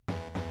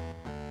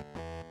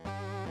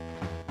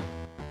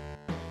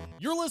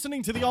You're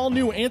listening to the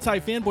all-new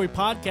Anti-Fanboy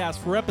Podcast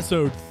for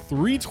episode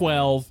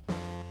 312.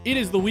 It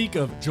is the week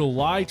of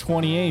July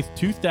 28th,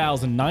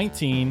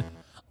 2019.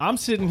 I'm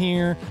sitting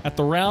here at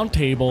the round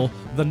table,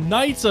 the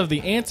Knights of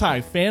the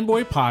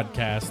Anti-Fanboy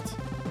Podcast.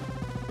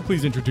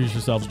 Please introduce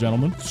yourselves,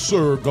 gentlemen.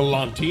 Sir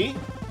Galanti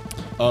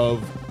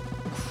of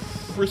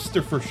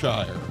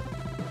Christophershire.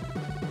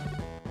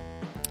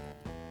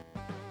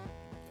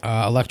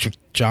 Electric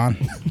John.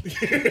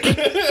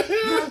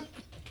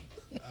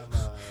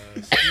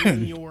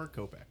 Senor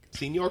Kopeck.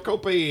 Senor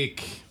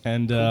Kopeck.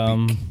 And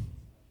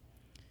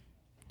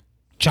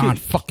John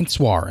fucking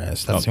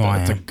Suarez. That's who I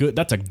am.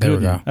 That's a There good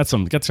we go. one. That's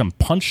got some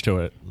punch to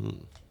it.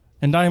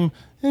 And I'm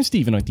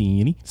Stephen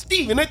Ottini.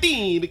 Stephen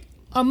Adine.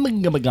 I'm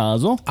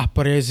Gamagazo.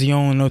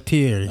 Operazione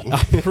Otiri.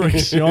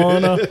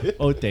 Operationa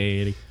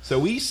Oteri. So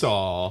we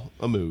saw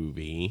a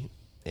movie,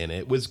 and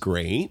it was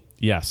great.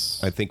 Yes.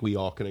 I think we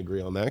all can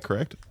agree on that,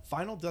 correct?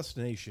 Final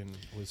Destination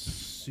was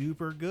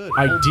super good.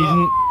 I Holds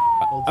didn't up.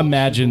 Holds up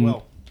imagine super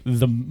well.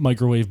 the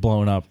microwave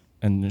blowing up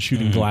and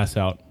shooting glass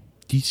out.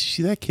 Did you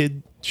see that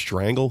kid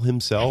strangle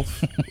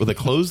himself with a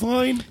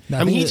clothesline? No,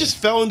 I mean, he he- just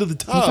fell into the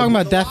tub. You're talking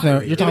about Death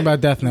Note. You're talking And it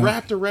about Death Note.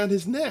 Wrapped around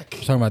his neck.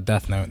 You're talking about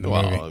Death Note in the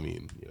movie. Well, I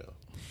mean, you know.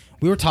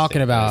 We were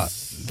talking about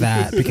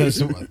that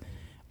because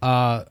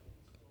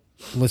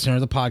listener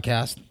of the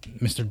podcast,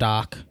 Mr.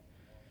 Doc,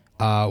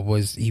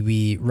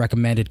 we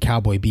recommended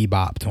Cowboy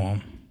Bebop to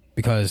him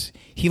because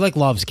he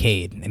loves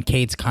Cade, and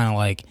Cade's kind of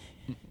like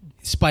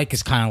Spike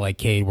is kind of like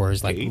Cade,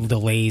 whereas like Cade? the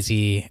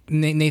lazy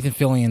Nathan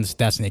Fillion's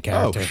Destiny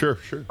Oh, character.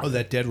 sure. Oh,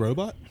 that dead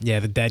robot? Yeah,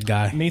 the dead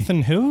guy.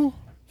 Nathan who?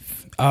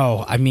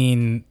 Oh, I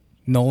mean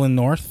Nolan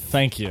North.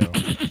 Thank you.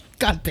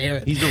 God damn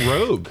it. He's a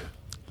rogue.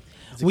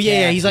 Well,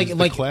 yeah, he's He's the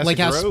like classic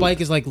how rogue.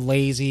 Spike is like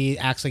lazy,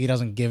 acts like he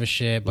doesn't give a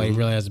shit, but he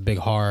really has a big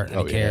heart and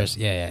Oh, he cares.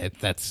 Yeah,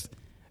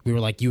 we were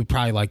like, you would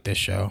probably like this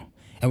show,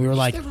 and we were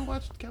like, Never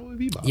watched Cowboy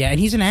Bebop. yeah, and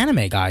he's an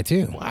anime guy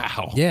too.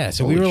 Wow. Yeah,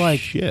 so we Holy were like,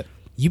 shit.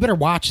 you better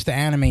watch the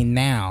anime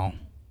now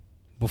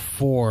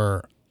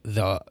before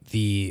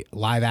the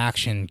live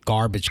action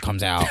garbage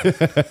comes out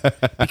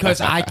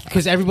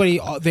because everybody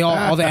all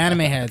the anime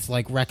heads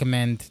like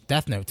recommend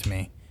Death Note to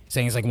me,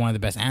 saying it's like one of the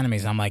best animes.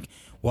 And I'm like,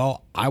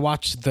 well, I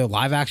watched the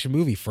live action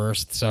movie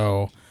first,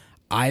 so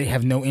I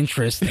have no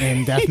interest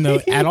in Death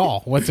Note at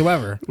all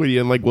whatsoever. What,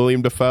 you like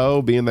William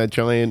Dafoe being that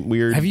giant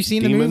weird Have you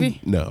seen the demon? movie?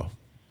 No.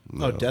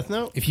 Oh, Death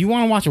Note? If you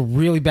want to watch a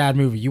really bad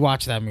movie, you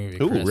watch that movie.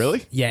 Ooh, Chris.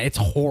 really? Yeah, it's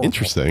horrible.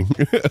 Interesting.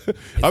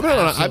 I've been on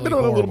a absolutely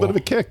little bit horrible. of a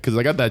kick because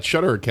I got that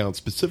Shudder account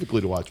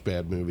specifically to watch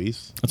bad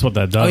movies. That's what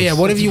that does. Oh yeah,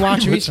 what have you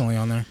watched recently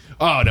on there?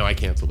 Oh, no, I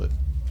canceled it.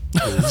 I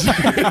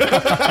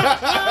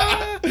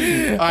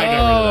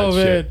got rid of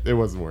that shit. It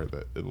wasn't worth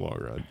it in the long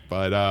run.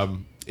 But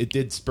it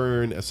did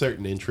spurn a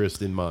certain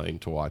interest in mine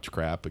to watch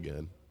crap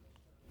again.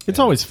 It's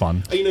always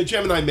fun. You know,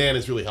 Gemini Man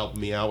is really helping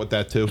me out with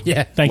that, too.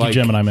 Yeah. Thank you, Like-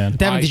 Gemini Man.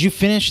 Devin, did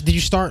you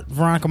start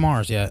Veronica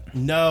Mars yet?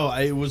 No,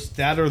 it was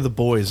that or The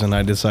Boys, and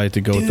I decided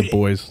to go with The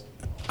Boys.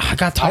 I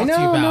got to talk to you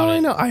about it. I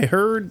know. I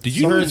heard. Did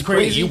you heard it's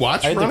crazy? crazy? You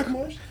watched I had to- Veronica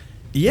Mars?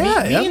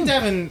 Yeah, Me and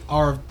Devin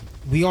are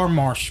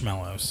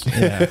marshmallows.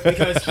 Yeah.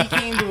 Because he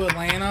came to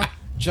Atlanta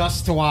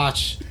just to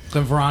watch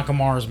the Veronica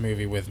Mars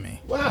movie with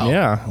me. Wow.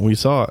 Yeah, we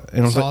saw it.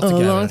 And I was Saw like, it a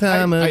together. long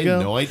time I ago.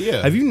 had no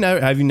idea. Have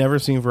you never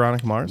seen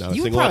Veronica Mars? Not a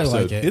You would single probably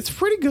episode. like it. It's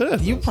pretty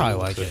good. You probably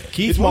like it.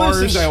 Keith It's one of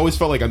those Mars. things I always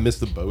felt like I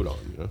missed the boat on.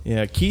 You know?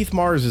 Yeah, Keith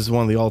Mars is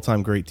one of the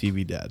all-time great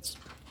TV dads.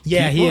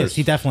 Yeah, Keith he Mars. is.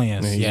 He definitely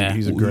is. Yeah,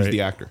 he's a Who's great.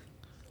 the actor?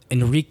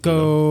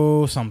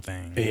 Enrico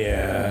something.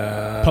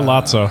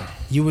 Palazzo.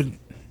 You would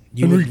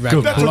Enrico.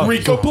 recognize That's him.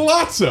 Enrico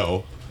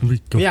Palazzo.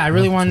 Yeah, I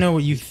really want to know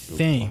what you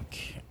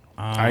think.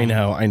 I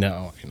know.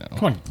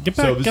 Come on, get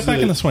So back this in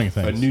is the swing of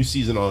A things. new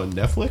season on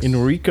Netflix.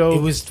 Enrico.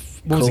 It was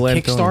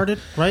Colantoni. Kickstarted,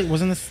 right?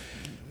 Wasn't this?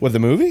 What, the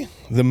movie?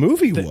 The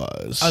movie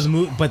was. The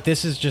movie, but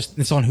this is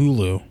it's on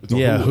Hulu. It's on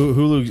Yeah, Hulu.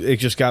 Hulu. It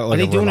just got like.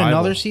 Are they a doing revival.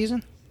 another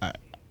season?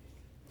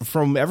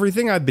 From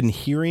everything I've been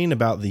hearing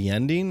about the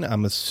ending,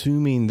 I'm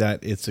assuming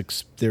that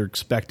they're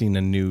expecting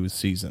a new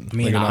season. I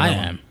mean, Like I another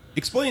one. am.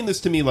 Explain this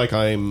to me like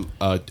I'm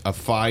a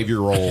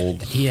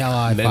 5-year-old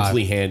ELI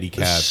mentally 5.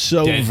 handicapped.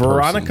 So dead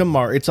Veronica person.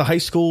 Mars. It's a high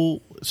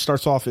school.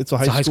 Starts off. It's a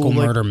It's a high school like-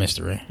 murder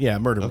mystery. Yeah,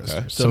 murder. Okay.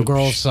 mystery. Some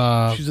girls,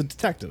 she's a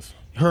detective.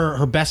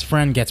 her best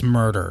friend gets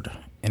murdered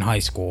in high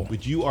school.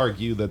 Would you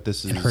argue that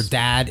this is Her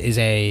dad is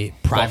a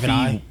private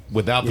Buffy eye.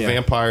 without the Yeah.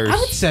 vampires? I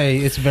would say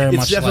it's very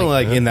much It's definitely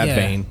like in that yeah.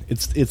 vein.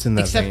 It's in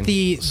that Except vein.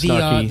 the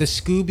Snarky.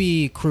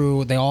 Scooby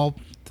crew, they all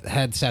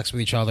had sex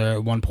with each other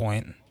at one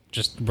point,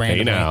 just randomly.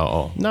 Hey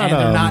now. Not, and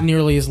they're not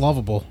nearly as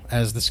lovable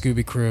as the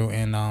Scooby crew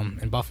in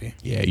Buffy.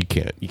 Yeah, you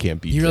can't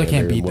beat. You really Xander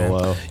can't beat and them.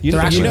 Willow. You They're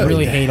know- actually you know-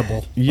 really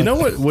hateable. You know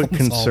what That's all.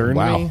 concerned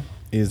Wow. me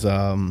is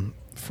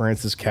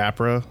Francis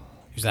Capra.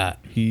 Who's that?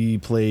 He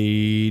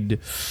played.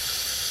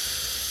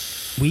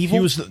 Weevil?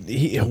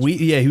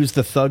 He was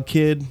the thug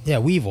kid. Yeah,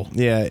 Weevil.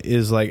 Yeah,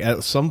 is like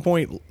at some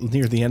point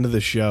near the end of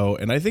the show,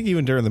 and I think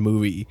even during the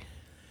movie.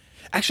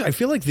 Actually, I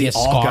feel like they has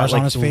all got scars on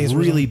like his face or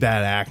really something?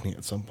 bad acne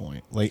at some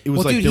point. Like it was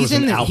Well, like dude, there was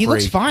an outbreak. he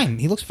looks fine.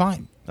 He looks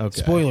fine.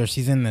 Okay. Spoilers,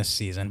 he's in this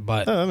season,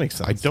 but Oh, that makes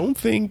sense. I don't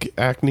think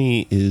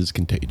acne is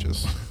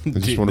contagious. I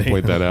just want to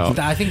point that out.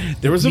 I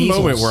think There was a measles.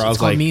 moment where I was It's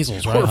called like,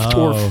 measles, Or, right?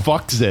 or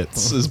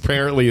fuckzits.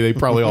 Apparently, they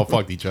probably all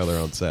fucked each other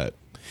on set.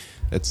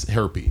 It's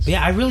herpes.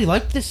 Yeah, I really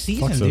liked this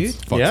season, dude.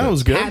 Yeah, it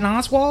was good. Patton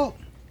Oswalt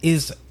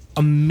is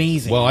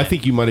amazing. Well, I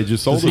think you might have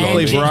just sold Does it. he all.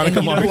 play And Veronica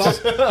you know who Mars?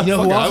 else- you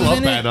know who I else is love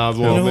in it? Patton Oswalt,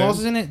 You know who man. else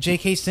is in it?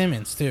 J.K.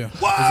 Simmons too.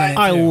 What? Is in it,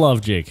 I too.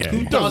 love JK.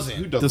 Who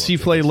doesn't? Does he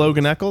play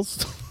Logan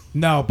Eccles?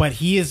 No, but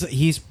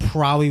he's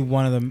probably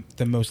one of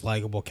the most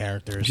likable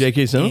characters.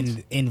 J.K. Simmons?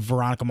 in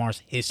Veronica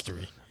Mars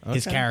history.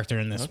 His character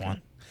in this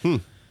one.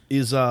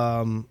 Is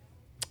oh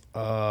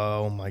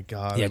my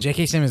god. Yeah,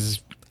 J.K. Simmons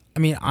is. I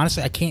mean,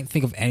 honestly, I can't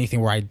think of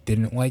anything where I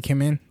didn't like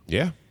him in.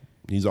 Yeah.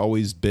 He's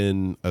always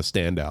been a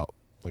standout.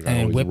 Like, I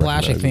And always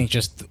Whiplash, I recognize think, him.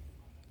 just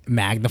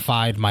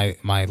magnified my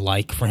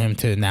like for him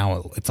to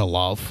now it's a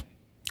love.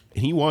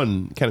 He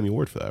won Academy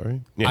Award for that,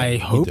 right? Yeah, I he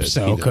hope did.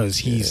 so He did.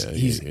 because Yeah,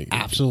 he's yeah.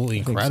 absolutely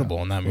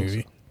incredible in that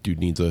movie. Dude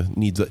needs a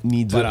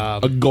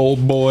But, a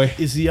gold boy.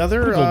 Is the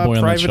other Put a boy on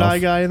that Private shelf. Eye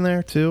guy in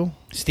there too?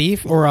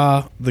 Steve or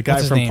The guy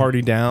what's his from name?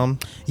 Party Down.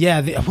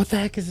 Yeah, what the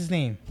heck is his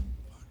name?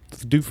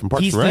 The dude from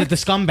Parks He's and the Rec.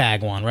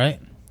 scumbag one, right?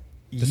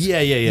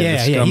 Yeah. Yeah, the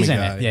he's scummy in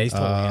guy. it. Yeah, he's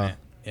totally in it.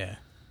 Yeah.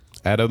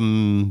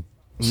 Adam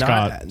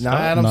Scott. Not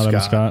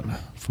Adam Scott.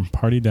 from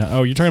Party Down.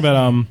 Oh, you're talking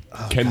about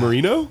Ken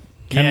Marino.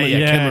 Ken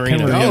Marino.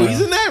 Marino. Oh,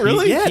 he's in that,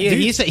 really? Yeah, Yeah, dude,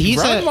 he's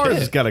Veronica a- Mars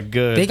has got a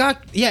good. They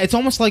got it's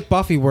almost like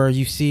Buffy where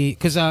you see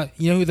because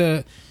you know who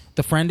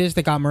the friend is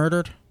that got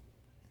murdered.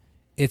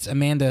 It's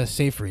Amanda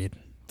Seyfried.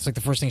 It's like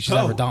the first thing she's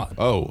ever done.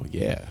 Oh,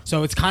 yeah.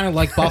 So it's kind of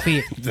like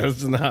Buffy.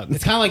 That's not.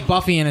 It's kind of like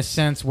Buffy in a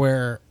sense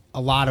where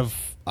a lot of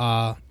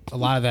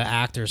the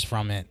actors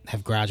from it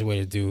have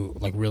graduated to do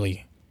like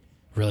really,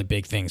 really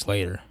big things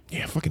later.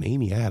 Yeah, fucking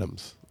Amy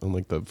Adams on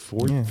like the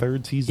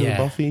third season Yeah, of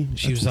Buffy.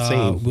 she was That's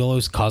insane.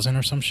 Willow's cousin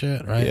or some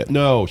shit, right? Yeah,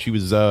 no, she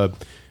was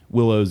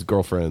Willow's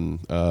girlfriend.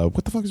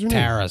 What the fuck is her name?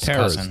 Tara's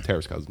cousin.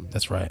 Tara's cousin.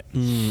 That's right.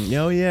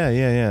 Oh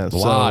yeah. A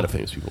lot of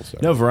famous people. Sorry.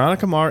 No,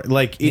 Veronica Mars.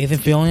 Like Nathan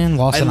Fillion,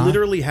 lost I an eye.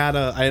 literally had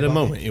a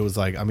moment. It was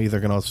like I'm either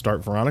gonna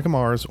start Veronica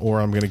Mars or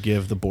I'm gonna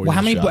give The Boys. Well,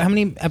 how a shot.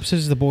 many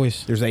episodes is The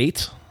Boys? There's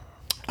 8.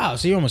 Oh,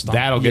 so you're almost done.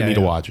 That'll get Yeah, me to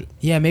yeah. watch it.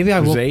 Yeah, maybe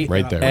I There's will. 8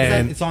 Right there.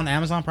 and It's on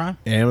Amazon Prime.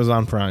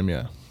 Amazon Prime.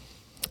 Yeah,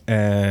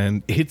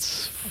 and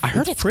it's. I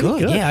heard it's pretty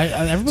good. Yeah,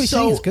 everybody's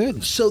saying it's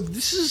good. So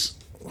this is.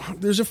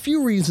 There's a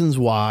few reasons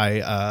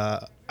why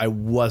I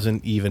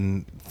wasn't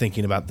even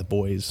thinking about The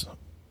Boys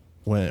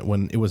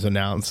when it was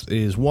announced.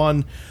 Is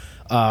one,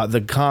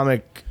 the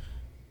comic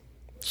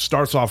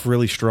starts off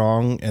really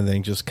strong and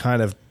then just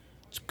kind of.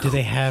 Do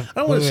they have? I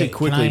don't wanna say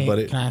quickly, can I, but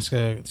it- can I ask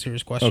a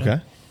serious question?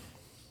 Okay.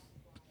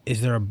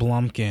 Is there a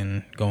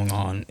Blumpkin going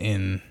on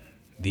in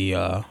the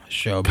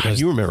show? God, Because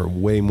you remember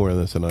way more of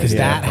this than I do.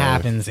 that probably.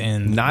 happens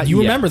in. Not you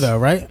yet. remember though,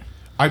 right?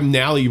 I'm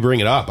now that you bring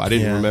it up. I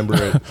didn't Yeah. remember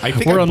it. I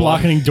think We're I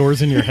unlocking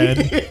doors in your head.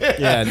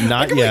 Yeah,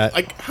 not yet.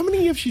 Like, how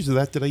many issues of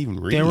that did I even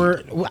read? There were.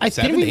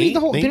 Didn't we read the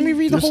whole? maybe? Didn't we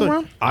read the There's whole like-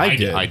 run? I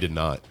did. I did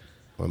not.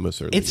 Well, most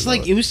certainly It's did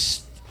like not. it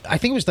was. I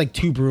think it was like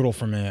too brutal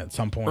for me at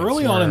some point.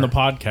 Early on in the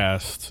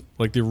podcast,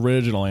 like the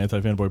original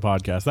Anti-Fanboy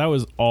podcast, that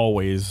was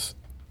always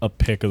a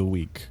pick of the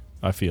week,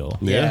 I feel.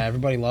 Yeah, Yeah.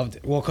 everybody loved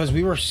it. Well, because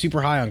we were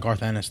super high on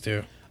Garth Ennis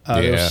too.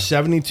 There Yeah. were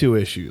 72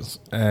 issues,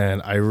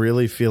 and I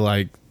really feel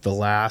like the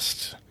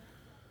last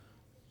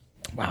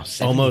Wow,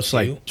 almost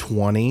 72? like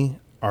 20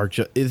 are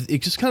just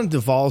it just kind of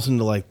devolves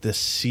into like the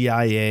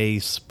CIA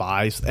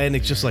spies, and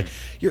it's just like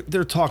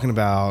they're talking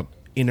about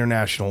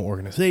international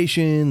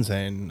organizations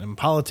and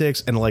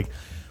politics, and like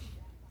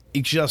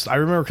it just I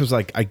remember because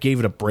like I gave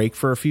it a break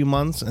for a few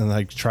months and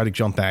like tried to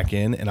jump back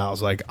in, and I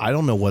was like, I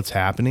don't know what's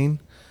happening,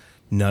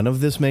 none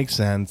of this makes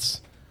sense,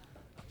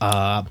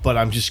 but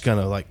I'm just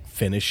gonna like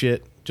finish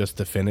it just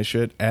to finish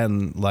it,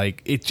 and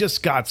like it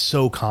just got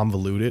so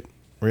convoluted.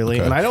 Really,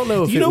 Okay. and I don't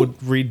know if You it know-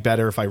 would read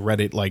better if I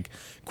read it like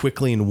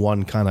quickly in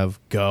one kind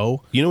of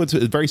go. You know, it's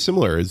very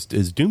similar. Is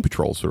Doom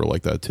Patrol sort of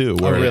like that too?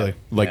 Where really?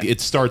 Like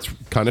it starts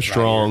kind of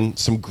strong,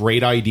 some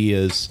great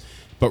ideas,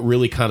 but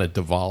really kind of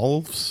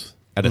devolves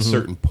at a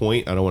certain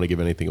point. I don't want to give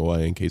anything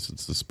away in case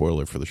it's the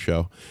spoiler for the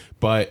show,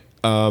 but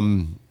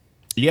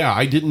yeah,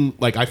 I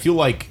didn't like. I feel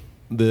like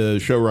the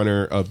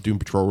showrunner of Doom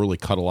Patrol really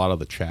cut a lot of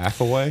the chaff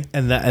away.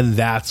 And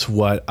that's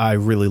what I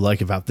really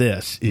like about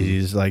this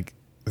is like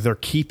they're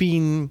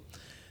keeping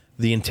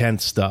the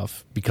intense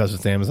stuff because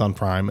it's Amazon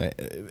Prime,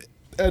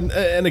 and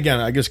again,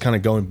 I guess kind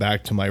of going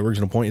back to my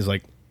original point is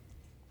like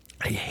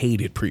I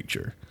hated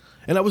Preacher,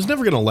 and I was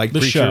never gonna like The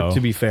Preacher show. to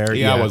be fair.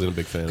 Yeah, I wasn't a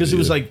big fan of because it it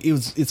was either. like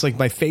it's like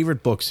my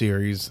favorite book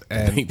series,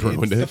 and He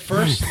ruined it's- it. The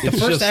first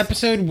just-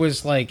 episode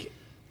was like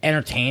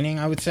entertaining,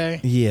 I would say.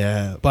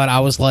 Yeah, But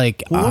I was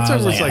like, well, once I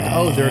was like,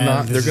 oh, they're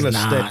not. this They're is going to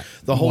not stay.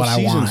 The whole what I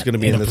season's want going to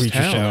be in a this Preacher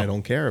town show. I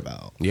don't care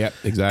about. Yep,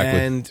 exactly.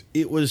 And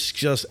it was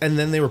just, and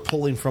then they were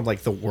pulling from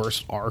like the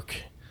worst arc.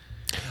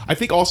 I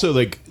think also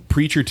like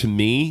Preacher to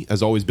me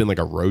has always been like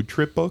a road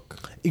trip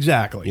book.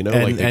 Exactly. You know,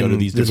 like they go to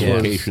these this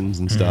different was- locations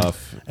and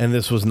stuff. And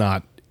this was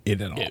not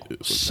it at all. It was not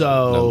the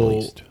So,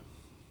 least.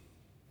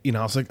 you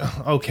know, I was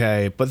like,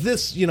 okay, but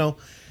this, you know,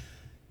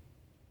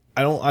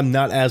 I'm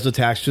not as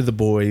attached to The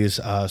Boys.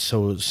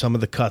 So some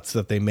of the cuts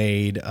that they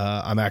made,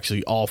 I'm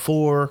actually all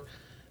for.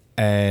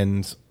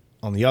 And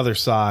on the other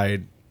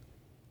side,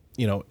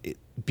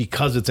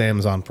 because it's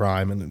Amazon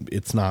Prime and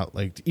it's not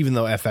like, even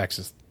though FX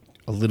is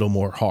a little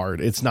more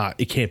hard,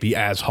 it can't be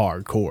as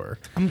hardcore.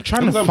 I'm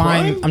trying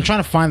Amazon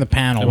to find the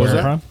panel. Was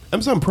where- that?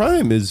 Amazon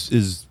Prime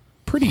is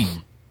pretty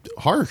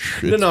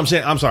harsh. No, I'm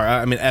sorry.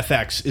 I mean,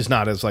 FX is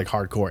not as like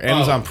hardcore.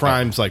 Amazon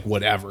Prime's like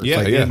whatever. It's Yeah,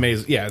 like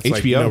yeah. It's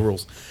like HBO. no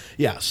rules.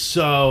 Yeah.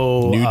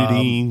 So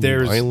Nudity,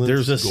 violence,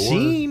 there's a gore.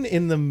 scene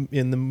in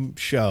the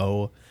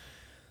show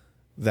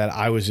that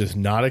I was just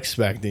not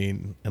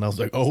expecting, and I was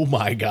like, oh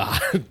my god.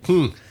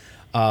 Don't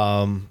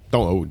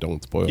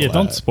spoil. Yeah, that.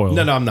 don't spoil.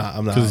 No, it. I'm not.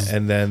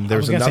 And then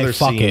there's was gonna say, another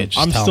fuck scene. it.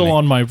 Just I'm tell still me.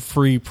 on my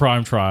free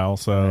Prime trial,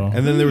 so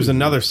And then there was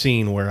another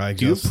scene where I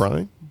Do you have just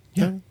Prime?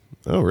 Yeah.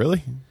 Oh,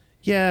 really?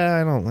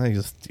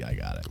 I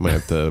got it. Might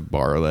have to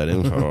borrow that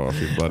info off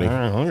you, buddy.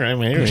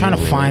 I'm trying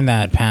to find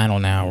that panel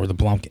now where the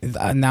Blumk.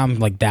 Now I'm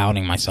like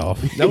doubting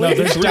myself. no,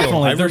 there's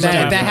definitely there's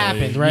That definitely-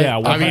 happened, right? Yeah,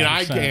 I mean,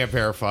 100%.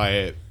 verify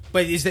it.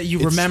 But is that you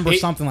remember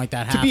something like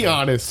that To happened? be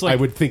honest, I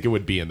would think it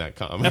would be in that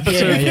comic.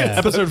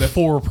 Episode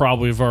 4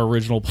 probably of our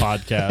original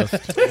podcast,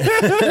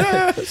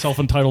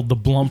 self-entitled "The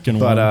Blumpkin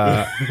One."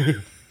 But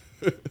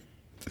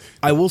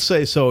I will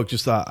say so.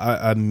 Just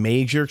a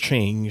major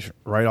change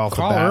right off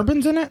Carl the bat.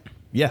 Urban's in it.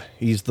 Yeah,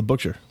 he's the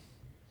butcher.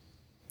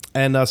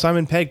 And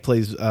Simon Pegg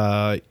plays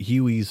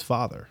Huey's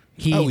father.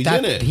 He's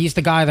in it. He's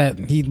the guy that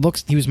he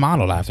was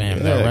modeled after him,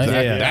 though, right?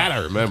 exactly. Yeah. That I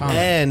remember.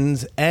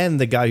 And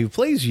the guy who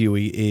plays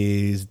Huey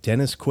is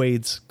Dennis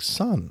Quaid's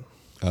son.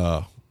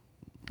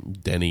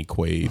 Denny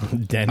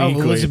Quaid. Denny Oh,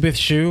 Quaid. Elizabeth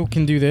Shue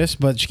can do this,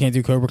 but she can't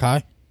do Cobra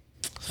Kai.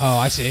 Oh,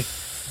 I see.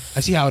 I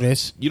see how it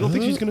is. You don't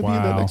think she's going to be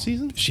in that Wow. next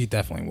season? She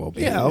definitely will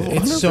be. Yeah,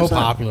 it's so 100%.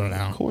 popular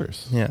now. Of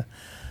course. Yeah.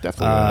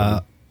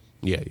 Definitely.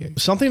 Yeah.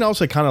 Something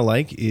else I kind of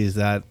like is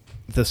that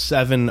the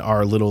 7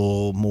 are a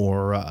little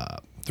more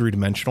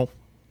three-dimensional,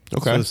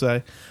 Okay.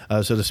 so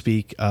to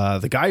speak.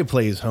 The guy who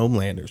plays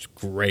Homelander's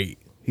great.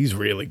 He's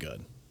really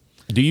good.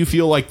 Do you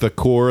feel like the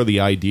core,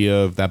 the idea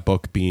of that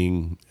book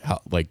being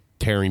like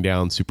tearing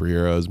down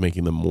superheroes,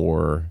 making them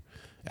more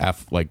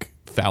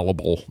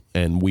fallible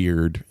and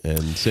weird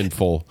and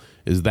sinful,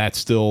 is that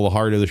still the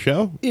heart of the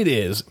show? It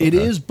is. It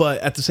is,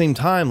 but at the same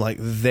time, like,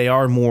 they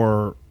are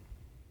more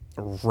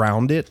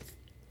rounded.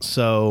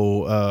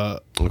 So,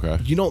 Okay.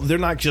 they're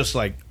not just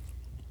like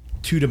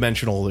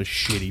two-dimensional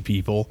shitty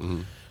people.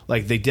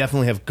 Like, they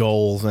definitely have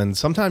goals, and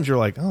sometimes you're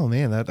like, oh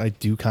man, that I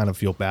do kind of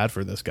feel bad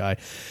for this guy,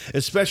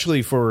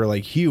 especially for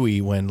like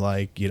Huey when,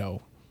 like,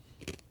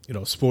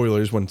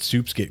 spoilers, when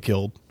Soups get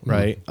killed,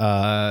 right?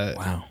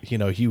 Wow.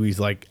 Huey's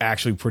like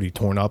actually pretty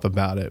torn up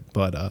about it,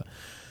 but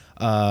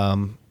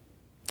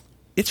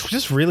it's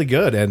just really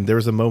good. And there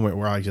was a moment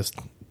where I just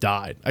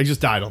died. I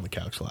just died on the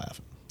couch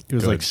laughing. It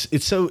was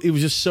Good. it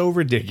was just so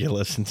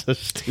ridiculous and so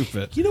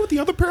stupid. You know what the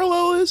other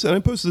parallel is? And I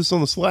posted this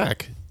on the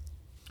Slack.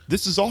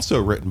 This is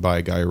also written by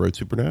a guy who wrote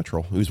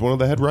Supernatural, who's one of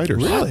the head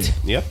writers. Really?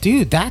 Yep.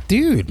 Dude, that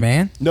dude,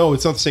 man. No,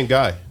 it's not the same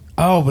guy.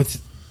 Oh, but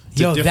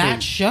yo, different-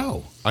 that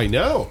show. I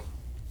know.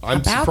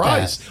 I'm About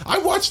surprised. I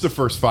watched the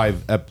first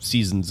 5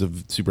 seasons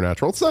of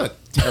Supernatural. It's not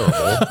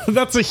terrible.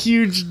 That's a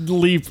huge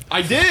leap.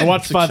 I did. I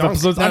watched It's a 5 chunk.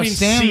 episodes. I mean,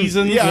 Sam-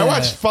 seasons. Yeah, I Yeah.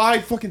 watched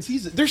 5 fucking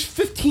seasons. There's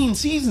 15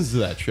 seasons of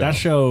that show. That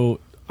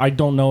show. I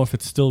don't know if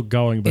it's still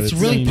going, but It's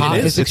really popular.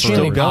 It's It's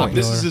extremely still going. popular.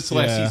 This is its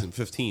last Yeah. season.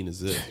 15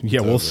 is it? Yeah,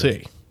 It's we'll over.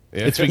 see.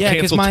 Yeah. It's been Yeah,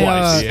 'cause canceled my,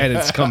 twice, and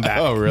it's come back.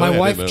 Oh, really? My I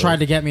wife didn't know. tried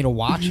to get me to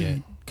watch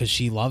it because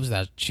she loves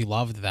that. She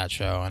loved that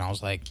show, and I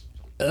was like,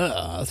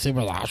 "Ugh,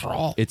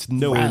 Supernatural." It's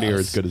nowhere near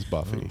Gross. as good as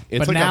Buffy. It's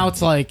But like now a-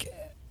 it's like,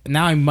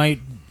 now I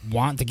might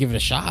want to give it a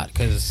shot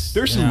because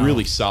there's some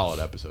really solid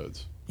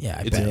episodes. Yeah,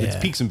 I it's bet, it's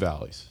yeah. peaks and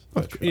valleys.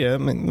 that show. Yeah, that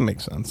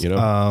makes sense. You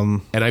know,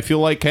 and I feel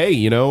like, hey,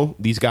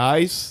 these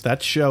guys.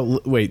 That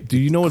show. Wait, do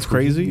you know what's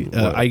crazy?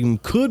 I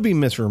could be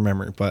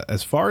misremembering, but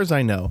as far as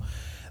I know,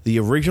 the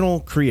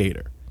original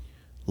creator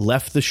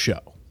left the show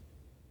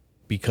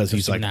because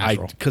he's like,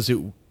 because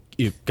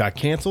it got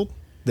canceled,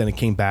 then it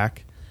came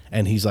back,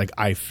 and he's like,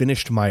 I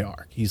finished my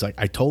arc. He's like,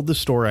 I told the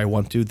story I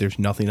want to. There's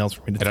nothing else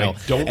for me to And tell.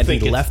 I don't and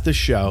think he it's left the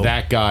show.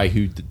 That guy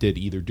who did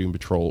either Doom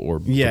Patrol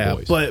or Yeah, The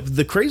Boys. but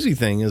the crazy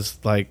thing is,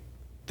 like,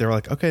 they were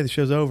like, okay, the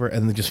show's over,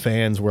 and then just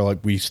fans were like,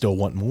 we still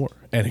want more,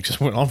 and it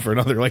just went on for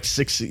another like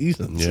 6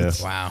 seasons. Yeah.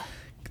 It's- Wow.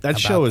 that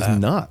show is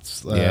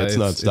nuts. Yeah, it's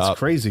nonstop. It's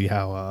crazy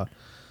how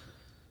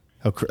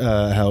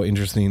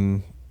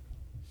interesting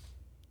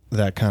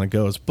that kind of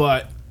goes.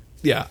 But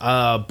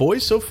yeah,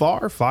 Boys so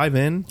far 5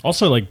 in.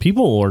 Also, like,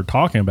 people are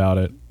talking about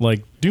it.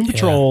 Like, Doom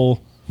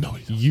Patrol,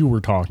 you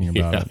were talking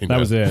about Yeah, it. I That know.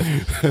 was it.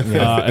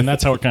 And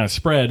that's how it kind of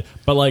spread.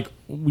 But, like,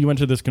 we went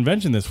to this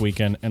convention this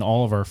weekend, and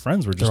all of our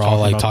friends were just They're all,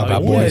 talking like, talking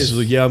about about Boys. He's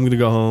like, yeah, I'm gonna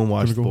go home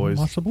watch the Go Boys.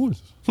 Watch the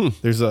Boys.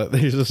 There's a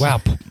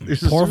Wow,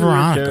 there's a poor superhero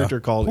Veronica. character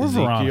called Poor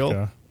Ezekiel.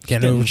 Veronica.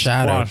 Getting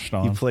overshadowed.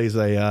 Squashed He on.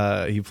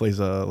 plays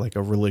a like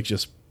a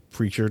religious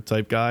preacher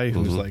type guy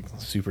who's like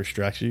super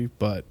stretchy,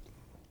 but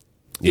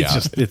Yeah.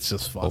 It's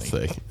just funny. We'll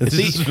see. It's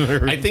See, just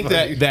very I think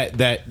funny.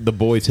 that The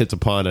Boys hits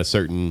upon a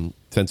certain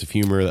sense of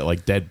humor that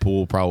like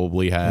Deadpool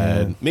probably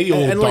had. Maybe a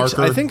little And, like,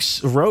 darker. I think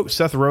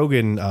Seth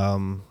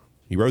Rogen,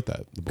 he wrote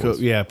that. The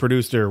Boys.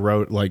 produced or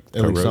wrote like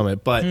Elite Co-wrote.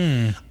 Summit, but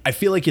I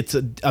feel like it's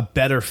a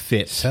better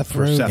fit Seth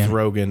for Rogen. Seth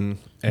Rogen.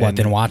 What,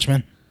 then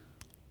Watchmen?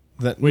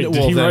 Wait, did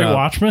he write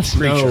Watchmen? I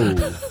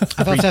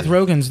thought Seth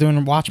Rogen's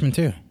doing Watchmen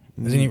too.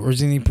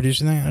 Isn't he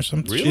producing that or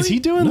something? Really? Is he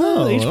doing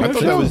No, the I HBO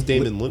thought show? that was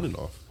Damon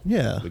Lindelof.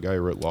 Yeah. The guy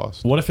who wrote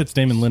Lost. What if it's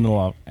Damon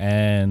Lindelof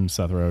and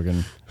Seth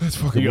Rogen? That's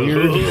fucking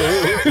weird.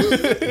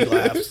 He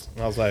laughs.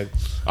 I was like,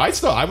 I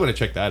want to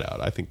check that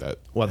out. I think that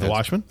What, The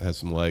Watchmen? has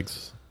some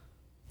legs.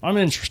 I'm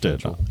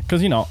interested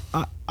because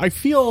I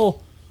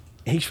feel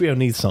HBO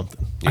needs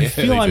something. I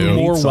feel they I'm do.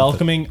 more Need something.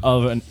 welcoming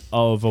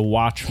of a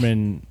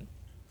Watchmen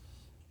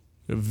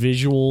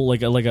visual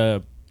like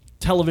a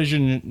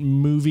television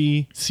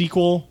movie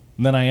sequel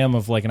than I am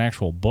of like an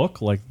actual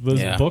book. Like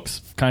those Yeah.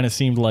 books kind of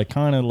seemed like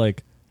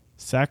What,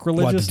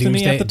 sacrilegious the to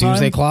me at the time.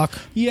 Doomsday Clock?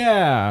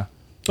 Yeah,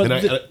 but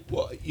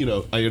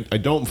And I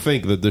don't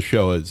think that the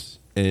show has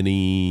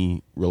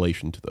any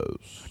relation to those.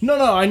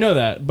 no, I know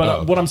that. But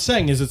Oh. what I'm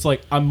saying is, it's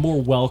like I'm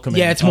more welcoming.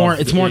 Yeah, it's more- of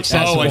it's more it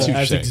accessible. Oh, I see what you're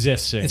as saying.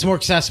 existing. It's more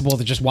accessible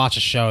to just watch a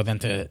show than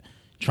to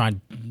try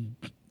and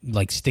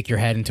like stick your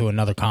head into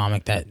another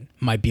comic that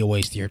might be a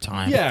waste of your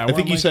time. Yeah, I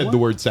think you said the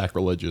word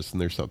sacrilegious,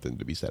 and there's something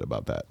to be said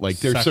about that. Like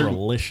there's certain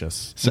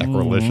sacrilegious.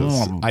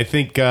 sacrilegious. I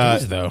think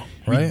is, though,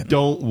 right?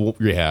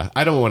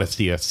 I don't want to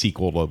see a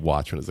sequel to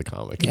Watchmen as a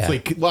comic. Yeah. It's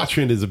like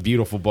Watchmen is a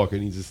beautiful book. It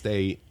needs to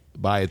stay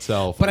by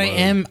itself. But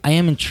alone. I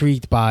am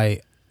intrigued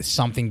by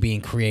something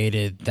being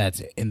created that's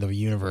in the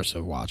universe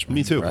of Watchmen.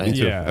 Me too. Right? Me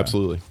too. Yeah,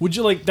 Absolutely. Would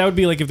you like that? Would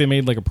be like if they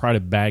made like a Pride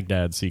of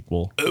Baghdad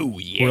sequel. Oh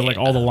yeah, where like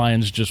all the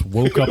lions just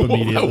woke up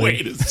immediately.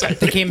 Wait a second.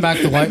 They came back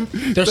to life.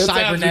 They're That sounds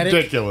cybernetic.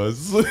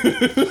 ridiculous.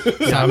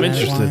 I'm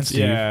interested, Steve.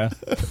 Yeah,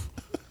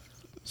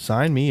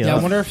 Sign me Yeah, I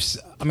up. wonder if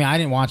I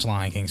didn't watch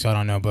Lion King, so I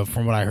don't know. But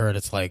from what I heard,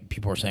 it's like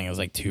people were saying it was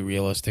like too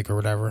realistic or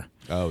whatever.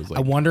 Oh, it was like,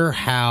 I wonder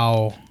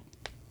how.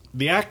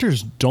 the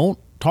actors don't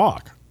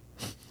talk.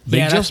 They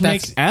Yeah, just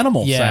make that's-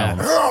 animal yeah.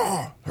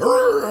 sounds.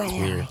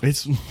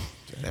 It's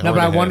No, but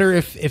I wonder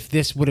if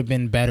this would have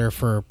been better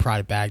for Pride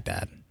of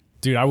Baghdad.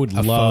 dude, I would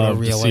love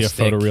to see a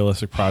photorealistic-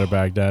 photorealistic Pride of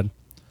Baghdad.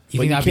 You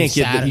But think that'd be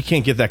sad? you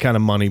can't get that kind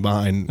of money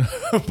behind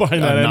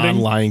Behind a that ending,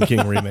 non-Lion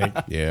King remake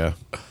yeah.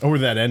 or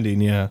that ending.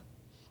 Yeah,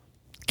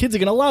 kids are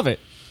gonna love it.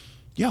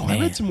 Yo, I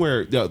Man. read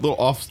somewhere a little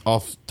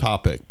off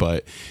topic,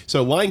 but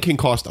so Lion King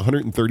cost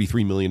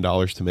 $133 million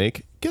to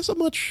make. Guess how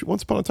much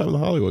Once Upon a Time in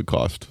Hollywood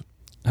cost?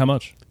 How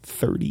much?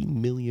 $30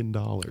 million.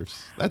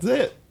 That's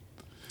it.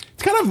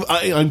 It's kind of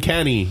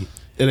uncanny,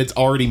 and it's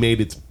already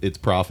made its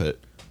profit,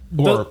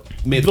 or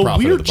made the the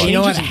profit. weird Of the You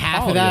know what? changes in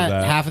Half quality of of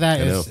that, that. half of that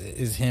I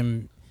is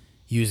him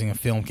using a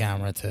film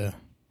camera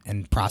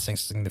and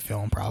processing the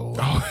film probably.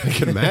 I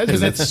can imagine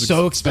Because that's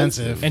so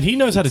expensive. And he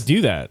knows how to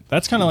do that.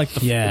 That's kind of like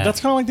the Yeah.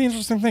 That's kind of like the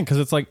interesting thing because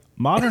it's like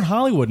modern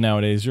Hollywood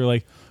nowadays. You're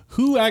like,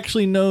 who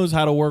actually knows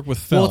how to work with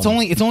film? Well,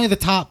 it's only the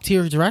top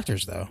tier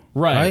directors though,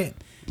 Right.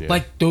 Yeah.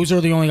 Like those are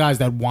the only guys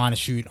that want to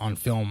shoot on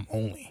film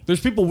only. There's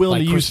people willing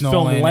like to Chris use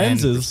film Nolan and-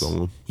 lenses,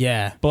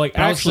 Yeah, but like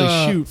But I was,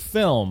 actually shoot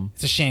film.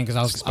 It's a shame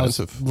because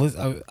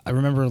I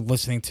remember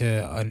listening to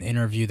an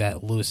interview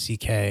that Louis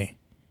C.K.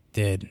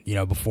 did,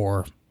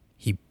 before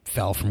he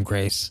fell from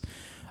grace,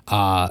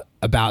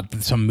 about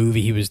some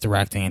movie he was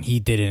directing, and he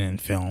did it in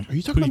film. Are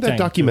you talking Who about you that think?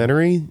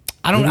 documentary?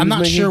 I'm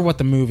not sure what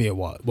the movie it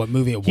was. What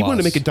movie it was? He wanted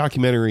to make a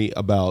documentary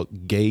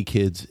about gay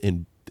kids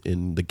in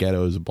the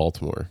ghettos of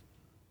Baltimore,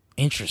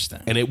 Interesting.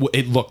 and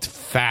it looked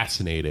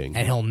fascinating.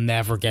 And he'll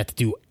never get to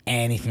do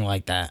anything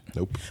like that.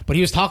 Nope. But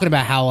he was talking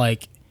about how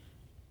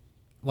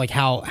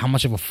how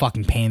much of a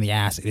fucking pain in the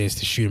ass it is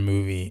to shoot a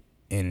movie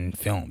in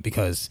film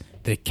because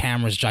the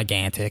camera's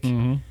gigantic.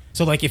 Mm-hmm.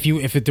 So like if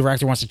a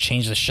director wants to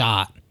change the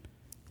shot,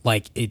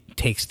 like it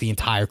takes the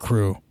entire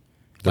crew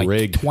The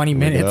rig. 20 Rig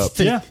minutes up.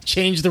 to Yeah.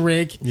 change the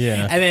rig.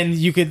 Yeah. And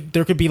then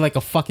there could be like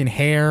a fucking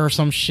hair or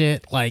some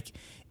shit like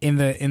in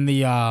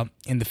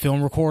the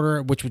film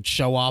recorder, which would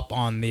show up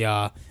on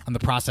the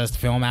processed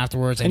film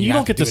afterwards, And you don't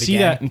have get to do it see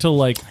again. that until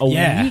like a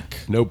Yeah. week.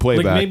 No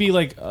playback. Like maybe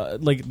like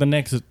the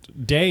next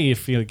day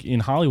if you like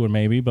in Hollywood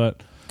maybe,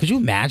 but Could you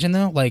imagine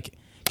though? Like,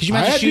 could you I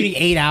imagine had to- shooting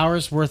 8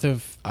 hours worth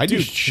of I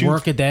just shoot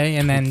work a day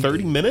and then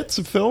 30 minutes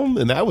of film,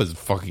 and that was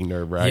fucking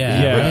nerve wracking.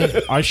 Yeah. yeah,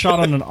 I shot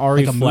on an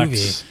Ari Like a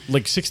Flex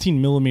like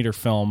 16 millimeter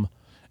film,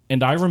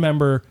 and I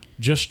remember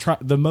just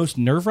the most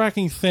nerve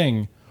wracking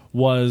thing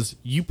was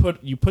you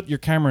put your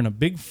camera in a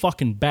big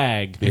fucking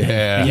bag. Yeah.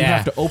 And you Yeah.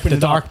 have to open The it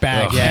dark up,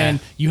 bag, yeah. and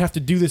you have to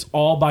do this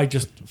all by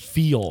just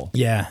feel.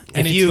 Yeah,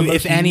 And if it's the most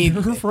if any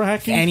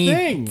nerve-wracking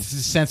thing.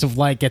 sense of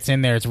light gets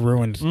in there, it's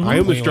ruined. I almost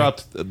completely.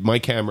 dropped my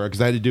camera because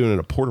I had to do it in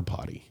a porta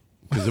potty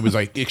because it was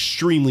like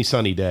extremely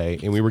sunny day,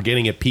 and we were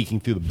getting it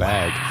peeking through the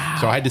bag.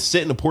 So I had to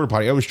sit in a porta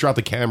potty. I almost dropped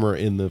the camera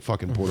in the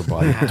fucking porta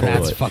potty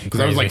toilet fucking because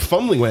I was crazy. like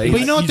fumbling with it.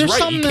 But you know what? He's There's right.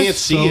 something You can't that's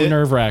see So it.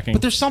 nerve wracking.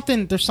 But there's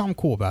something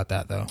cool about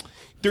that though.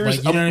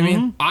 There's, Like, you know what I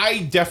mean? I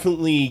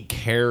definitely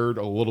cared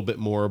a little bit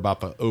more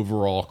about the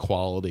overall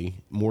quality,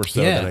 more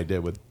so Yeah. than I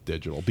did with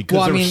digital, because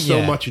Well, I there was mean, so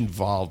yeah. much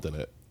involved in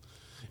it.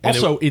 And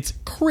Also, it's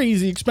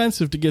crazy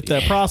expensive to get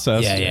that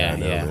processed. Yeah, I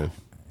know, yeah. man.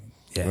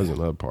 Yeah. That was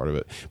another part of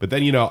it. But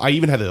then, I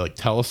even had to like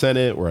telesend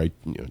it, where I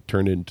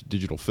turned it into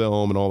digital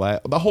film and all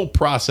that. The whole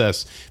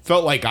process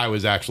felt like I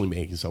was actually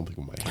making something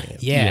with my hand.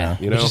 Yeah,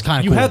 You which know? is kind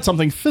of You cool. had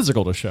something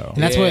physical to show.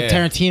 And that's what Yeah.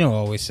 Tarantino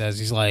always says.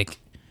 He's like,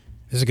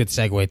 this is a good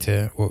segue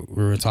to what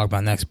we're going to talk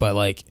about next, but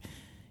like,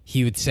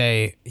 he would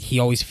say he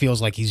always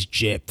feels like he's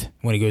gypped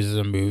when he goes to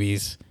the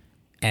movies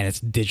and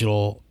it's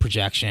digital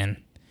projection.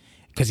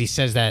 Because he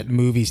says that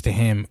movies to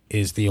him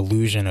is the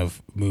illusion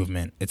of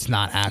movement. It's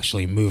not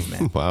actually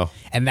movement. Wow.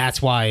 And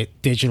that's why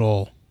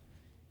digital,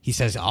 he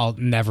says, I'll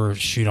never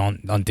shoot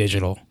on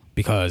digital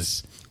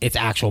because it's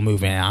actual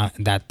movement.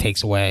 And that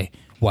takes away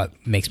what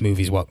makes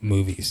movies what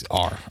movies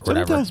are. Or Something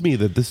whatever. tells me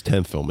that this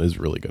 10th film is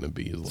really going to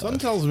be his last. Something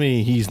tells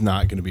me he's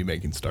not going to be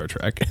making Star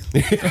Trek.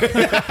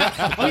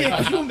 Oh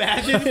yeah, could you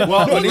imagine?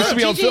 Well, it needs to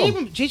be on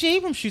film. J.J.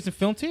 Abrams shoots in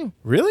film too.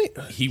 Really?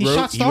 He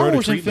shot Star wrote a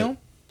Wars in treatment, film.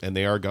 and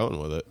they are going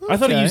with it. I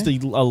thought he Okay.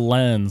 used a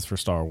lens for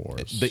Star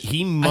Wars. That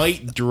he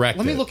might direct.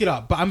 Let me look it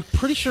up, but I'm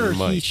pretty sure He he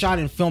might. shot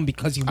in film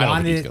because he I don't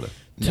wanted think it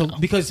he's to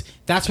because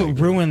that's what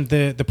ruined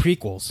the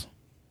prequels.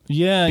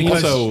 Yeah,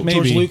 Because Also, maybe.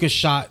 George Lucas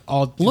shot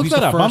all. Look he was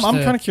that the up. I'm first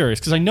to- kind of curious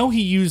because I know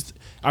he used.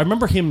 I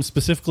remember him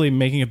specifically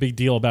making a big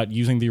deal about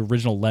using the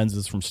original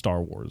lenses from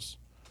Star Wars.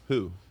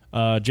 Who?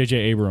 J.J.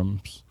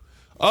 Abrams.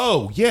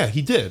 Oh yeah,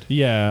 he did.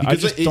 Yeah, I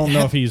Because just it don't know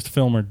had- if he used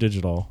film or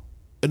digital.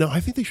 No, I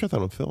think they shot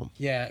that on film.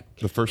 Yeah,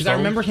 The first because I Star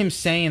remember Wars? him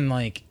saying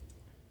like,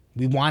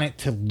 we want it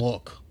to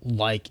look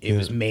like it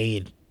was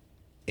made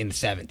in the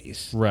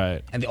 70s,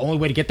 Right. and the only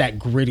way to get that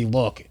gritty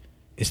look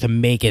is to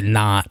make it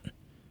not,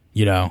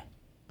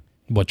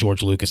 what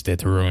George Lucas did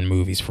to ruin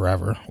movies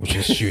forever, which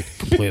is shoot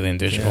completely in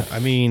digital. I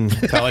mean,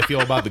 That's how I feel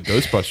about the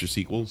Ghostbusters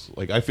sequels.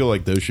 Like, I feel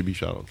like those should be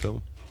shot on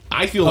film.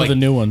 I feel like the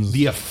new ones.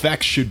 the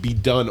effects should be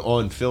done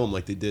on film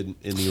like they did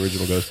in the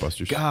original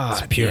Ghostbusters.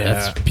 That's pure.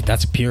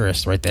 That's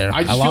purist right there.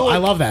 I just feel like- I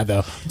love that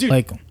though. Dude,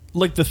 Like,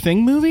 like the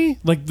Thing movie,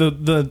 like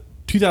the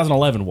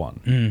 2011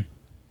 one.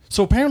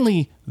 So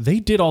apparently they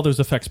did all those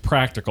effects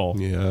practical.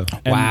 Yeah.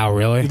 And, Wow,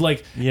 really?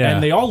 Like, Yeah.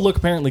 and they all look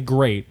apparently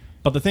great.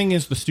 But the thing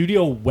is, the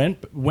studio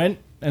went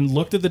and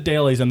looked at the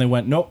dailies, and they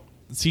went, nope,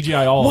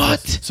 CGI all. of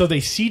What? this. So they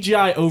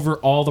CGI over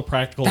all the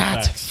practical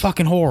that's effects.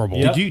 fucking horrible.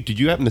 Yep. Did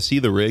you happen to see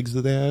the rigs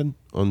that they had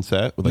on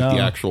set with like No.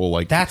 the actual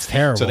like? That's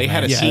terrible, So they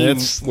had a man. Yeah,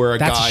 that's- scene where a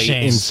that's a guy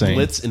shame.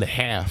 splits in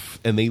half,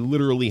 and they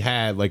literally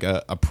had like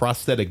a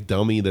prosthetic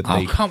dummy that Oh,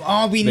 they come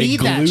on, we they need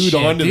that glued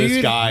shit, onto this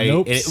dude. guy.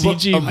 Nope, and it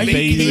looked CG Are you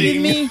kidding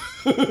amazing. me?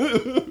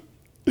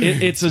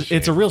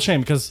 It's a real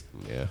shame because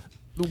Yeah.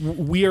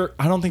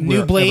 I don't think New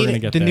we're ever gonna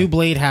Blade. get The there. new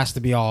Blade has to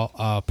be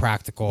all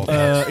practical.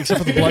 Except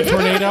for the blood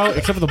tornado.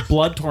 Except for the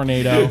blood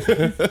tornado.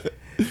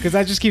 Because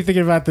I just keep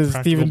thinking about the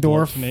Practical Steven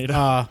blood Dorff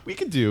tornado. We being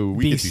could do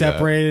that.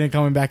 separated and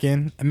coming back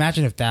in.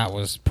 Imagine if that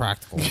was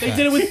practical. They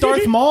did it with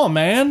Darth Maul,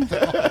 man.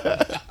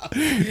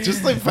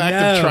 Just the fact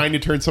No. of trying to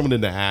turn someone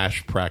into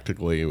ash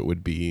practically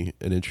would be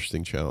an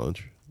interesting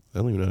challenge. I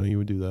don't even know how you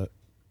would do that.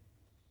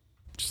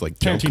 Just like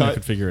jump Tarantino cut.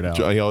 could figure it out.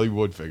 Yeah, he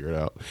would figure it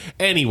out.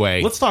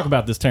 Anyway, Let's talk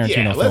about this Tarantino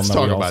Yeah, film let's that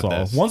talk we all about saw.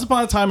 this. Once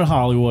Upon a Time in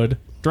Hollywood,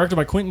 directed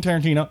by Quentin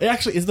Tarantino.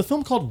 Actually, is the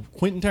film called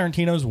Quentin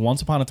Tarantino's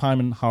Once Upon a Time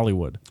in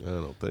Hollywood? I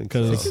don't think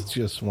 'Cause- so. it's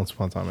just Once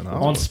Upon a Time in On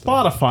Hollywood.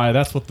 Spotify,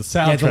 that's what the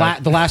Yeah,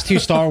 soundtrack. the last two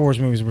Star Wars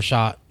movies were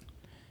shot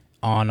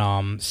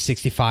on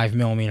 65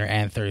 millimeter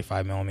and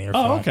 35 millimeter.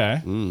 Oh, film.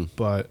 okay.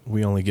 But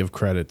we only give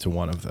credit to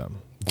one of them.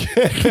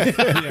 The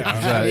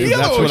That's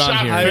other one what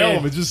I'm shot hearing.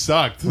 film. It just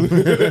sucked.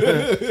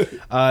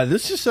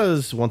 This just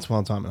says Once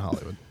Upon a Time in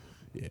Hollywood.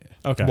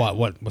 Okay.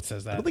 What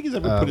says that? I don't think he's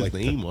ever put like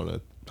his name on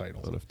a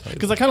title. title.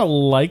 Because I kind of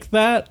like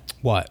that.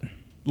 What?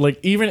 Like,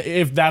 even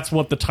if that's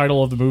what the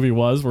title of the movie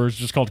was, where it's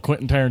just called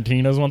Quentin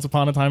Tarantino's Once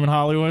Upon a Time in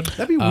Hollywood.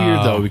 That'd be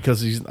weird though,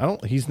 because he's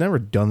never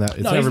done that.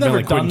 It's No, never he's been never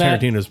like Quentin done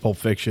that. Tarantino's Pulp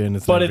Fiction.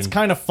 But never it's been-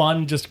 kind of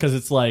fun just because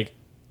it's like,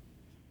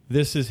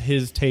 this is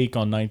his take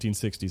on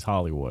 1960s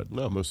Hollywood.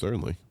 No, most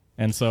certainly.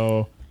 And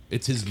so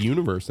It's his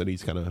universe that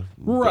he's kind of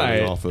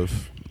Right. off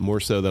of more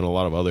so than a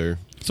lot of other.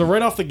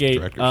 right off the gate,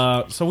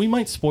 Directors. so we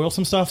might spoil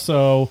some stuff.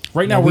 So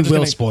right now No, we're we will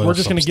just spoil gonna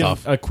some give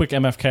stuff. a quick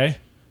MFK,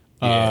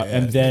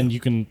 and then you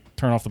can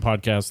turn off the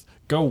podcast.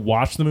 Go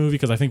watch the movie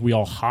because I think we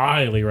all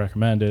highly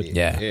recommend it.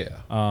 Yeah.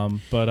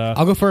 But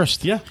I'll go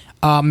first. yeah,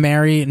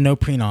 Mary, no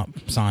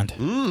prenup signed.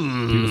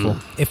 beautiful.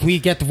 If we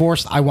get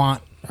divorced, I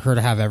want her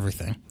to have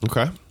everything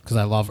Okay. because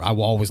I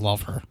will always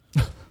love her.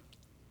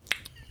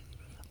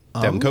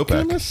 Devin I'm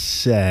Kopeck. gonna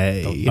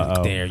say There, you son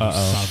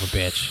of a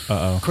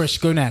bitch. Chris,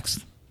 go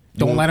next.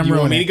 Don't let him You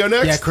ruin want me it. to go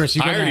next? Yeah, Chris,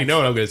 you go I already next. know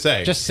what I'm going to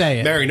say. Just say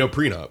it. Marry, no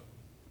prenup.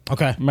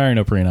 Okay. Marry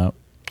no prenup.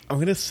 I'm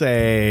gonna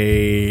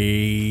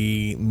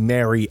say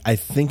Mary. I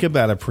think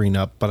about a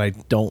prenup, but I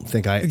don't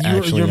think I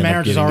actually. Your end up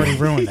marriage is getting already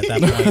one. ruined at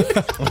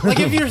that point. Like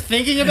if you're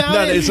thinking about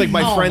No, it, it's like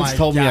my oh friends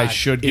told me I God.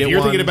 should If get you're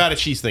one. thinking about it,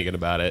 she's thinking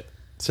about it.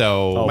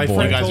 So Oh, my boy. you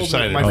friend guys are told me,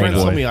 signing my a friends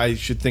prenup. told me I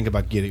should think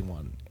about getting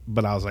one,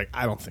 but I was like,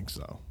 I don't think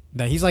so.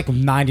 That he's like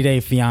 90 Day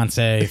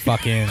Fiance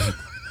fucking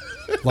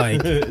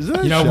like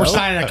we're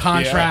signing a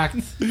contract.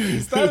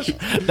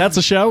 That's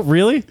a show,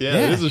 really? Yeah,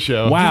 it is a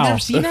show. Wow. You've never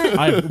seen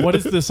that? What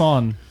is this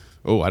on?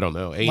 Oh, I don't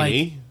know. A&E?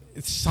 Like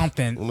it's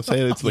something. I'm gonna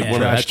say it's like Yeah.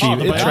 one of Trash that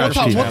TV. We'll Trash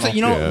talk- TV. we'll ta-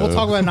 Yeah. we'll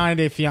talk about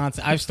 90 Day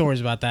Fiance. I have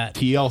stories about that.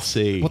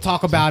 TLC. We'll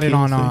talk about it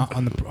on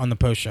the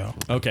post show.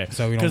 Okay.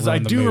 So we don't Because I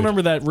ruin the do mood.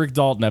 remember that Rick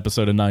Dalton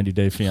episode of 90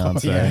 Day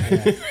Fiance.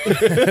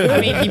 I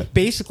mean, he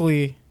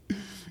basically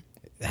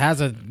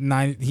has a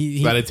nine.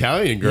 He That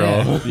Italian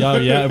girl. Yeah.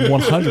 Yeah,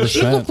 100%.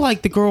 She looked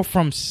like the girl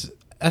from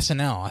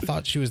SNL. I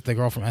thought she was the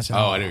girl from SNL.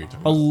 Oh, I know what you're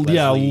talking about.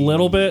 Yeah, a Leslie-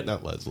 little bit.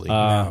 Not Leslie.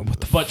 What the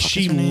But fuck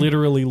she is her name?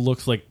 literally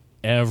looks like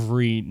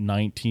every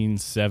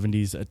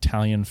 1970s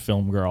Italian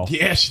film girl.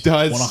 yeah, she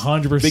does.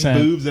 100%. Big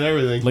boobs and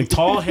everything. Like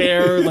tall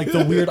hair, like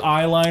the weird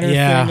eyeliner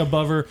Yeah. thing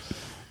above her.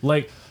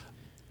 Like,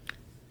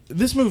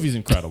 this movie's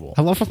incredible.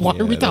 I love her. What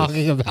are we Yeah, that's-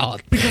 talking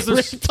about? Because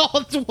there's- Rick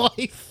Dalton's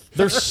wife.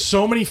 There's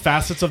so many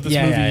facets of this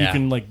Yeah, movie yeah, you yeah.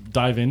 can like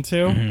dive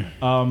into.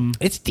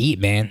 It's deep,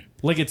 man.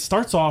 Like it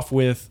starts off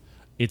with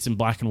it's in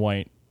black and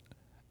white,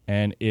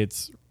 and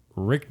it's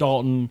Rick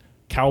Dalton,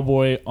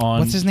 cowboy on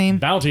What's his name?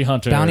 Bounty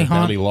Hunter. Bounty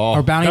Hunt Bounty Law.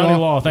 or Bounty, Bounty Law.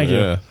 Law. Thank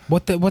Yeah. you.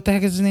 What the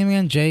heck is his name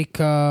again? Jake.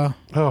 Oh,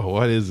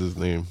 what is his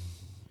name?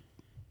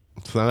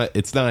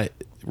 It's not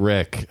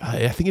Rick.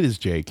 I think it is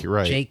Jake. You're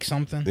right. Jake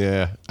something.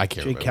 Yeah, I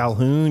can't Jake remember.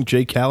 Calhoun,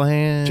 Jake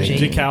Callahan.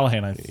 Jake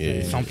Callahan. I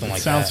think. Something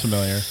like Sounds that.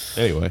 familiar.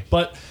 Anyway,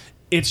 But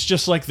it's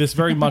just like this,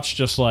 very much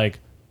just like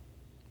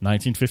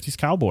 1950s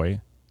cowboy,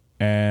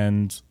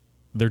 and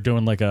they're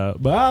doing like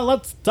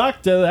let's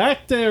talk to the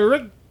actor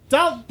Rick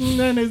Dalton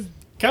and his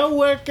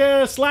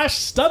co-worker /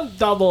 stunt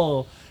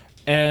double,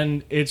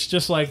 and it's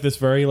just like this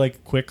very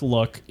like quick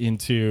look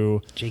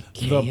into Jake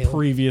the Cahill.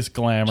 previous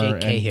glamour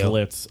Jake and Cahill.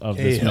 glitz of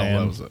this Cahill man,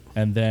 loves it.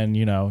 and then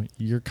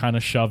you're kind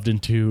of shoved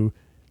into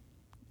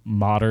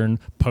modern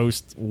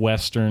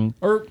post-western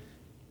or.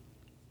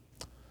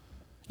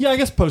 Yeah, I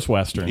guess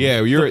post-western.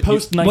 Yeah, you're-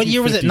 post. What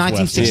year was it?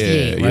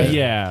 1968, Yeah, right?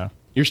 Yeah.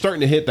 you're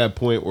starting to hit that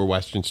point where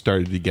westerns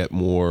started to get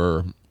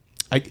more,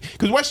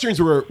 because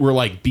westerns were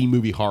like B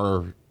movie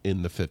horror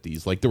in the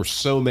 50s. Like there were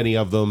so many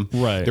of them.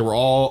 Right. They were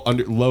all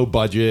under low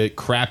budget,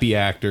 crappy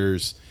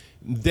actors.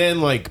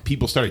 Then like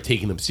people started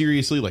taking them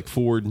seriously, like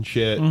Ford and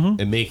shit,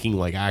 and making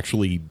like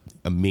actually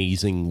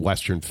amazing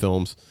western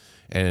films.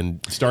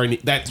 And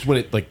that's when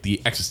it like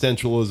the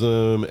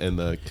existentialism and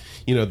the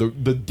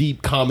the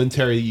deep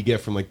commentary that you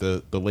get from like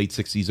the late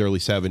 60s, early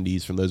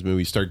 70s from those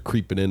movies started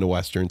creeping into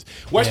westerns.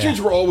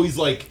 Westerns were always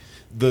like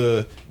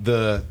the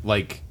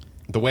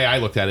way I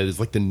looked at it is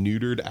like the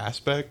neutered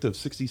aspect of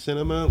 60s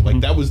cinema. Like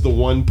that was the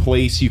one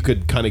place you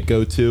could kind of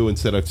go to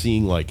instead of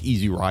seeing like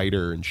Easy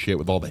Rider and shit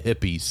with all the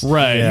hippies.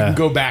 Right. You Yeah. can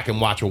go back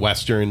and watch a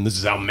western. This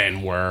is how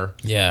men were.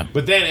 Yeah.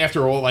 But then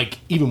after all, like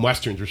even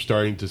westerns are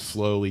starting to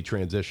slowly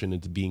transition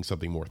into being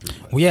something more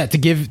three-dimensional. Well, yeah. To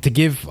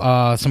give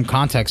some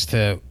context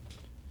to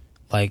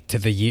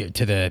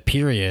the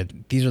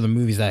period. These are the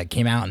movies that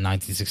came out in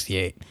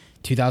 1968: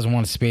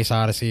 2001: A Space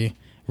Odyssey,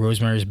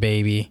 Rosemary's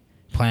Baby,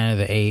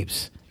 Planet of the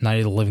Apes, Night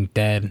of the Living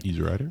Dead.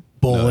 Easy Rider?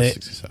 Bullet. No, that's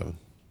 67.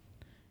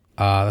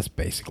 That's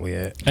basically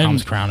it. And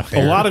Tom's Crown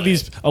Affair. A lot of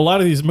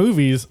these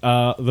movies,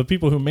 the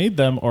people who made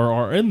them or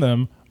are in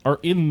them are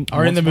in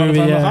Are in Once the Upon a movie,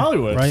 Time in yeah.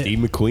 Hollywood. Right. Steve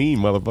McQueen,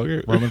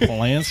 motherfucker. Roman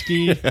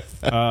Polanski.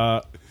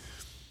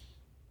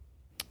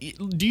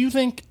 Do you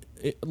think,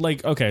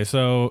 like, okay,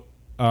 so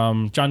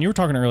John, you were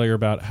talking earlier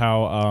about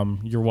how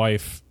your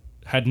wife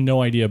had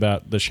no idea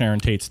about the Sharon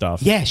Tate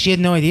stuff. Yeah, she had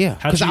no idea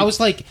How'd because you- I was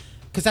like,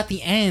 because at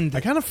the end, I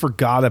kind of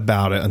forgot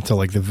about it until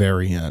like the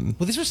very end.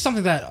 well, this was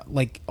something that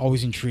like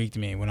always intrigued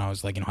me when I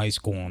was like in high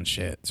school and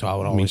shit. So I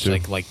would always too.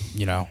 like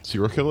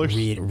Serial killers?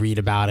 read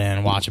about it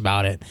and watch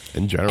about it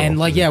In general. And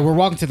like, yeah, we're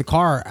walking to the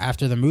car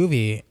after the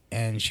movie,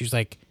 and she was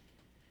like,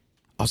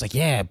 I was like,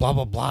 yeah, blah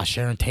blah blah,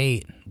 Sharon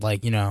Tate,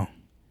 like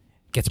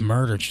gets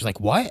murdered. She's like,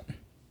 what?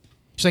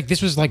 She's like,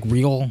 this was like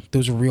real.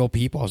 Those were real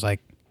people. I was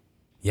like,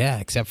 yeah,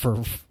 except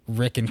for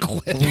Rick and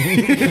Cliff.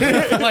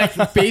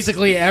 Like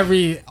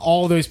basically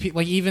all those people,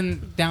 like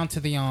even down to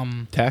the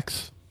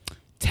Tex?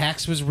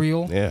 Tex was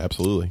real. Yeah,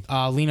 absolutely.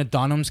 Lena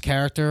Dunham's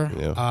character,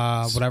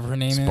 Yeah. whatever her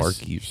name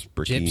Sparky, is,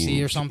 Sparky,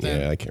 Gypsy or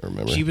something. Yeah, I can't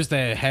remember. She was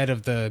the head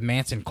of the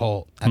Manson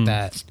cult at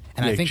that,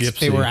 and I Yeah, think Gypsy.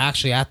 they were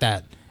actually at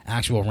that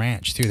actual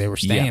ranch too. They were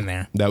staying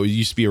there. That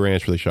used to be a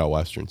ranch where they shot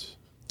westerns.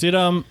 Did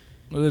and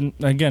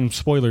again,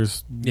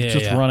 spoilers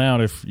just yeah. run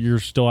out if you're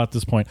still at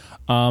this point.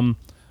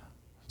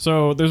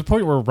 So there's a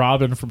point where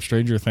Robin from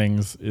Stranger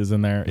Things is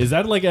in there. Is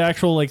that like an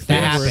actual like thing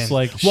That where it's happened.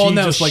 like Well, she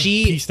no, just like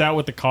she- pieced out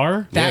with the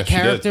car? That Yeah, she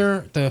did.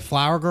 character, the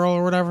flower girl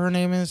or whatever her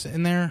name is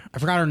in there, I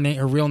forgot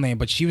her real name,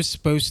 but she was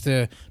supposed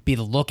to be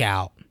the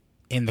lookout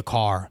in the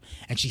car,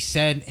 and she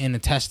said in a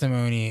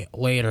testimony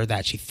later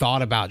that she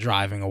thought about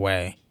driving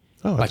away,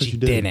 Oh, I but thought she you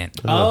did.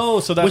 didn't.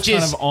 Oh, so that's Which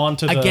kind is of on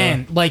to the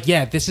again, like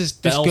yeah, this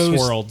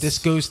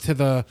Elseworlds. goes to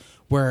the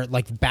where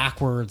like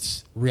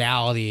backwards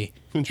reality,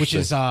 which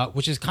is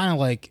kind of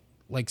like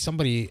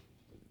somebody.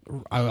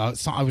 I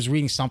was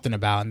reading something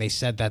about, and they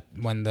said that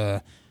when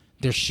they're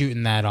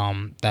shooting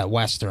that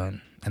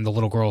Western, and the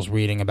little girl's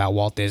reading about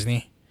Walt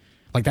Disney,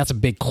 like that's a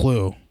big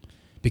clue,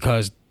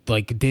 because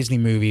like Disney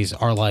movies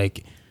are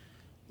like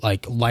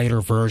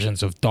lighter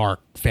versions of dark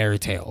fairy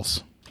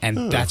tales,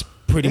 and that's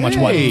pretty much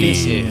what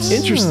this is.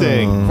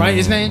 Interesting. Right?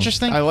 Isn't that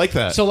interesting? I like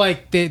that. So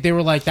like they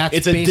were like, that's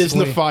It's a basically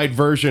Disney-fied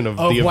version of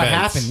the what events.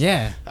 happened.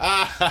 Yeah,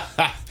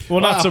 Well,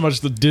 not so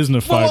much the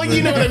Disney-fied Well,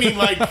 you version. know what I mean?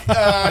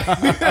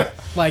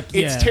 Like, like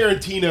it's yeah.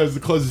 Tarantino's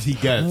the closest he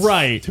gets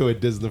Right. to a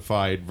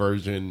Disney-fied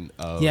version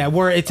of Yeah,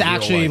 where it's of real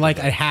actually life like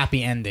events. a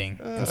happy ending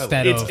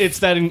instead It's of it's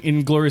that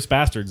in Glorious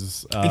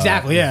Bastards.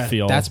 exactly. Yeah,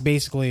 feel. that's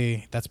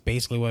basically what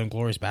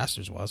Inglourious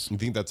Bastards was. You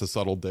think that's a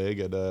subtle dig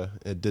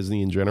at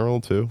Disney in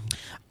general too?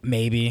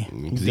 Maybe.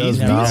 'Cause does he's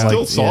not still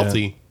like-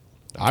 salty.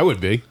 I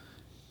would be.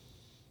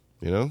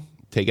 You know,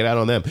 take it out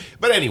on them.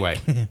 But anyway,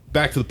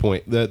 back to the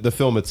point. The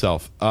film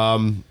itself.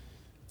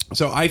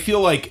 So I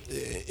feel like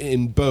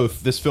in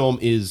both, this film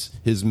is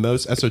his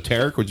most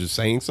esoteric, which is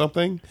saying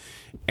something,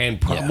 and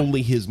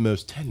probably his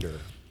most tender.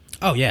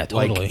 Oh yeah,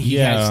 totally. Like he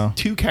Yeah. has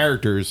two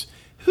characters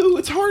who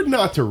it's hard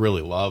not to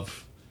really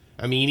love.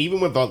 I mean, even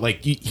with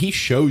he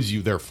shows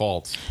you their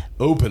faults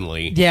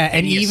openly. Yeah,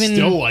 and you even-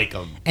 still like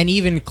them. And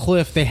even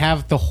Cliff, they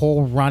have the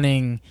whole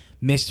running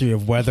mystery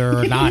of whether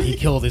or not he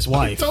killed his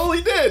wife.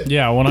 Totally did.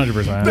 Yeah,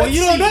 100%. Well, you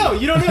don't know.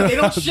 You don't know. They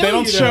don't show They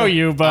don't you. show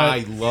you, but I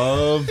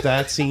love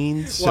that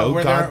scene so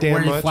where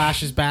goddamn he much.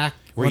 flashes back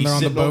Where when he's they're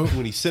on the sitting boat.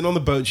 when he's sitting on the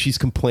boat, she's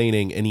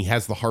complaining, and he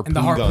has the harpoon, And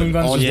the harpoon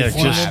gun's on just his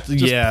pointed. lap.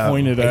 just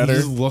pointed And at he's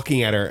her. just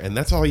looking at her, and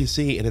that's all you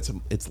see, and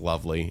it's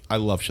lovely. I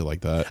love shit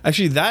like that.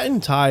 Actually, that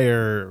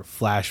entire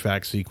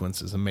flashback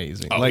sequence is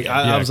amazing. like yeah.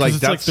 I Yeah, was 'cause like,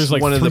 it's like that's there's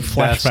like one of the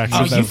three best. flashbacks Oh,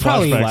 and you then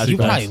probably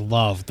flashbacks.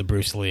 love the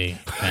Bruce Lee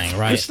thing,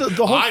 right? Just the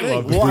whole I thing.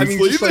 love Well, I Bruce mean,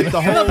 Lee. just like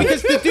the whole. No,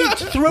 because the dude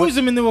throws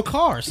him into a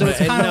car, so it's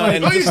And kind of no, like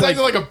and Oh, just he's like-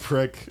 acting like a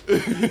prick.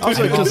 I was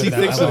like, love just he that.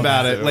 thinks I love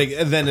about that. it, like,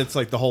 and then it's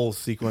like the whole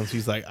sequence.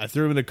 He's like, I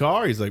threw him in a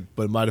car. He's like,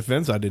 but in my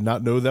defense, I did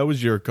not know that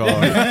was your car.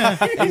 He's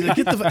like,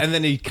 get the, and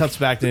then he cuts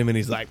back to him, and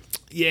he's like,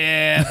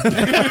 yeah, what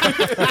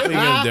are you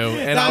gonna do?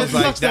 And I was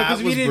like,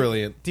 that was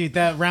brilliant. Dude,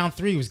 that round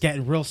 3 was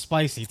getting real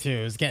spicy too.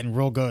 It was getting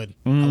real good.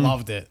 I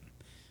loved it.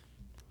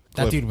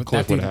 That Cliff dude, would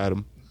that dude, have had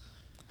him.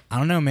 I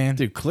don't know, man.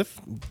 Dude, Cliff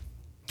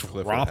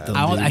Cliff dropped would him.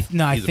 have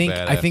I He's a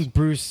I badass. think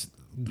Bruce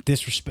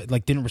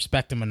didn't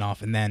respect him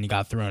enough, and then he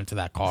got thrown into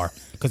that car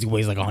because he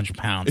weighs like 100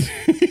 pounds.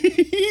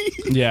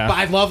 yeah. But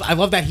I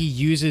love that he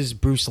uses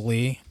Bruce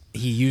Lee.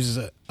 He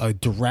uses a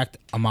direct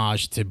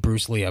homage to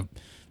Bruce Lee, a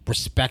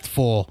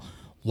respectful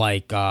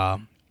like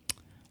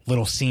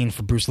little scene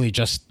for Bruce Lee,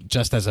 just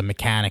as a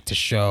mechanic to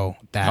show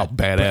that How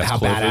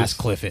badass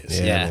Cliff is.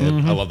 Yeah, Yeah.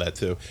 man. I love that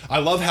too. I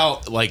love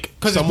how like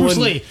Because it's Bruce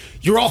Lee,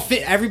 you're all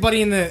fit.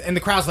 Everybody in the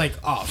crowd's like,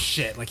 "Oh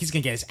shit!" Like he's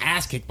gonna get his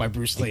ass kicked by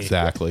Bruce Lee.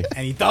 Exactly.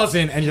 And he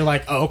doesn't, and you're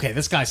like, "Oh, okay,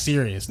 this guy's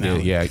serious now."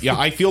 Yeah.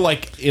 I feel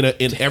like in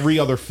every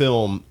other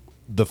film,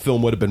 the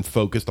film would have been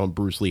focused on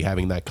Bruce Lee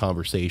having that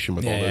conversation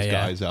with all those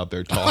guys out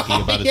there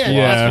talking about his Yeah,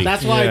 philosophy.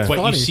 that's why it's But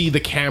funny. you see the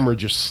camera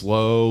just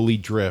slowly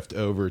drift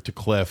over to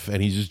Cliff,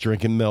 and he's just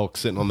drinking milk,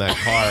 sitting on that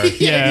car.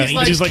 Yeah,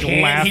 he's he's like, like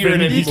can't laughing. hear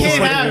it He's anymore. just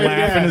like Can't have it,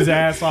 laughing yeah. his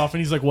ass off, and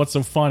he's like, "What's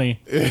so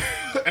funny?"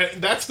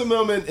 And that's the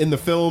moment in the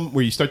film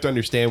where you start to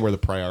understand where the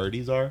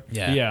priorities are.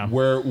 Yeah. Yeah.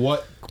 Where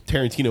what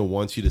Tarantino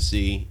wants you to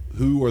see,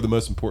 who are the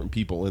most important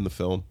people in the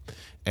film,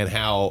 and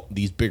how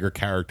these bigger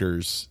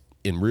characters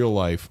in real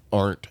life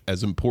aren't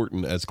as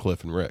important as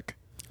Cliff and Rick.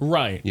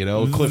 Right. You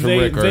know, Cliff and they,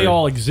 Rick are- they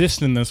all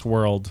exist in this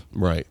world,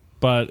 Right.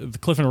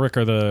 but Cliff and Rick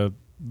are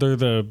they're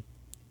the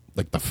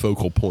Like the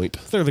focal point.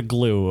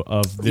 glue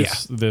of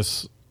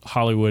this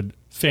Hollywood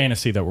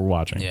fantasy that we're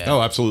watching. Yeah.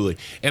 Oh, absolutely.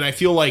 And I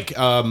feel like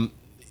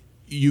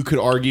you could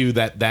argue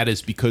that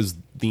is because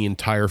the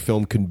entire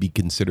film can be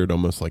considered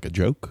almost like a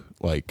joke.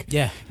 Like,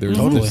 Yeah, there's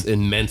totally. this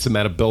immense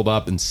amount of build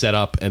up and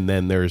setup, and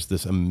then there's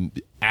this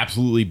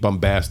absolutely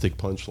bombastic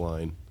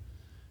punchline.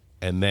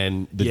 And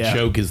then the Yeah.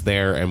 joke is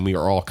there, and we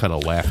are all kind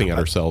of laughing at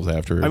ourselves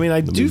after. I mean,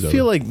 I the do movie's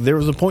feel over. like there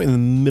was a point in the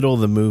middle of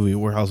the movie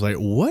where I was like,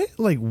 "What?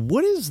 Like,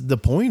 what is the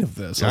point of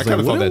this?" Yeah, I was kinda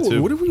like, thought what that are-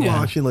 too. What are we Yeah.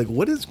 watching? Like,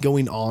 what is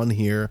going on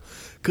here?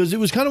 Because it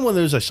was kind of one of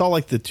those. I saw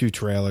like the 2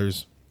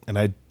 trailers, and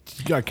I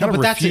kind of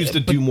but that's refused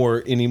it, to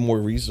do any more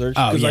research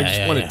Oh, because I yeah, just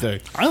yeah, wanted yeah. to.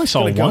 I only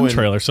saw kinda go one in-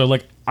 trailer, so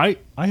like I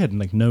had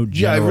like no.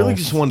 Yeah, I General, really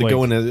just wanted to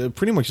go like- in as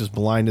pretty much as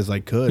blind as I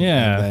could.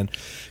 Yeah. And then,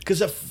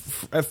 because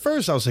at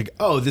first I was like,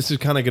 oh, this is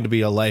kind of going to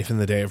be a life in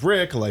the day of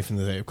Rick, a life in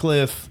the day of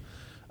Cliff.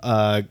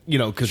 Because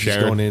she's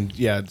Sharon. going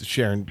in,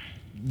 Sharon.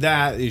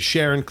 That is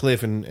Sharon,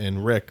 Cliff,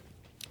 and Rick.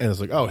 And it's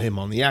like, oh, him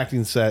on the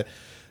acting set,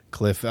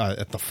 Cliff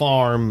at the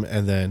farm,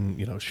 and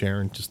then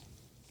Sharon just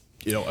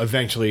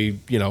eventually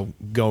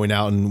going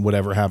out and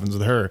whatever happens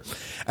with her.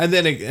 And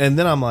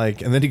then I'm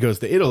like, and then he goes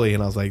to Italy,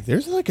 and I was like,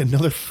 there's like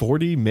another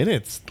 40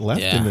 minutes left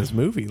Yeah. in this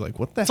movie. Like,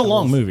 what the It's a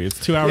long movie. It's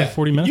 2 hours and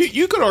 40 minutes.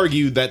 You could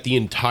argue that the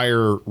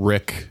entire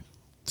Rick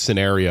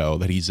scenario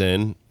that he's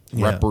in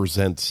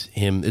represents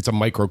him. It's a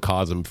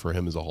microcosm for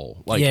him as a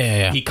whole. Like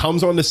Yeah. he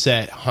comes on the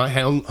set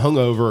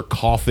hungover,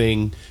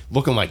 coughing,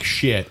 looking like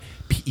shit.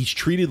 He's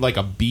treated like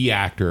a B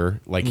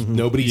actor. Like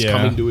nobody's Yeah.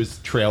 coming to his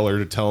trailer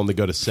to tell him to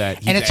go to set.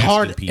 He's And it's asking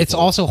hard. people. It's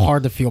also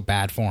hard to feel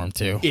bad for him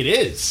too, It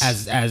is.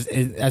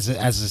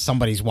 as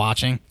somebody's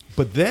watching,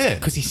 But then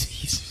because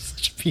he's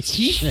such a piece of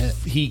shit.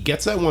 he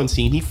gets that one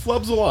scene. He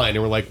flubs a line,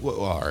 and we're like,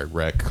 well, "All right,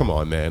 Rick, come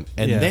on, man!"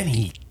 And Yeah. then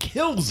he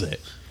kills it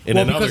in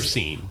Well, another because-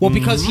 scene. Well,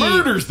 because he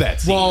murders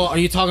that scene. Well, are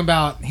you talking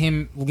about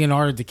him,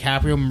 Leonardo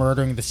DiCaprio,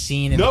 murdering the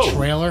scene in no the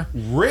trailer?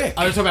 Rick.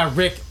 Oh, you're talking about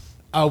Rick,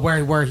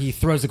 where he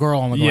throws the girl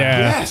on the ground.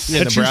 Yeah. Yes. And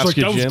Yeah, she was like,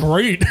 Nebraska that was Jim.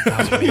 great.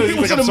 It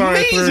was Like, an I'm sorry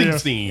I threw amazing you.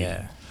 scene.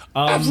 Yeah.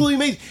 Absolutely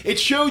amazing. It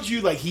showed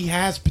you like he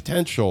has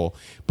potential,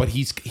 but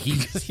he's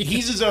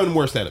his own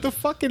worst enemy.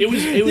 Fucking It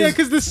was yeah,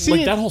 because the scene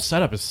like that whole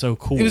setup is so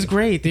cool. It was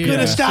great, dude. could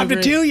have So stopped it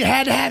great. too. You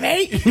had to have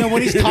 8. You know,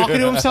 when he's talking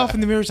to himself in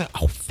the mirror, he's like,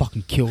 "I'll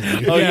fucking kill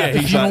you." Oh, yeah, if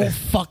he's you like- don't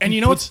fucking And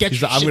you know what's- get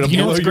he's your like, I'm shit gonna You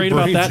know blow what's your great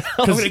about brains that?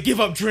 I'm 'Cause- gonna give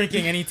up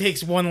drinking, and he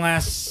takes one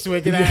last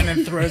swig of that and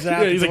then throws it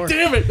out. yeah, the he's door. like,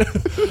 damn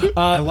it.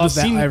 I love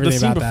that- the everything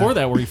scene about before that.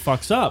 that where he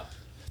fucks up,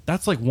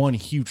 that's like one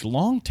huge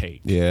long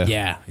take.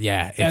 Yeah.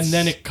 Yeah. And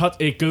then it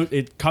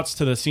cuts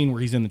to the scene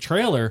where he's in the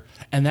trailer,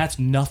 and that's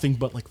nothing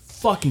but like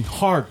fucking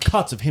hard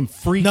cuts of him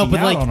freaking no, but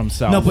out like on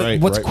himself. no, but Right,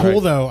 what's right, cool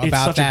right. though It's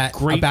about such a that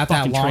great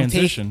fucking long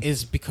transition. take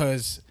is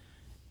because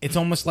it's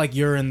almost like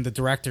you're in the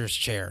director's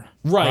chair,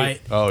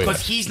 Right. Oh, yeah.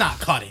 Because he's not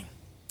cutting;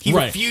 he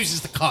Right. refuses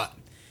to cut,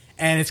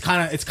 and it's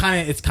kind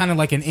of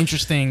like an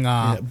interesting,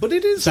 But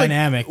it is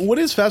dynamic. Like, what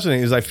is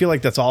fascinating is I feel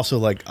like that's also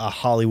like a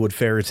Hollywood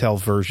fairy tale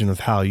version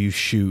of how you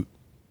shoot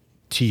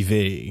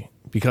TV,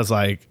 because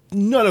like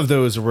none of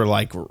those were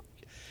like,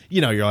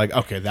 you know, you're like,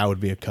 okay, that would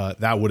be a cut.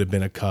 That would have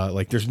been a cut.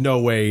 Like, there's no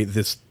way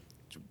this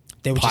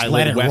They would just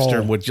let pilot it western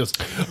roll. would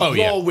just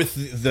yeah. roll with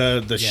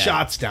the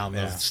shots down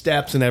the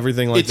steps and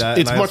everything like that.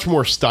 It's And I- much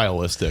more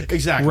stylistic.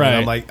 exactly. Right. And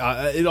I'm like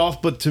it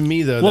off, but to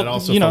me though, Well, that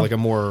also you felt know- like a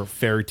more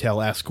fairy tale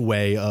esque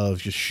way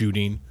of just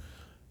shooting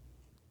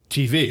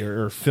TV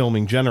or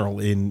filming general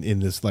in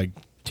this like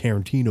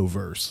Tarantino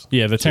verse.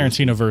 Yeah, the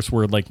Tarantino verse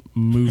where like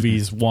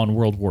movies won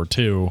World War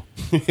II.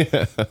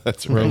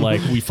 That's Where right.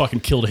 like we fucking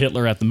killed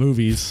Hitler at the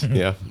movies.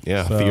 Yeah.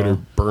 Theater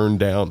burned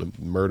down and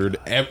murdered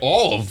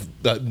all of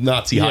the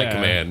Nazi high Yeah.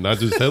 command, not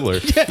just Hitler.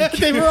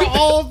 They were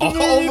all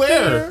all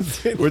there,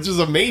 which is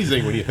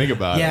amazing when you think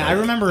about it. Yeah, I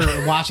remember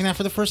watching that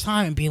for the first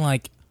time and being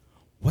like,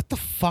 "What the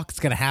fuck's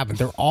gonna happen?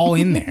 They're all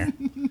in there."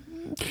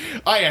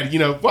 I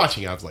had,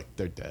 watching. I was like,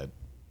 they're dead.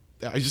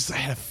 I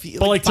had a feeling.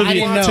 But like I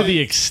didn't know. to the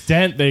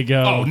extent they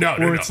go, Oh, no,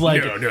 where no, it's no.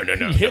 like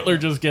No. Hitler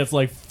just gets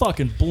like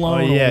fucking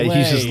blown Oh yeah, away.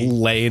 he's just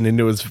laying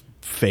into his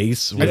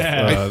face with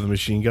Yeah. the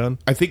machine gun.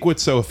 I think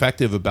what's so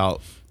effective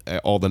about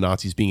all the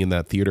Nazis being in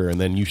that theater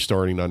and then you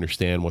starting to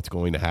understand what's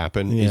going to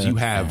happen is Yeah. you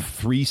have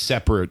 3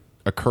 separate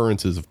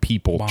occurrences of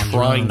people Bongiorno.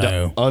 trying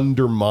to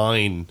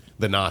undermine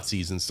the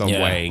Nazis in some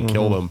Yeah. way and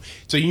kill them.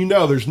 So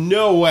there's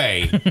no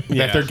way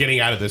that they're getting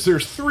out of this.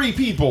 There's 3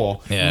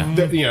 people Yeah.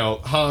 that,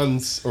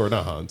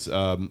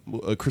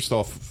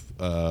 Christoph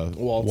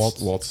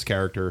Waltz's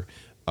character,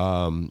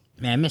 Man,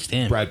 I missed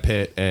him. Brad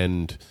Pitt,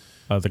 and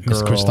the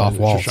girl. Christoph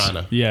Waltz.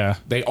 Shoshana. Yeah.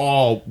 They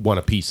all want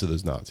a piece of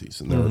those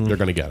Nazis, and they're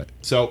going to get it.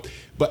 So,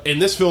 but in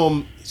this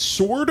film,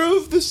 sort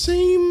of the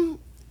same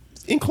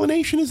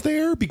inclination is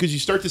there because you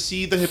start to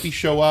see the hippies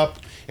show up,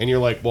 and you're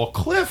like, well,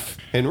 Cliff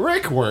and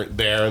Rick weren't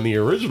there in the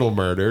original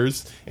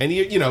murders, and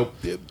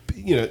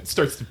it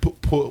starts to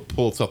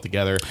pull itself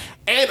together.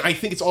 And I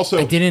think it's also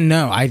I didn't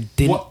know. I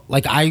didn't What-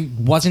 like. I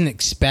wasn't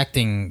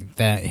expecting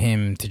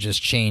him to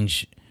just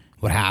change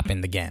what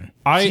happened again.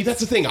 see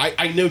that's the thing.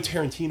 I know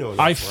Tarantino.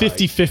 I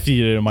 50-50'd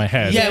it in my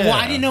head. Yeah, well,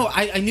 I didn't know.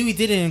 I knew he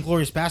did it in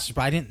Glorious Bastards,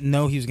 but I didn't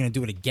know he was going to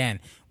do it again.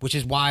 Which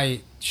is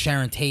why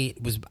Sharon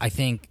Tate was. I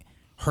think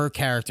her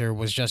character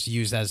was just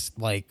used as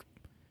like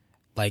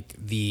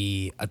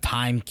a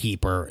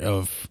timekeeper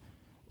of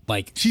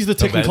like She's the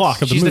ticking Events.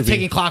 clock of the she's movie. the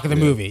ticking clock of the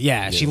movie.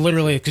 Yeah, she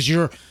literally because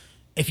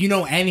if you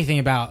know anything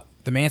about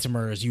the Manson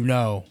murders,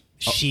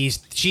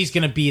 she's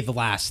gonna be the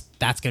last.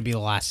 That's gonna be the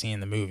last scene in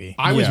the movie.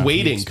 I was Yeah.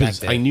 waiting You because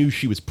expect I it. knew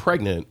she was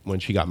pregnant when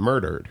she got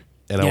murdered.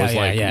 And I Yeah, was yeah,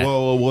 like, yeah.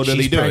 whoa, what are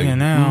She's they doing? pregnant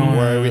now.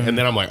 Where are we? And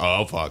then I'm like,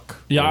 oh, fuck.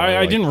 Yeah, I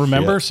Like, didn't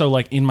remember. shit. So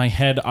like in my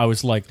head, I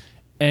was like,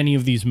 any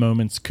of these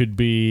moments could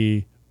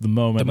be the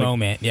moment. The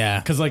moment, yeah.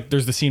 Because like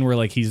there's the scene where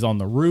like he's on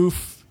the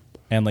roof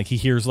and like he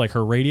hears like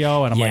her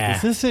radio, and I'm Yeah. like,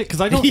 is this it? Because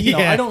I don't,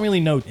 Yeah. I don't really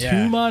know Yeah.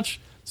 too much.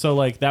 So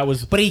like that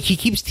was But he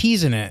keeps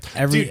teasing it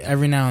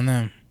every now and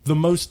then. the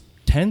most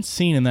tense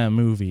scene in that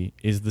movie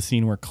is the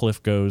scene where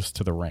Cliff goes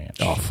to the ranch.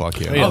 Oh, fuck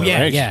yeah. Oh, yeah,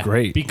 Ranch is yeah.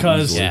 great.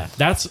 Because Yeah.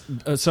 that's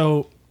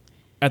so.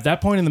 At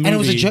that point in the movie,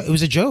 And it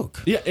was a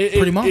joke. Yeah,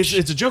 pretty much.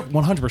 It's a joke,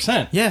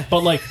 100%. Yeah.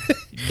 but like,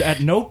 at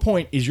no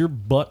point is your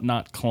butt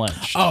not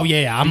clenched. Oh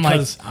yeah.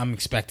 Because I'm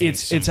expecting.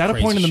 It's at a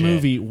point in the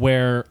movie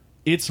where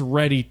it's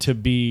ready to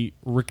be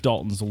Rick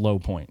Dalton's low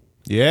point.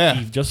 Yeah.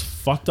 He just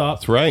fucked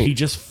up. That's right. He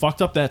just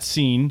fucked up that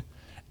scene,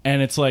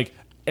 and it's like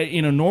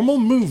in a normal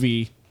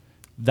movie,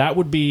 that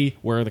would be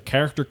where the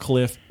character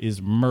Cliff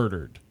is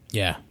murdered.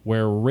 Yeah.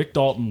 where Rick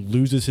Dalton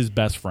loses his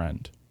best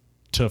friend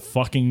to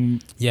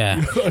fucking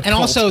Yeah. And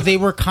also they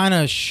were kind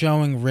of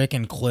showing Rick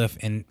and Cliff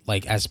in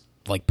like as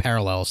like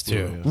parallels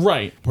too.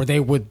 right. Where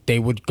they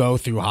would go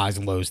through highs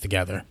and lows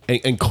together.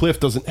 And Cliff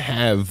doesn't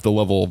have the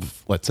level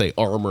of, let's say,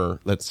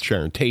 armor that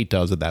Sharon Tate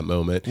does at that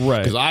moment. Right.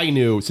 Because I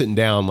knew sitting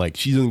down, like,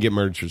 she doesn't get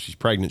murdered, so she's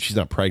pregnant. She's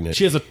not pregnant.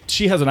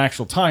 She has an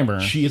actual timer.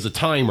 She is a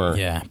timer.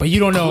 Yeah. But you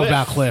don't know Cliff-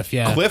 about Cliff,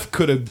 yeah. Cliff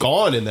could have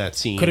gone in that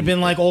scene. Could have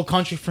been like Old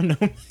Country for No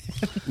Man.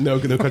 No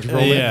Country for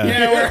Old Men. Yeah.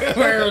 Yeah,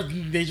 where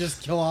they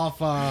just kill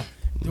off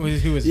who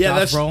was Yeah,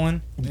 Josh that's- Brolin?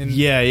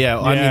 Yeah.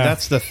 I mean, Yeah.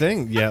 that's the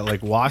thing. Yeah,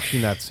 like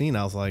watching that scene,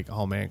 I was like,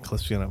 oh man,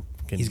 Cliff's gonna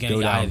He's gonna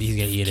go down, he's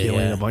gonna eat it.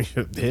 killing Yeah. a bunch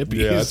of hippies.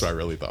 Yeah, that's what I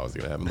really thought was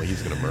going to happen. Like,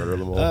 he's going to murder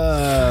them all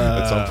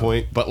at some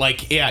point. But,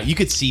 like, yeah, you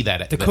could see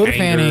that. Dakota anger.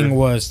 Fanning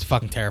was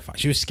fucking terrifying.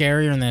 She was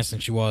scarier in this than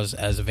she was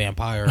as a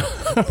vampire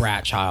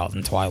brat child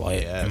in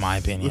Twilight, in my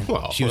opinion.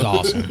 Well. She was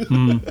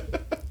awesome.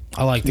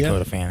 I like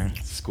Dakota Fanning.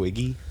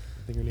 Squiggy,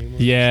 I think her name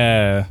was.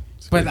 Yeah.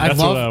 But I That's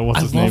love, what's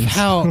I his love name?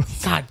 how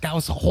God, that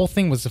was the whole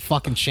thing was a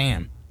fucking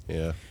sham.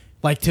 Yeah,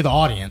 Like to the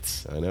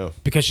audience, I know.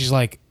 because she's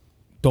like,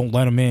 "Don't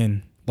let him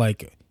in."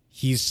 Like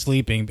he's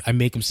sleeping. I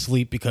make him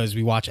sleep because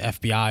we watch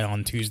FBI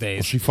on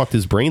Tuesdays. She fucked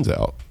his brains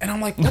out. And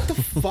I'm like, "What the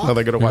fuck?" Now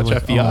they're going to watch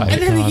FBI.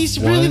 And then God, he's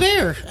really what?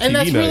 there, and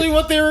that's night. really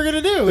what they were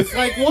gonna do. It's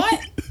like, what?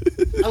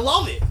 I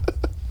love it.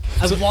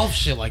 I love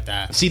shit like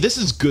that. See, this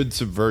is good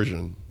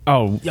subversion.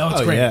 Oh, Yo,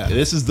 it's great. yeah.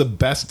 This is the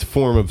best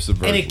form of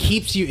subversion. And it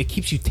keeps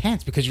you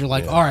tense because you're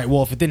like, all right,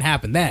 well, if it didn't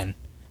happen then,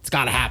 it's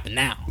got to happen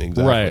now.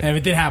 Exactly. Right. And if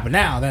it didn't happen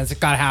now, then it's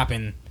got to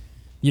happen,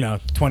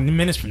 20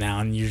 minutes from now.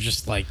 And you're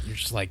just like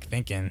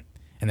thinking.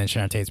 And then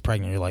Sharon Tate's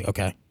pregnant. You're like,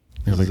 okay,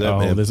 You're like, that, oh,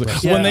 man? this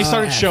is, Yeah. when they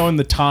started showing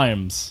the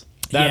times,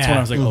 that's Yeah. when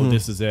I was like, oh,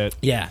 this is it.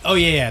 yeah, oh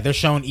yeah. They're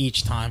showing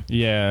each time.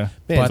 Yeah.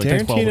 Man, But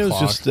it's 12 Tarantino's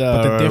o'clock. just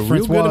But the difference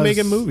real good at was-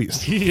 making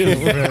movies. He is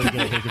really good at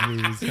making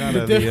movies.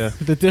 Kinda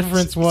the, The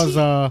difference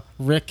was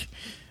Rick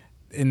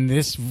in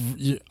this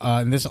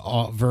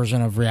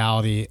version of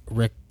reality.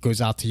 Rick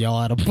goes out to yell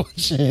at a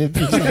bunch of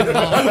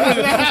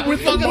hippies.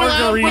 With the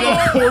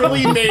margarita,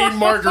 poorly made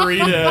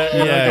margarita,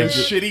 Yeah, like a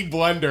shitty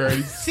blender, and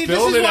he's See,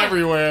 spilling it why,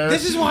 everywhere.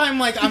 This is why I'm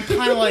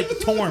kind of like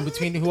torn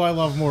between who I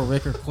love more,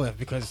 Rick or Cliff,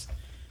 because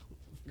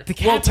the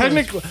well,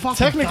 technically,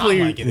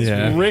 technically,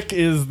 Yeah. Rick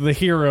is the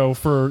hero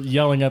for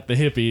yelling at the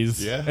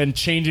hippies Yeah. and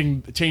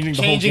changing the whole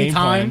changing game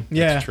time. plan.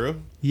 Yeah, It's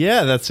true.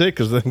 yeah, that's it.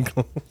 Because then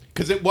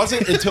Because it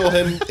wasn't until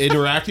him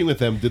interacting with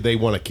them did they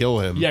want to kill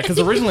him. Yeah, because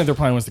originally their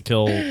plan was to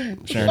kill Sharon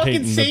Tate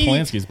and the Sadie-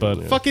 Polanskis,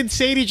 but fucking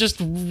Sadie just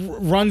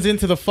runs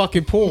into the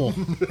fucking pool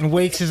and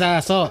wakes his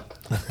ass up.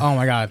 Oh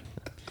my god.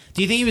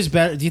 Do you think he was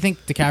better? Do you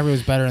think DiCaprio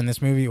was better in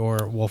this movie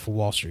or Wolf of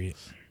Wall Street?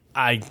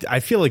 I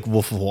feel like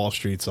Wolf of Wall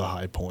Street's a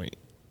high point.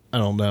 I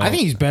don't know. I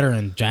think he's better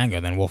in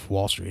Django than Wolf of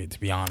Wall Street, to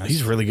be honest.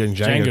 he's really good in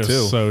Django Django's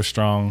too. so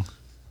strong.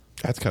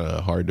 That's kind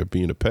of hard to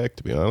be in a pick,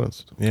 to be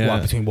honest. yeah,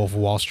 What, between Wolf of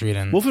Wall Street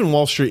and Wolf in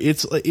Wall Street.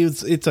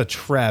 It's a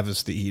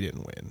travesty he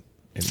didn't win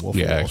in Wolf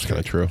of Yeah, Wall it's Street. kind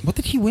of true. what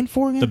did he win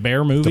for again? The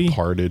Bear movie.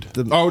 Departed.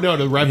 Oh, no,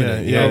 The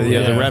Revenant. Yeah, Oh,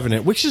 The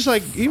Revenant, which is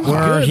like he was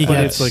Where good, he but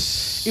gets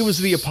it's like it was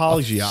the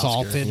apology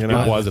assaulted Oscar. You It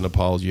know, was an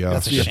apology.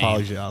 That's a the shame.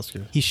 apology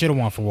Oscar. He should have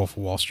won for Wolf of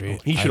Wall Street.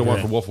 He I should have won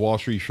agree. for Wolf of Wall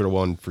Street. He should have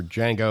won for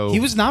Django. He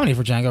was nominated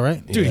for Django,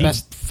 right? Dude, he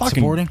best fucking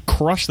supporting.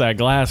 crushed that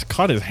glass,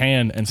 cut his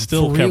hand, and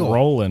still For kept real.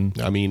 rolling.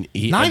 I mean,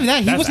 Not even that.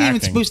 He That's wasn't even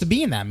acting. supposed to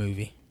be in that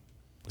movie.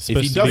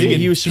 Supposed to doesn't be- get-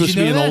 He was supposed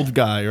you to be know an that? old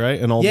guy,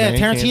 right? An old Yeah, man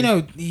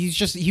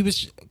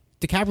Tarantino.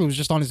 DiCaprio was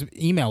just on his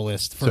email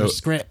list for So,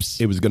 scripts.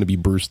 It was going to be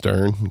Bruce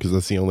Dern because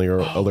that's the only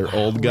other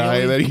old guy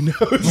really? that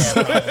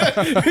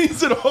he knows.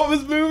 He's in all of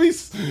his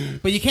movies.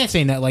 But you can't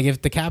say that. Like,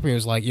 if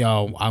DiCaprio's like,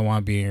 "Yo, I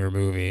want to be in your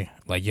movie,"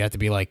 like you have to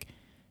be like,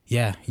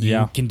 "Yeah, you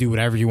Yeah. can do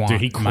whatever you want."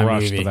 Dude, he in my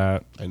crushed movie.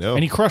 that. I know.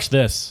 And he crushed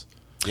this.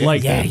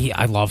 Like, Yeah,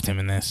 I loved him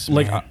in this.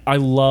 like man. I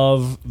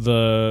love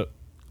the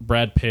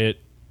Brad Pitt,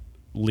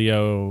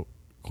 Leo,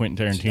 Quentin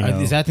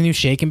Tarantino. Is that the new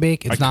Shake and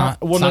Bake? It's I not.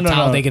 can't- well, It's no, not no, no.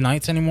 Talladega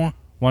Nights anymore.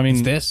 Well, I mean,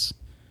 It's this.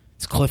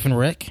 It's Cliff and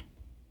Rick.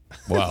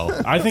 Well,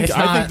 I think It's I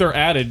not- think they're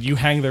added. You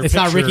hang their. It's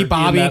not picture Ricky in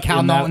Bobby that- and Cal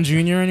in that- Naughton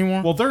Jr.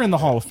 anymore. Well, they're in the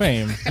Hall of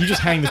Fame. You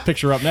just hang this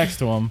picture up next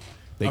to them.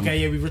 Okay,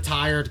 yeah, we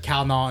retired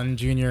Cal Naughton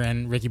Jr.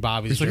 and Ricky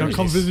Bobby's. He's like, I'll jerseys.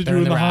 come visit They're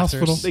you in the rafters.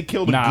 hospital. they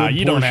killed a Nah, good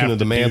you don't portion have of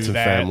the to do Manson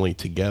that. family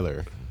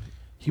together.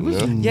 He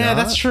was. Yeah,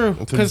 that's true.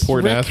 That's an 'Cause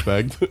important Rick-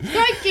 aspect.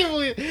 I can't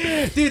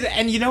believe, dude.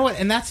 And you know what?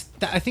 And I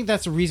think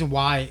that's the reason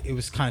why it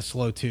was kind of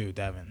slow too,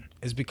 Devin.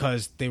 Is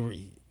because they were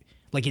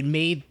like it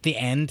made the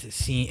end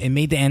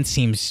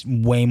seem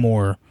way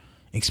more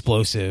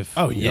explosive.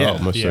 Oh yeah,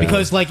 most Yeah. certainly.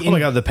 because like oh my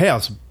god, the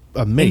payoff's in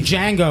amazing.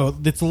 Django,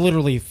 that's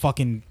literally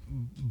fucking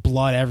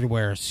blood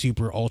everywhere,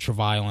 super ultra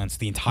violence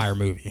the entire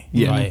movie.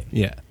 yeah, Right.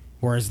 yeah.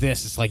 Whereas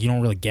this, it's like you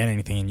don't really get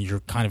anything, and you're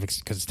kind of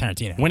because it's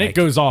Tarantino. When like, it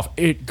goes off,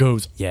 it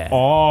goes Yeah.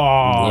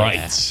 off.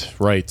 Yeah. Right,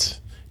 right.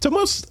 It's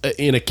almost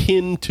in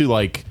akin to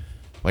like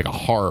like a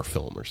horror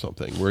film or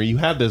something, where you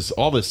had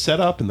all this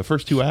setup in the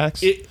first 2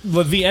 acts.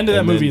 The end of that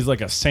And movie then- is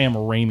like a Sam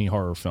Raimi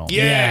horror film.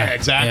 yeah,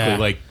 exactly. Yeah.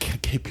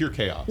 Like pure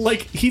chaos.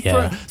 Like he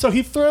Yeah.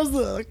 he throws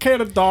the can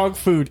of dog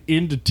food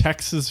into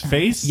Tex's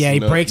face. Yeah, he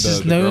breaks his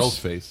the nose. girl's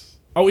face.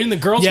 Oh, in the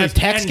girl's Yeah, face.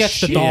 Tex and gets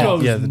the she dog.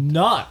 goes Yeah,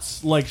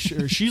 nuts. Like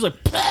she's like,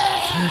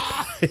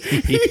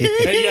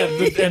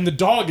 and the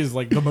dog is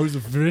like the most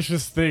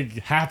vicious thing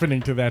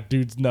happening to that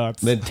dude's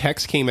nuts. Then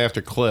Tex came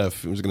after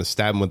Cliff and was going to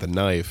stab him with a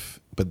knife,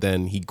 but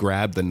then he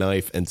grabbed the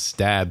knife and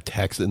stabbed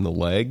Tex in the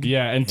leg.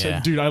 Yeah, and Yeah.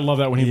 dude, I love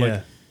that when he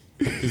Yeah.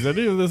 like, is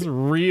any of this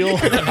real?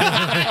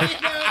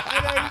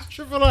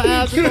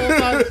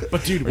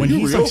 But dude, when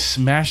he's real? like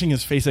smashing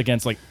his face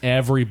against like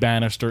every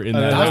banister in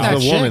that That was house. that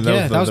the woman. shit,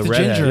 yeah, that was the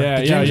redhead. ginger. Yeah,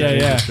 The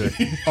yeah, ginger.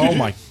 yeah. Oh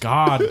my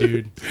god,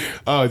 dude.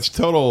 Oh, it's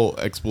total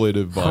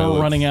exploitive Her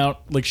violence. running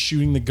out, like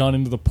shooting the gun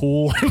into the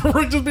pool, and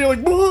Rick just being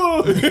like,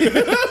 "Whoa!" No,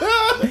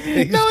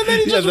 and then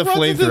he just the runs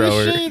into the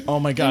flamethrower. shed. Oh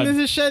my God.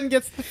 Into the shed and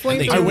gets the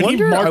flamethrower. When he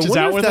marches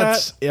out if with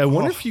that's- that- I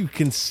wonder if you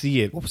can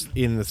see it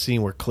in the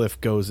scene where Cliff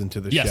goes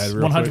into the Yes, shed.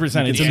 real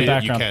 100%. quick. It's in the Yeah,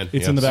 background. You can,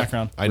 It's in the yes.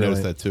 background. I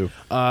noticed Really? that too.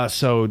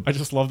 So I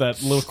just love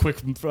that little quick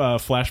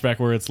flashback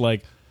where it's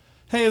like,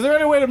 "Hey, is there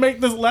any way to make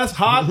this less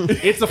hot?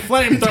 It's a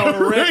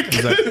flamethrower, Rick."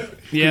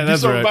 yeah,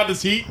 that's Something right. about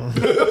this heat.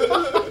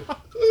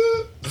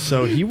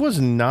 So he was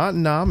not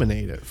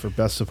nominated for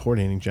Best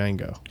Supporting in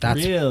Django.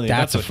 That's Really?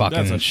 That's, That's a fucking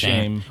a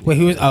shame. shame. Wait,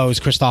 who was? Oh, it was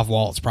Christoph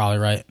Waltz, probably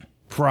right.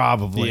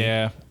 Probably.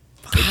 Yeah.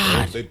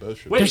 They both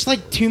should. There's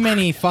like too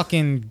many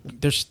fucking.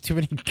 There's too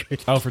many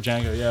good. Oh, for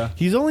Django, yeah.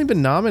 He's only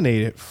been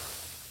nominated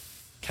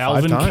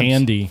Calvin 5 times.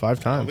 Candy. 5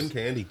 times.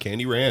 Calvin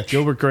Candy Ranch.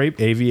 Gilbert Grape,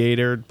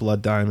 Aviator,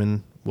 Blood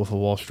Diamond, Wolf of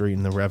Wall Street,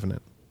 and The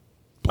Revenant.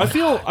 I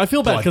feel bad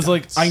Blood because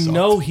like I sucked.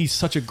 know he's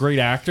such a great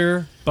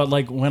actor, but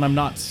like when I'm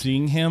not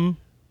seeing him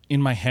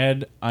in my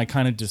head, I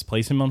kind of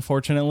displace him,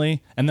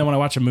 unfortunately. And then when I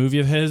watch a movie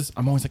of his,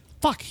 I'm always like,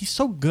 "Fuck, he's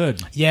so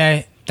good."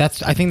 Yeah,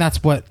 that's. I think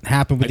that's what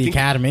happened with the think-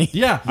 Academy.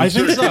 Yeah, I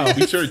think so.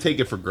 We sort of take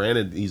it for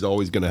granted he's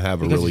always going to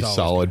have a Because really he's always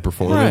solid good.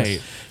 performance.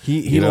 Right. He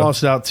You know?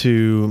 lost out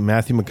to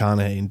Matthew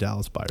McConaughey in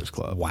Dallas Buyers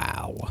Club.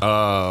 Wow.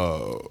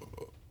 Oh.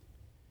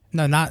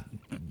 No, not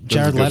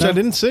Jared Which Leto. I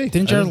didn't see.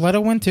 Didn't Jared Leto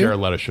win too? Jared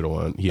Leto should have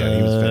won. Yeah,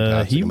 he was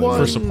fantastic. He in that won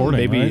movie. For supporting,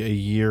 maybe right? a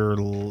year.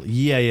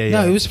 Yeah.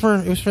 No, it was for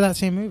that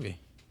same movie.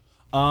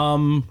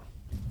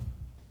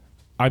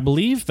 I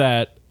believe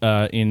that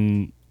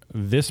in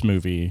this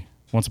movie,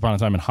 Once Upon a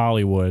Time in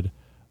Hollywood,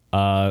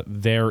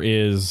 there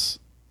is.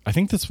 I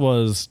think this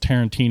was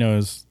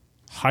Tarantino's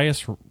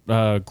highest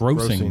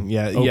grossing.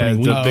 Yeah, opening yeah,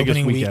 week. the biggest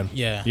Opening week, weekend.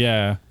 Yeah.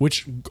 Yeah,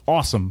 which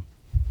awesome.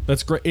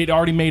 That's great. It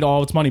already made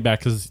all its money back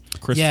because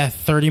Chris. Yeah,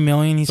 30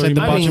 million. He 30 said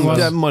the I million. budget mean, was.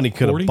 that money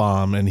could 40? have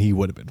bombed and he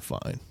would have been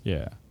fine.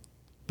 Yeah.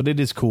 But it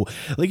is cool.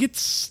 Like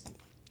it's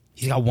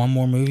He's got one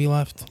more movie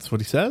left. that's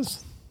what he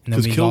says. And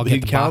then we all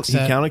get the box he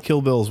set. counted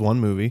Kill Bill as one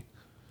movie,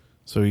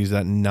 so he's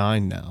at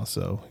 9 now.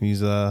 So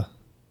he's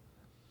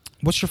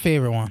What's your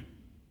favorite one?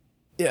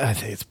 yeah, I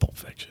think it's Pulp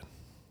Fiction.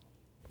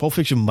 Pulp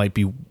Fiction might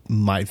be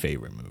my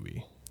favorite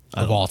movie.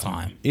 Of all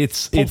time.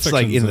 It's Pulp it's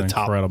like Fiction's in the an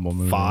top incredible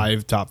movie.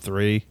 5, top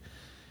 3.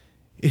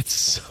 It's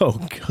so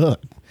good,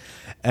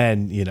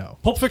 and you know,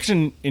 Pulp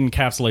Fiction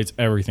encapsulates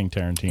everything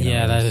Tarantino.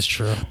 Yeah, that is. is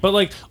true. But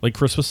like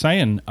Chris was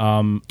saying,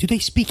 Do they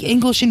speak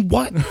English in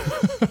what? was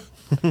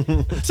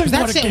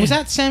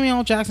that Samuel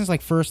L. Jackson's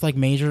like first like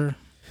major?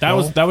 that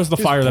was the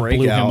fire that blew him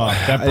breakout.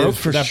 up. That broke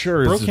For that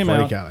sure is broke his him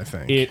breakout, out. I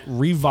think. It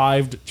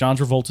revived John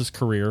Travolta's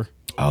career.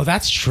 Oh,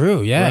 that's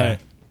true. Yeah.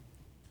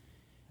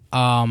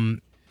 Right.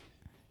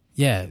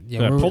 Yeah. Yeah,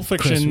 we were- Pulp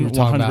Chris, we Fiction, were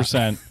talking about-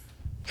 100%.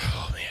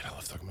 Oh man, I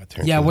love talking about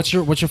Tarantino. Yeah.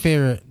 What's your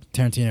favorite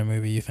Tarantino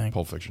movie? You think?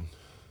 Pulp Fiction?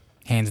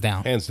 Hands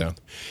down. Hands down.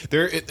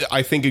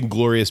 I think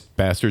Inglourious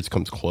Bastards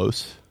comes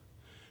close,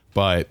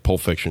 but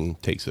Pulp Fiction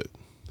takes it.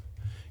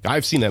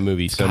 I've seen that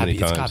movie so many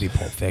It's times. gotta be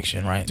Pulp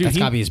Fiction, right? Dude, That's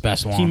gotta be his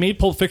best one. He made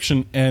Pulp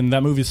Fiction, and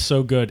that movie is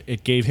so good,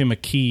 it gave him a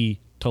key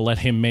to let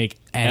him make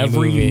Any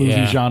every movie, movie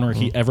yeah. genre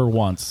he ever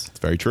wants. It's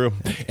very true.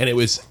 And it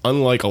was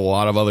unlike a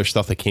lot of other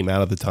stuff that came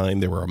out at the time.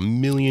 There were a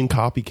million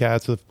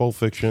copycats of Pulp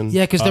Fiction.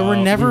 Yeah, because there were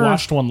never. We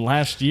watched one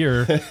last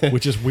year,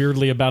 which is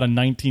weirdly about a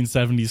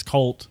 1970s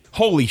cult.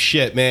 Holy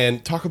shit, man.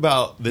 Talk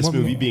about this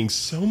movie being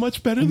so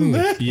much better than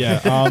that.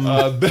 Yeah,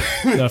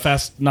 not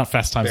Fast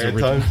Times. Bad at Ridgemont.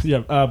 Times?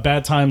 Yeah,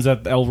 Bad Times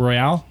at El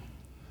Royale.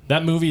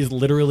 That movie is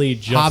literally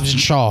just Hobbs and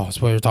Shaw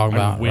is what you're talking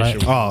about, wish right?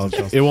 it was.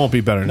 oh, it won't be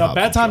better. Than No, Hobbs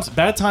Bad and Shaw. Times.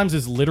 Bad Times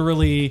is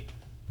literally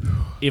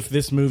if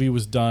this movie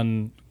was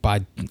done.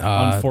 By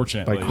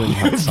Unfortunately, by Quentin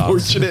Hart.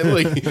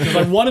 Unfortunately. because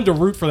I wanted to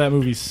root for that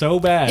movie so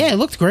bad. yeah, it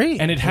looked great.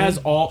 and it has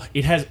all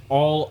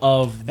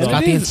of the It's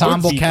got the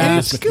ensemble it's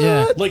cast. good.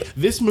 Yeah. Like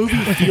this movie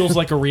feels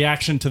like a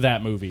reaction to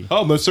that movie.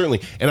 Oh, most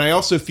certainly. And I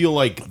also feel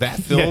like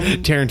that film.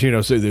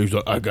 Tarantino said, "There's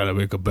I gotta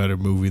make a better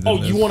movie than Oh,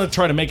 this." you want to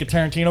try to make a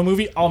Tarantino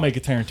movie? I'll make a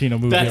Tarantino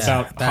movie That's-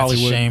 about that's a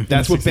Hollywood. shame.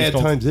 That's what 60s Bad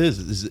cult. Times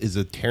is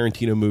a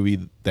Tarantino movie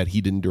that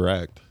he didn't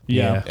direct.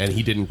 Yeah. And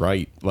he didn't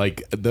write.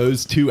 Like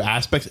those two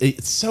aspects,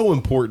 it's so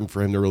important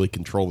for him to really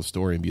control the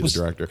story and be the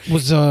director.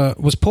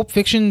 Was Pulp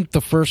Fiction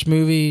the first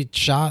movie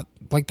shot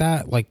like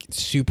that? Like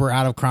super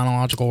out of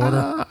chronological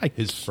order?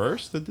 His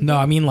first? No,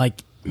 I mean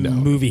like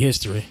movie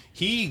history.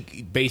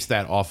 He based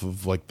that off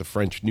of like the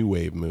French New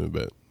Wave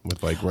movement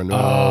with like Renoir.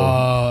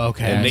 Oh,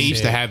 okay. And I they used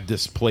see. to have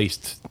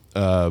displaced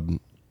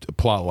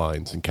plot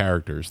lines and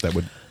characters that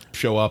would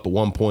show up at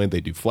one point.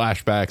 They do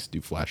flashbacks, do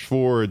flash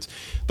forwards.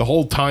 The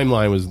whole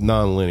timeline was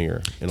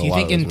non-linear. Do you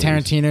think in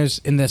Tarantino's,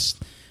 in this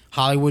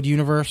Hollywood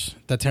universe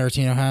that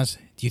Tarantino has,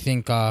 do you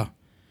think that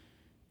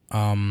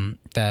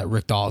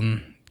Rick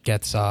Dalton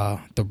gets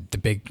the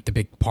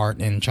big part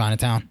in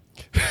Chinatown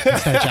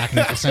instead of Jack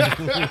Nicholson?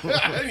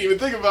 I didn't even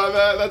think about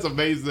that. That's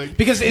amazing.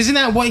 Because isn't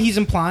that what he's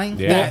implying?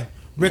 Yeah. That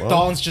Rick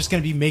Dalton's just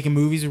going to be making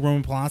movies with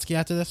Roman Polanski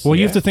after this? Well,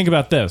 you have to think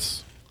about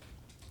this.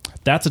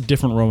 That's a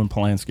different Roman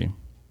Polanski.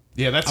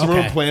 Yeah, that's Okay.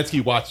 Roman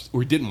Polanski watched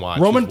or didn't watch.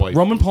 Roman His wife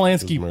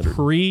Polanski was murdered.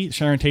 pre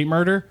Sharon Tate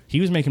murder,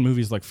 he was making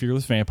movies like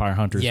Fearless Vampire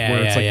Hunters, Yeah,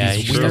 where it's like yeah, these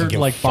he just doesn't weird, give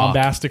a like fuck.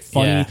 bombastic,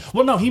 funny. Yeah.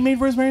 Well, no, he made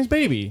Rosemary's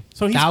Baby,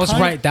 so he's That was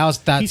kind right. Of, That was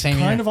that he's same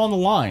kind year. of on the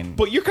line.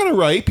 But you're kind of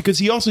right because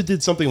he also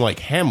did something like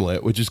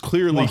Hamlet, which is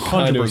clearly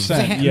kind of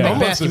 100%. Yeah. almost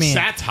Macbeth, a you mean.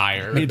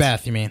 satire.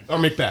 Macbeth, you mean? Or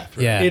Macbeth.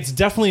 Right? Yeah. It's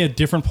definitely a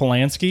different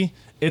Polanski.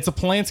 It's a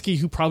Polanski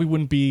who probably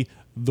wouldn't be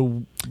the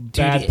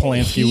bad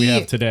Polanski we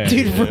have today.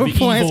 Dude, The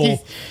Polanski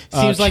evil,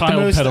 seems like the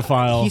child most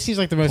pedophile. He seems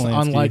like the most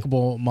Polanski.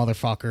 unlikable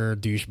motherfucker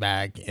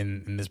douchebag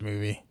in this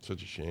movie.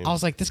 Such a shame. I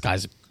was like, this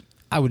guy's.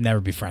 I would never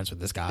be friends with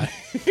this guy.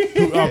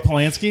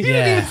 Polanski.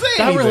 Yeah.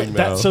 That anything,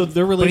 though. so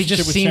their relationship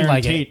just with seemed Sharon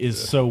like Tate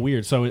is so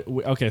weird. So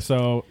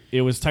so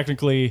it was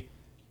technically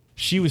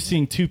she was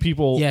seeing two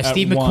people. Yeah, at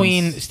Steve once.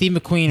 McQueen. Steve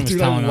McQueen was Dude,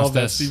 telling I us love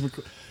that. this. Steve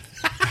McQueen.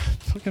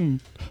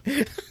 Fucking.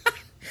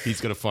 He's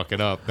gonna fuck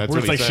it up. That's Where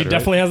what it's he like said, she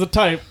definitely has a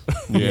type.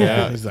 Right?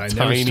 Yeah, I never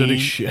tiny. stood a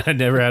shit. I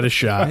never had a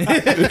shot.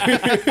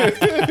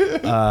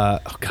 Oh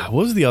God,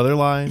 what was the other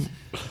line?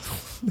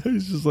 It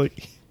was just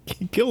like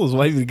he killed his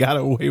wife and got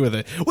away with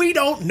it. We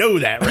don't know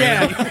that, right?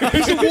 Yeah,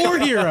 he's a war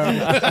hero.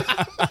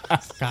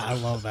 God, I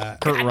love that.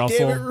 Kurt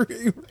Russell.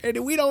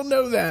 And we don't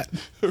know that.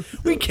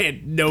 We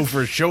can't know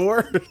for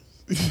sure.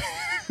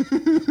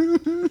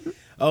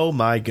 Oh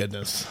my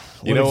goodness!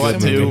 You know what, Some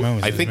of the too?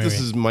 moments I in think this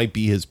this movie. might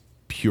be his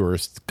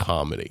purest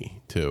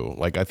comedy too.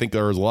 Like I think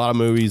there's a lot of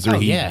movies where Oh,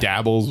 he yeah.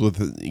 dabbles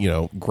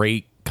with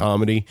great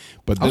comedy,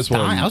 but I was this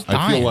one dying. I was I feel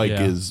dying. like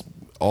Yeah. is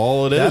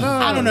all it is.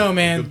 I don't know,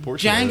 man. Good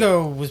portion of it.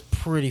 Django was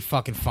pretty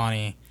fucking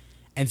funny,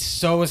 and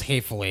so was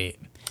Hateful Eight.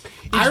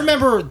 I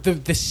remember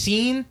the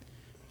scene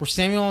where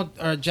Samuel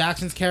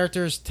Jackson's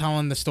character is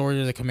telling the story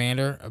to the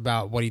commander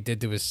about what he did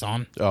to his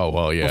son Oh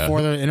well, yeah.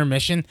 before the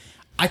intermission.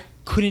 I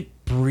couldn't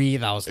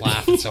breathe. I was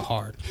laughing so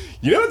hard.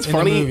 You know what's in the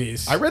funny?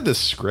 movies. I read this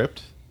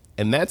script,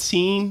 and that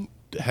scene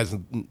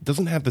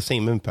doesn't have the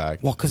same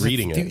impact. Well, because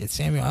reading it's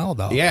Samuel L.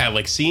 though. yeah,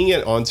 like seeing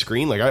it on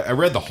screen. Like I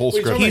read the whole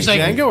script. He's like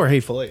Django or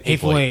Hateful Eight?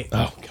 Hateful Eight.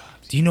 Oh god,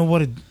 Do you know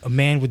what a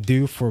man would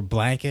do for a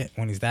blanket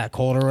when he's that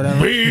cold or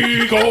whatever?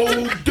 big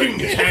old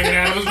dingus hanging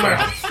out of his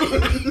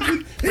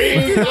mouth.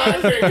 Big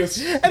old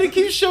dingus. And it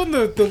keeps showing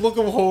the look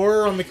of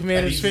horror on the And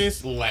commander's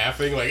he's face.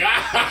 laughing like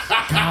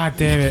ah. God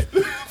damn it!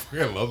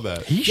 I love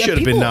that. He Yeah, should have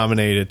been people-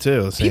 nominated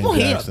too. Sam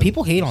Jackson.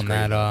 People hate on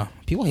that.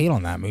 People hate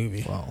on that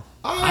movie. Well,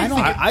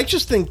 I I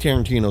just think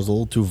Tarantino's a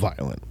little too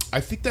violent.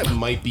 think that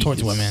might be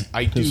Towards his, women.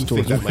 I do Just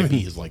think towards that might be women.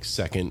 his like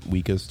second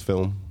weakest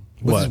film.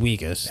 What's his What?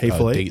 weakest?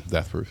 Hateful Eight?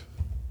 Death Proof.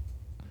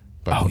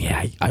 Oh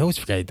yeah, I always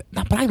forget that.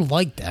 No, but I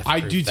like Death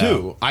I Proof, do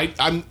though. too.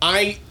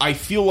 I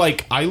feel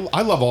like I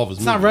love all of his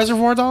It's movies. not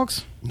Reservoir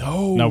Dogs.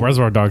 No,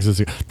 Reservoir Dogs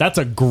is. That's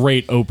a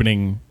great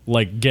opening.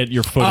 Like, get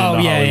your foot Oh in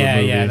the yeah, Hollywood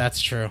movie. yeah. That's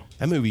true.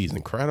 That movie is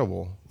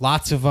incredible.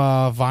 Lots of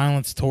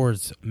violence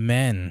towards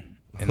men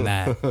in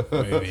that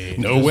movie.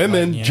 No Just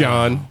women, like, you know,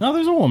 John. No,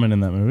 there's a woman in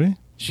that movie.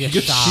 She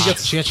gets shot.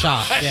 She gets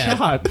shot. Yeah,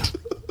 God.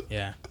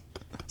 yeah.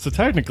 So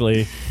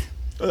technically,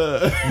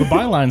 the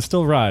byline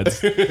still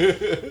rides.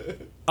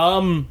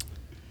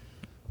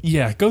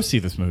 Yeah, go see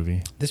this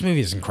movie. This movie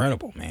is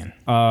incredible, man.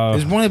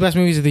 It's one of the best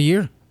movies of the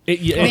year.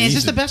 Yeah, I mean, is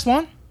this easy. the best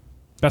one?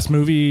 best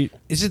movie?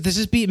 Is it? Does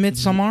this beat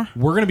Midsommar?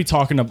 We're going to be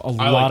talking a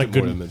I lot like of it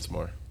more good. than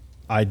Midsommar.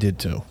 I did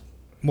too.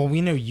 Well,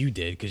 we know you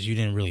did because you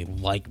didn't really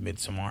like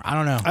Midsommar. I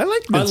don't know. I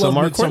like I love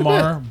Midsommar. quite a bit.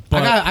 Midsommar,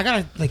 but I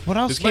got like what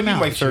else This might came be out?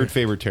 my this year? third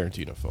favorite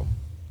Tarantino film.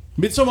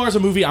 Midsommar is a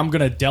movie I'm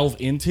going to delve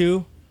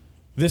into.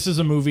 This is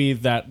a movie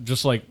that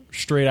just like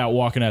straight out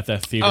walking at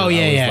that theater. Oh,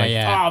 yeah, I was yeah, like,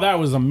 yeah. Oh, that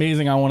was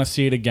amazing. I want to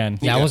see it again.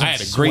 Yeah, I wasn't I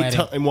had a great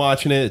sweating. time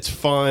watching it. It's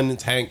fun.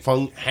 It's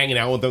fun hanging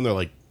out with them. They're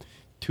like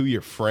two of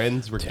your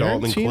friends. Rick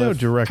Dalton and Tarantino Cliff.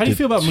 directed How do you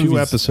feel about 2 movies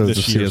episodes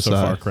this of year CSI. so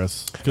far,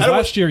 Chris? Because I don't-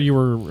 last year you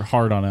were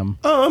hard on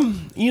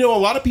him. You know, a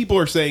lot of people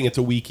are saying it's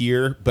a weak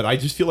year, but I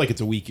just feel like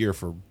it's a weak year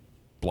for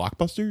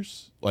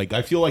blockbusters. Like,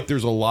 I feel like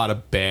there's a lot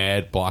of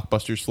bad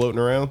blockbusters floating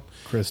around.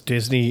 Chris,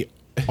 Disney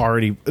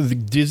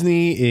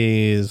Disney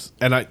is,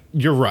 and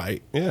you're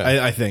right.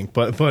 Yeah. I think,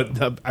 but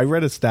I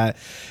read a stat.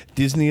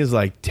 Disney is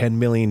like $10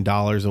 million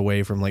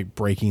away from like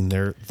breaking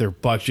their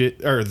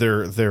budget or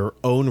their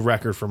own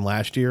record from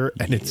last year,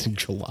 and it's in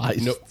July.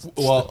 No,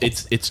 well,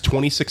 it's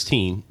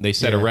 2016. They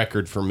set a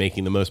record for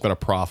making the most amount of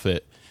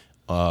profit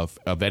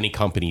of any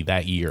company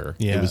that year.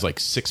 Yeah. It was like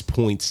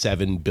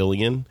 6.7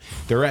 billion.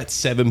 They're at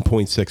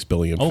 7.6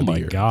 billion for Oh the my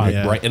year. God.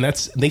 Yeah. Right, and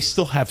they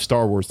still have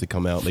Star Wars to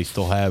come out. They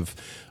still have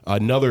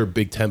another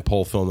big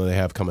tentpole film that they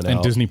have coming And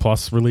out. Disney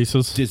Plus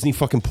releases. Disney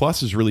fucking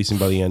Plus is releasing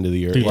by the end of the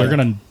year. Dude, Like,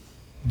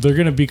 they're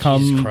gonna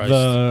become Jesus Christ.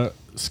 the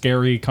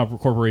scary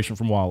corporation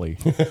from Wall-E.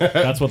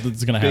 That's what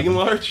is gonna happen. big and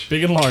large.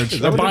 Big and large.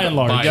 that Or what by it- and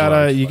large.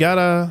 by- You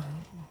gotta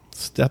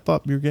step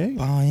up your game.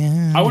 Oh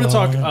yeah. I want to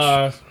talk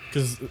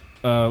because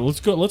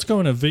let's go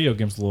into video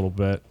games a little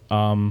bit.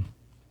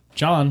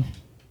 John,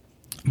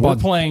 we're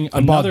playing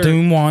I bought another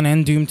Doom 1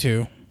 and Doom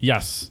 2.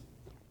 Yes.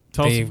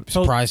 Tell They us,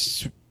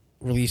 surprise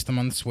released them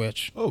on the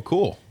Switch. Oh,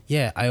 cool.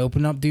 Yeah, I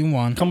opened up Doom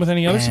 1. Come with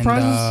any other and,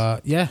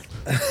 surprises? Yeah.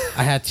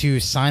 I had to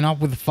sign up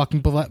with the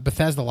fucking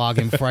Bethesda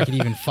login before I could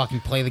even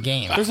fucking play the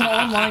game. There's an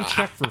online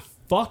check for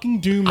fucking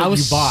Doom that I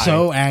was you buy.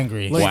 so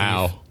angry.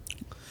 Wow.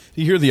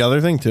 You hear the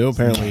other thing too?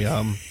 Apparently,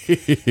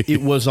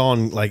 it was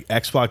on like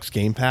Xbox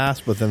Game Pass,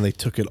 but then they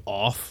took it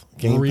off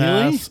Game Really?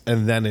 Pass,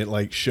 and then it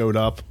like showed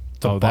up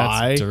to Oh,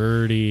 buy. that's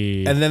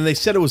dirty. And then they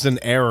said it was an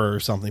error or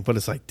something, but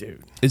it's like,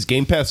 dude, Is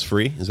Game Pass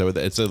free? Is that what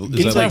that, it's a? Is Game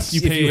that like, Pass,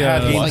 you if pay, you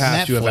have Game like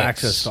Pass, you have Netflix.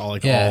 access to all,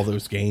 like Yeah. all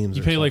those games.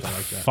 you or pay like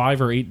something that.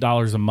 $5 or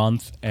 $8 a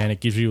month, and it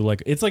gives you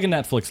like it's like a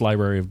Netflix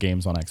library of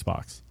games on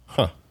Xbox.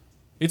 huh?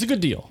 It's a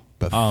good deal.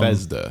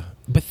 Bethesda.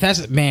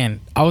 Bethesda, man,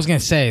 I was gonna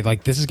say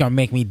like this is gonna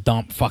make me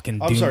dump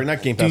fucking. I'm Doom, sorry,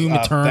 not Game Pass. Doom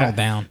Eternal that-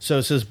 down. So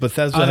it says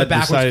Bethesda the had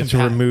backwards decided to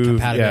remove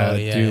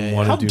compatibility, yeah, Doom yeah,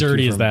 1 How and Doom 2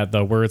 dirty is from that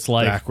though? Where it's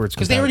like backwards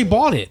Because they already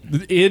bought it.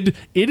 it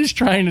is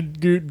trying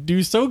to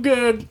do so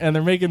good, and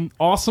they're making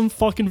awesome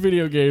fucking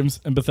video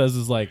games, and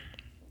Bethesda's like.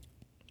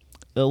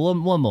 One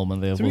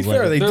moment. To be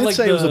fair, they did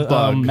say it was a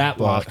bug,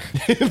 Matlock.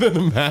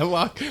 The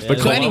Matlock. The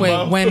So anyway,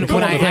 Columbo.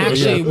 when I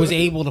actually Yeah. was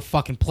able to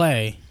fucking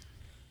play,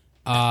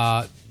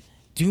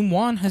 Doom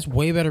 1 has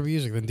way better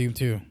music than Doom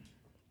 2.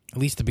 At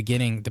least the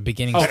beginning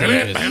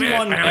stages.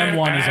 M1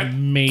 M1 is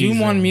amazing. Doom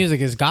 1 music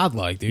is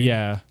godlike, dude.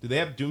 Yeah. Did they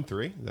have Doom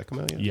 3? Did that come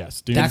out yet?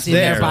 Yes. Doom That's in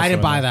there, there, but I didn't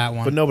so- buy that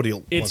one. but nobody.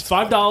 It's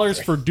wants- $5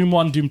 for Doom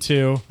 1, Doom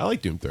 2, I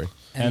like Doom 3.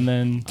 and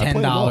then I played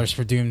them all. $10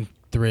 for Doom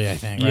 3, I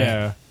think. Right?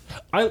 yeah,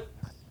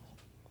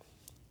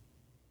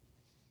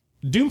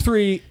 Doom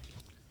 3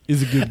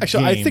 is a good.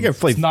 Actually, I game. think I've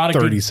played It's not a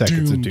 30 good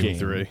seconds of Doom game.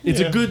 3. It's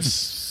a good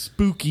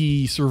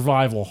spooky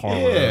survival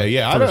horror.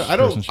 Yeah. I first-person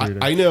don't. shooter.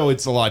 I know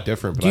it's a lot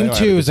different. But I Doom know I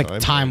had 2 a is good a time.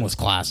 timeless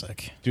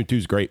classic. Doom 2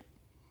 is great.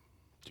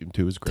 Doom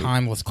 2 is great.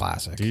 Timeless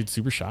classic. Dude,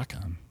 Super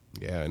Shotgun.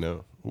 Yeah, I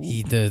know.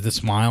 Ooh. The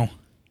smile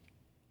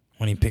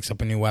when he picks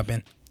up a new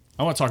weapon.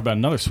 I want to talk about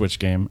another Switch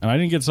game, and I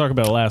didn't get to talk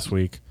about it last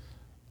week.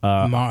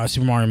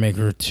 Super Mario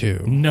Maker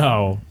 2.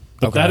 No.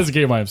 But Okay. that is a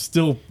game I'm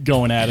still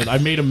going at it. I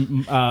made a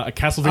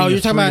Castlevania. Oh,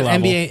 you're talking 3 about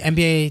level.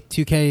 NBA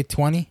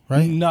 2K20,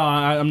 right? No,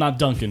 I'm not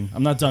dunking.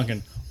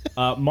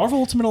 Marvel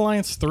Ultimate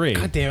Alliance 3.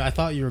 God damn it, I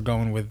thought you were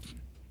going with.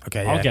 Okay,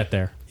 I'll yeah. get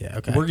there. Yeah,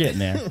 okay. We're getting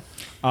there.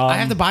 I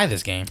have to buy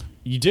this game.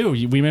 You do.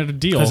 We made a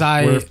deal 'Cause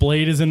where if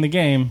Blade is in the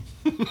game,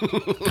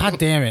 God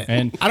damn it.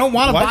 And- I don't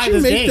want to buy Why'd you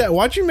this make game. that?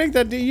 Why'd you make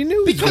that? You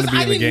knew it was Because going to be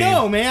I in the didn't game.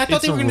 know, man. I thought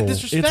it's they a were going to rule.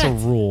 disrespect. It's a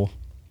rule.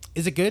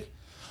 Is it good?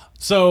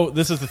 So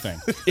this is the thing.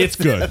 It's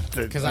good.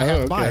 Because I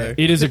have to buy it.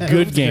 It is a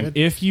good game.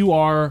 If you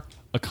are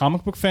a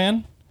comic book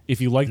fan, if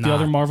you like the Nah.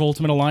 other Marvel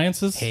Ultimate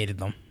Alliances, Hated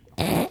them.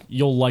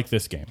 you'll like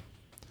this game.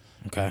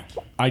 Okay.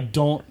 I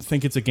don't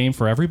think it's a game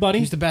for everybody.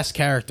 Who's the best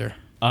character?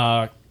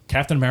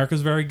 Captain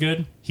America's very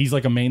good. He's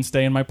like a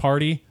mainstay in my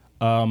party.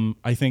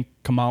 I think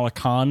Kamala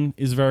Khan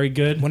is very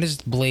good. When does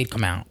Blade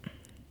come out?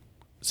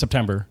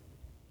 September.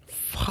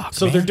 Fuck,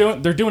 So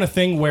man. they're doing a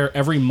thing where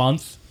every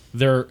month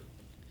they're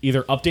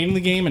either updating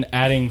the game and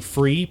adding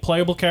free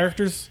playable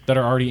characters that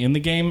are already in the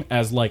game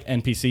as like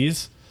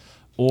NPCs,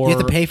 or You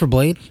have to pay for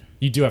Blade?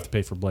 You do have to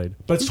pay for Blade,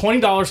 but it's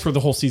 $20 for the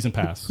whole season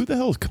pass. Who the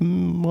hell is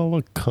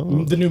Kamala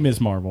Khan? The new Ms.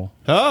 Marvel.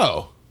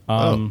 Oh.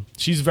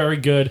 She's very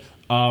good.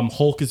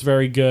 Hulk is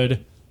very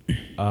good.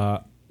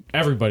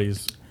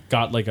 Everybody's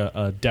got like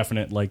a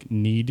definite like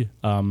need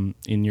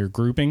in your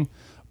grouping,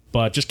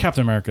 but just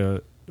Captain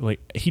America, like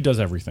he does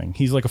everything.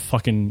 He's like a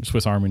fucking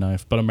Swiss Army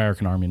knife, but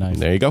American Army knife.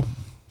 There you go.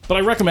 But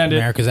I recommend it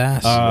America's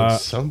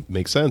ass.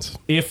 Makes sense.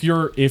 if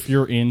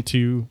you're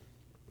into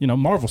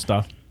Marvel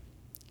stuff.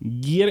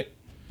 Get it.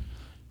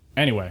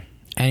 Anyway,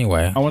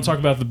 Anyway. I want to talk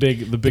about the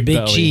big big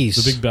belly, cheese.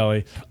 the big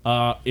belly.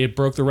 It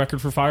broke the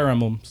record for Fire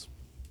Emblems.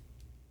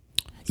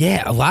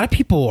 Yeah, a lot of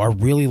people are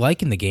really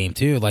liking the game,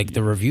 too. Like,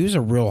 the reviews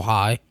are real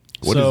high.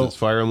 What is So, this?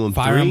 Fire Emblem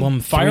Fire 3? Emblem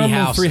Fire Three Emblem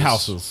Houses. 3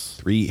 Houses.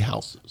 3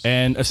 houses.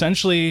 And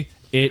essentially,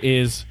 it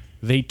is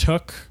they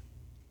took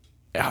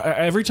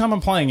every time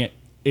I'm playing it,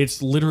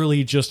 it's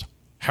literally just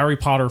Harry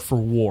Potter for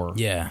war.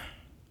 Yeah.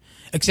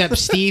 Except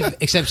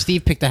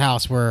Steve picked a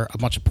house where a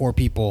bunch of poor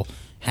people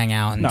hang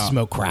out and No.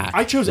 smoke crack.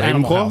 I chose Ravenclaw?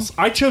 Animal House.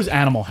 I chose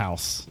Animal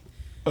House.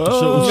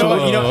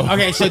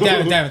 Okay, so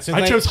Devin, so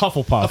I chose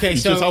Hufflepuff. Okay, You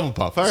so chose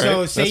Hufflepuff. All so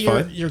right, say that's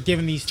you're fine. you're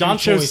giving these John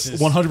three chose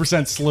choices.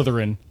 100%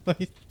 Slytherin.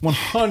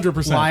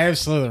 100%. Well, I have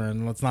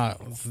Slytherin. Let's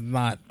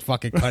not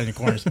fucking cut any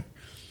corners.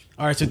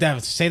 All right, so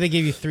Devin, so say they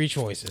give you three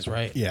choices,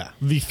 right? Yeah.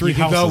 The 3 You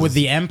could houses. go with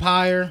the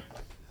Empire,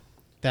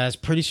 that is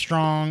pretty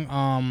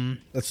strong.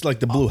 That's like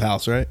the Blue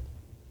House, right?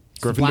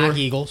 Black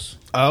Eagles.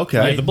 Oh,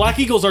 okay. Yeah, the Black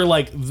Eagles are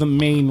like the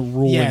main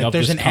ruling of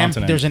there's this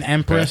continent. there's an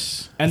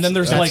Empress. And then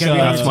there's That's like gonna be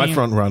on That's the my team.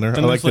 front runner. I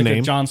then like there's the like name.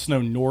 a Jon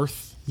Snow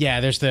North.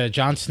 Yeah, there's the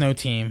Jon Snow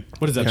team.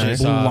 What is that? Okay.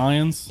 Blue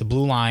Lions. The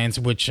Blue Lions,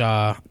 which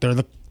they're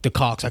the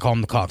Cocks. I call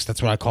them the Cocks.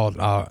 That's what I called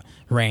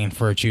Rain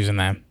for choosing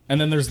them.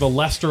 And then there's the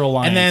Leicester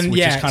Alliance, And then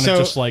which is kind of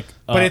just like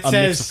but it a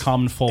says, mix of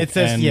common folk it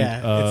says, and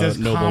it says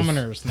nobles.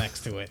 commoners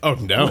next to it. Oh,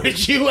 no.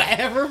 Would you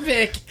ever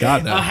pick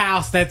God, no. a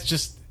house that's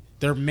just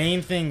their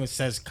main thing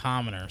says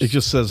commoners? It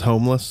just says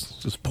homeless,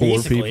 just poor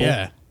Basically, people.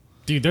 yeah.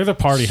 Dude, they're the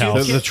party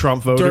house. The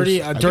Trump voters.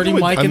 Dirty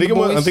Mike and the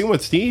boys. I'm thinking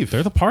with Steve.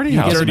 They're the party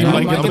house. Dirty man.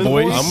 Mike and the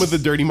boys. I'm with the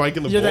Dirty Mike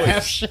and the You're the F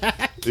boys.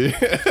 Shack.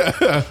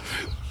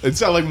 It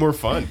sounds like more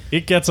fun.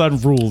 It gets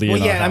unruly. Well,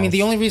 in our yeah. I mean, house.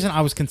 the only reason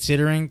I was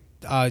considering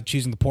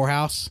choosing the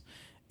poorhouse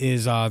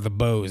is the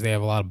bows. They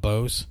have a lot of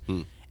bows,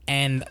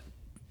 and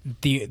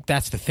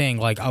that's the thing.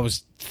 Like I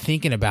was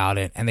thinking about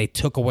it, and they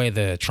took away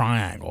the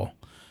triangle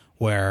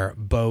where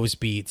bows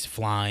beats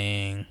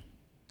flying.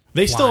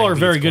 they still flying are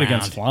very beats good ground.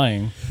 against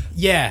flying.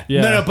 Yeah.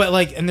 Yeah. No, but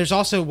like, and there's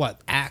also what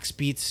axe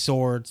beats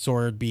sword,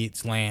 sword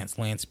beats lance,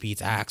 lance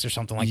beats axe, or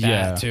something like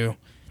Yeah. that too.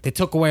 They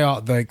took away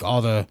all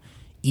the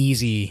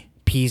easy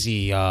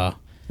peasy.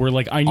 Where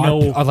like I know,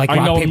 like I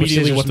rock, know paper,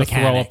 immediately scissors what to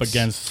throw up mechanics.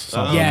 against.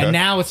 Something. Yeah, okay.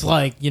 now it's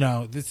like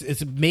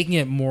it's making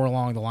it more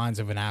along the lines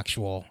of an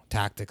actual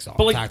tactical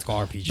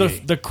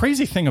RPG. The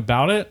crazy thing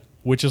about it,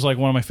 which is like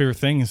one of my favorite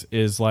things,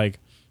 is like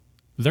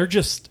there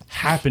just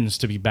happens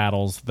to be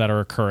battles that are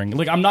occurring.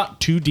 Like I'm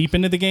not too deep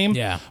into the game,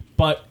 Yeah.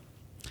 but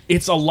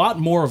it's a lot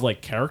more of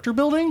like character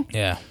building.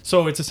 Yeah.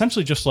 So it's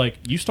essentially just like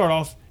you start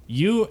off,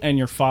 you and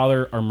your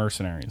father are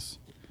mercenaries,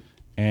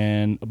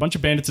 and a bunch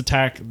of bandits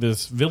attack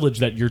this village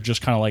that you're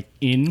just kind of like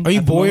in. Are you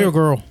at the boy or moment.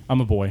 girl?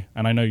 I'm a boy,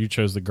 and I know you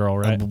chose the girl,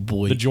 right? I'm a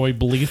boy. The Joy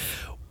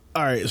Belief.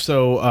 All right,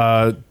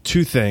 so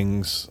two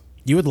things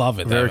You would love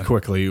it very Devin.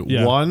 quickly.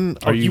 Yeah. One,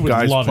 Oh, are you you would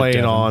guys love it, playing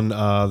Devin.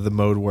 on the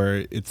mode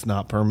where it's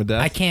not permadeath?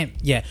 I can't.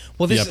 Yeah.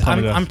 Well, this Yeah, is,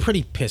 permadeath. I'm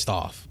pretty pissed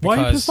off. Why are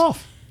you because- pissed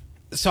off?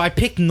 So I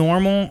picked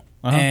normal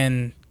Uh-huh.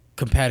 and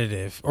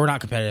competitive, or not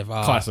competitive.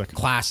 Classic.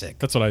 Classic.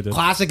 That's what I did.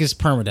 Classic is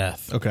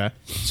permadeath. Okay.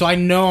 So I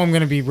know I'm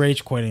going to be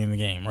rage quitting in the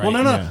game, right?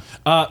 Well,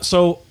 no.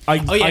 So I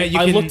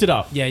I looked it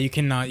up. Yeah, you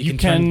can. You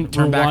can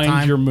turn back rewind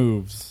time. your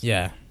moves.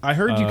 Yeah, I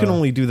heard you can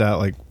only do that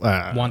like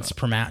once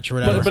per match or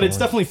whatever. But it's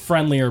definitely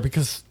friendlier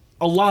because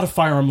a lot of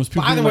Fire Emblems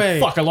people By the are like, way,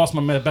 fuck, I lost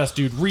my best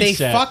dude. they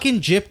Reset.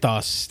 fucking gypped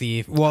us,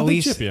 Steve. Well, How'd at they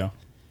least chip you?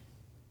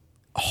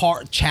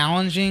 hard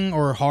challenging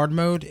or hard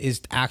mode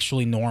is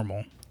actually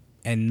normal,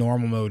 and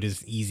normal mode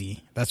is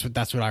easy. That's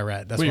what I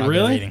read. That's Wait, what I've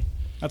really? been reading.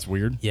 That's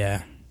weird.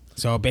 Yeah.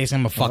 So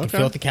basically, I'm a fucking Okay.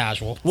 filthy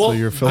casual. Well,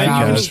 you're filling then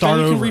you can cash. Start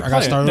then you can over. I replay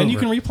gotta it. start Then you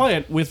over. can replay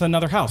it with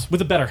another house,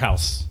 with a better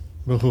house.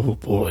 oh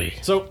boy.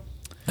 So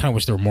I kind of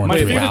wish there were more my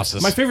than three favorite,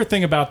 houses. my favorite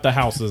thing about the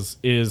houses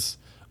is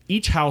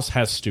each house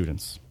has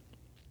students,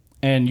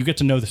 and you get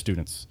to know the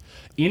students.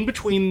 In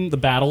between the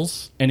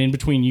battles and in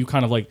between you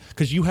kind of like,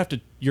 because you have to,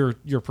 you're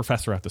a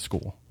professor at the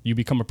school. You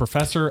become a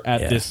professor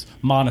at Yeah. this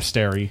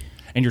monastery,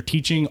 and you're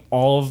teaching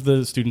all of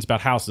the students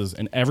about houses,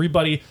 and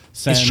everybody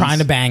sends trying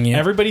to bang you.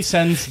 Everybody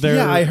sends their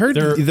Yeah, I heard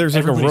their, there's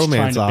like a everybody's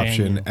romance trying to bang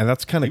option, you. and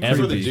that's kind of For the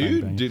Everybody's trying to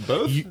dude,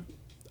 bang you. dude,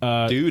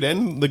 both, dude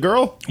and the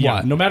girl. Yeah,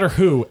 What? no matter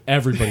who,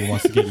 everybody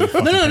wants to get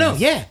you. No,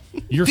 yeah.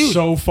 You're Dude.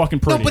 so fucking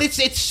pretty. No, but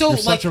it's so You're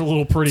like such a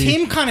little pretty.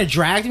 Tim kind of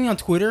dragged me on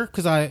Twitter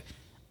because I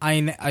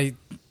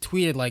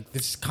tweeted like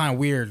this is kind of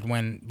weird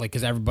when like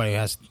because everybody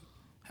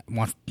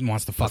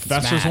wants to fucking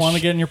Professors smash. want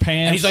to get in your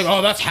pants. And he's like,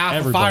 oh, that's half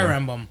Everybody. of Fire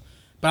Emblem.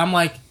 But I'm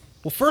like,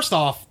 well, first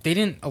off, they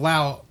didn't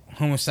allow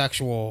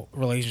homosexual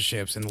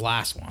relationships in the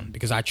last one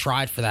because I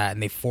tried for that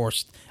and they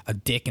forced a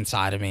dick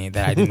inside of me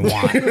that I didn't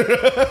want.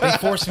 They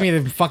forced me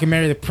to fucking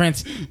marry the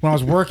prince when I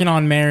was working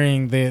on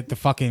marrying the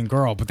fucking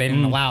girl, but they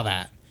didn't allow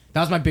that. That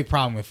was my big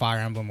problem with Fire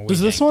Emblem Awakening.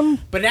 Does this one?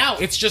 But now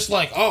it's just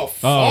like, oh,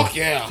 fuck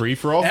yeah. Free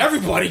for all?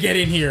 Everybody get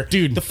in here.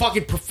 Dude. The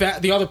fucking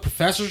the other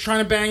professors are trying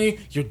to bang you.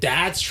 Your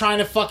dad's trying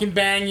to fucking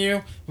bang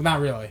you. Well,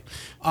 not really.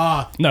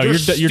 No, your dad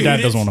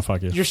students- doesn't wanna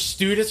fuck you. Your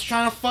students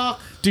trying to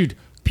fuck. Dude,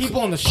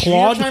 People on the street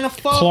Claude, are trying to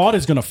fuck. Claude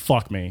is gonna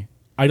fuck me.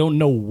 I don't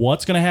know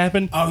what's gonna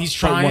happen. Oh, he's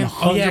but trying?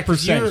 Oh, yeah,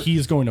 'cause 100% you're- he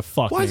is going to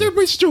fuck Why me. is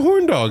everybody such a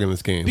horn dog in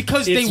this game?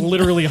 Because It's they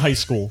literally high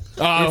school.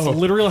 It's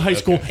literally high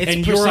school, it's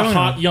and Persona. you're a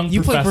hot young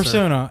You professor. play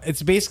Persona.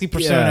 It's basically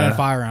Persona Yeah. and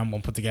Fire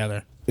Emblem put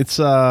together. It's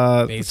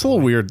a Basically.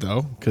 little weird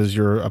though because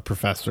you're a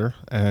professor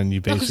and you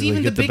Because basically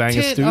even the get to big bang a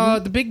tit,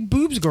 student. the big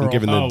boobs girl,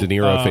 Giving the De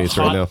Niro face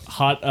hot,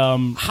 right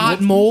now.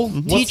 Hot mole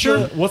what's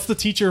teacher. what's the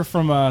teacher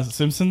from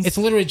Simpsons? It's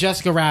literally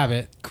Jessica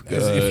Rabbit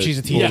if she's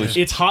a teacher. yeah,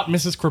 it's hot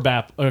Mrs.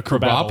 Crabapple.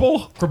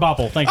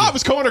 Crabapple. Thank you. I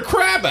was calling her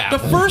crab The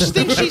apple. first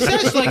thing she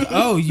says is like,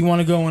 "Oh, you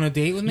want to go on a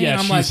date with me?" Yeah,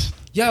 and I'm like, she's-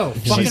 "Yo,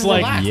 fucking she's like,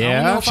 relax. I yeah.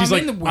 don't know if She's I'm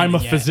like, in the I'm a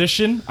women yet."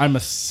 physician, I'm a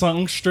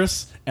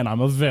songstress, and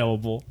I'm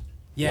available.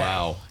 Yeah.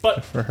 Wow.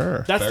 But For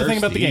her. that's the thing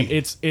about the Thirsty.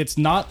 game. It's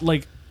not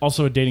like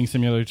also a dating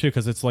simulator too,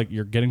 because it's like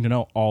you're getting to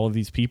know all of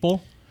these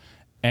people,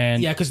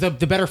 And Yeah, because the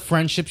better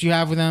friendships you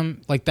have with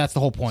them, like that's the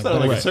whole point. It's not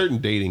like Right. a certain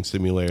dating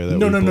simulator. That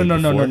no, we no, no, played no,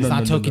 no, before. no, no,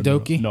 not no, no,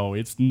 Tokidoki? No,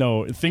 it's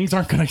no. Things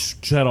aren't gonna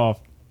set off.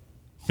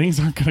 Things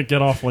aren't gonna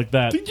get off like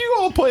that. Did you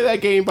all play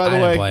that game? By the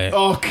I way, didn't play it.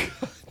 oh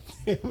god,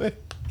 damn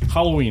it.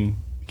 Halloween.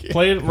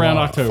 Play it around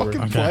October.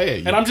 Fucking play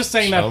it. And I'm just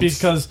saying that chumps.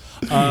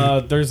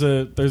 because there's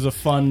a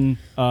fun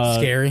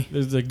Scary?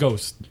 There's a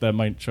ghost that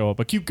might show up,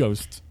 a cute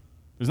ghost.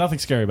 There's nothing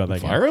scary about that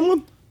game. Fire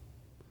Emblem.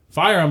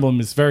 Fire Emblem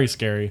is very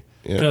scary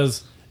Yeah.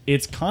 because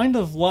it's kind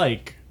of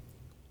like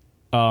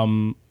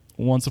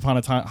Once Upon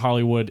a Time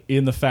Hollywood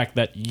in the fact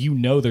that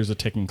there's a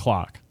ticking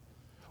clock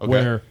Okay.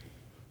 where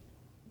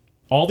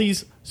all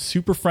these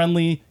super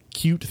friendly,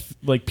 cute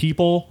like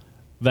people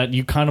that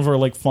you kind of are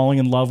like falling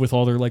in love with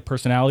all their like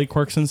personality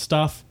quirks and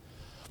stuff.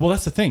 Well,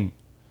 that's the thing.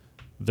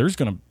 There's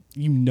gonna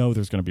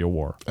be a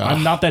war.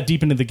 I'm not that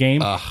deep into the game,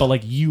 but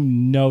like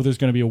there's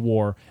gonna be a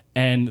war.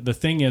 And the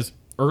thing is,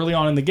 early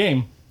on in the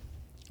game,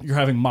 you're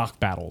having mock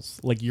battles.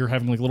 Like you're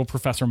having like little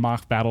professor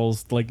mock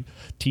battles to like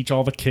teach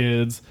all the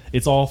kids.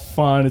 It's all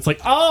fun. It's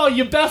like, oh,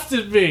 you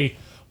bested me.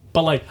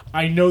 But like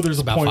I know there's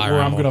a about point Fire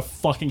where I'm Emblem. gonna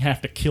fucking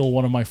have to kill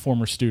one of my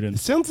former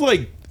students. Sounds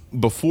like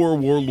before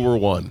World War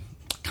One.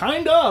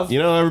 Kind of. You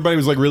know, everybody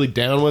was like really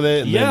down with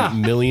it, and Yeah.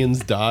 then millions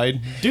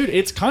died. Dude,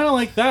 it's kind of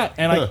like that,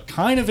 and I Huh.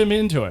 kind of am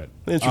into it.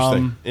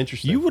 Interesting.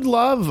 Interesting. You would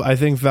love, I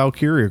think,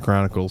 Valkyria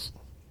Chronicles.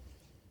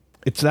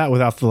 It's that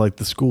without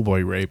the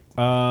schoolboy rape.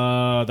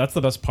 That's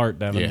the best part,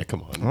 Devin. yeah,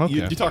 come on. Okay.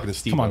 You're talking to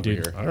Steve Come on, over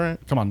dude. here. All right.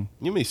 Come on.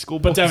 You mean school?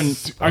 But Devin,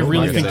 I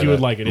really think you would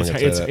like it. I'm It's not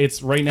gonna it's say that.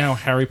 it's right now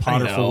Harry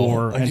Potter for know.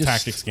 war I and just-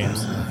 tactics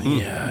games.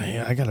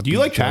 Yeah, I gotta. Do you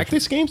like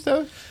tactics games,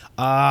 though?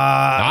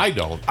 I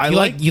don't. I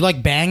You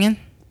like banging?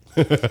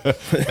 Now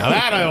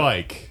that I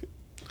like.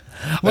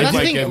 Well, that's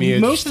might the get me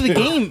thing. Most of the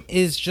interested. game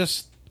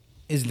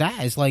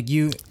is like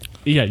you.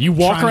 Yeah, you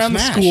walk Try and around the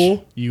smash.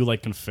 school. You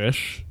like can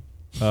fish.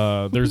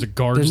 There's a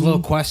garden. There's little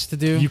quests to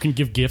do. You can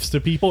give gifts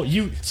to people.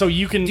 You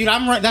can. Dude,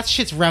 that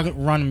shit's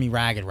running me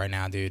ragged right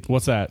now, dude.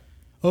 What's that?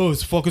 Oh,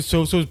 it's fucking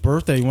so-so's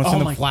birthday. You want to Oh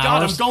send my him God,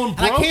 flowers? I'm going And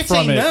I broke can't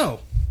from say it. no.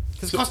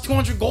 Because it costs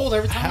 200 gold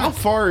every time. How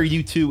far are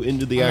you two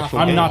into the I'm actual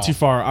not I'm game? not too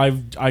far. I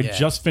Yeah.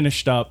 just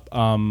finished up.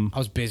 I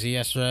was busy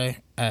yesterday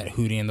at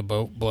Hootie and the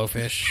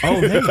Blowfish. Oh,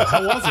 hey,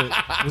 how was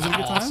it? Was it a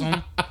good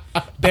time?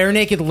 Awesome. Bare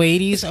Naked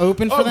Ladies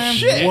open for them.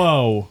 shit.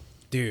 Whoa.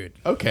 Dude.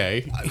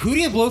 Okay.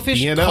 Hootie and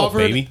Blowfish BNL, covered.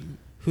 baby.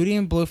 Hootie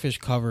and Blowfish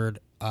covered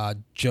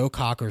Joe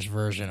Cocker's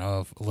version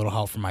of A Little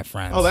Help from My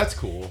Friends. Oh, that's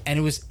cool. and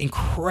it was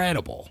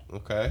incredible.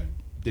 Okay.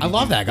 Did I he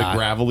love do that guy. The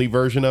gravelly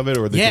version of it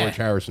or the Yeah. George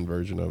Harrison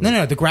version of it?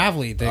 No, the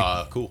Gravelly.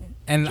 Cool.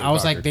 And Joe I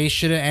was Cocker. like, they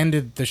should have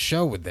ended the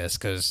show with this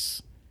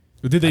because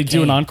Did they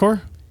do an can't-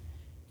 encore?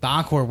 the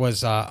encore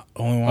was Only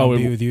Want Oh, to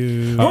Be it- With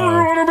You.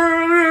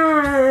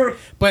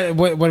 But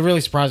what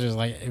really surprised me was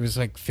like it was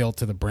like filled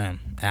to the brim.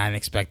 And I didn't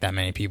expect that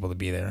many people to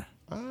be there.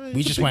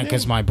 We just went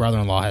because my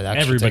brother-in-law had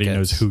extra Everybody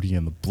tickets. knows Hootie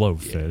and the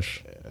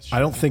Blowfish. I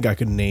don't think I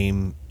could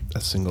name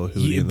a single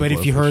Hootie. and the But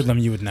if you Blowfish. heard them,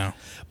 you would know.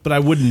 but I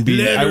wouldn't be.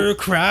 Let I- her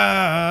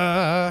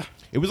cry.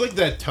 It was like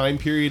that time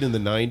period in the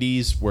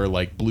 90s where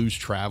like Blues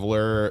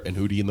Traveler and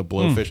Hootie and the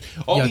Blowfish.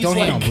 All Yo, these don't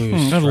hate like on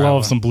blues. I Traveler.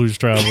 love some Blues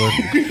Traveler.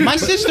 My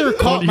sister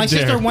Don't you my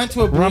sister dare. went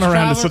to a Blues Run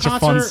Around is Traveler such a fun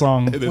concert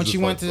song. It is when a she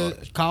fun went to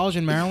college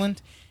in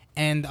Maryland,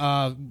 and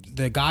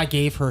the guy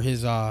gave her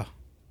his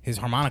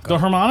harmonica. The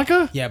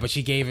harmonica? Yeah, but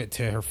she gave it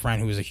to her friend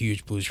who was a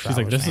huge Blues She's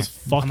Traveler like, this fan. is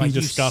fucking I'm like, you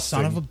disgusting.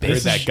 son of a Heard bitch.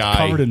 This that is guy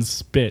covered in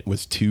spit.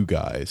 was two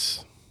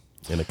guys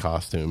in a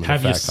costume. in a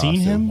Have you fat seen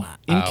costume. him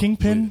in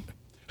Kingpin?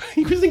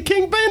 He was in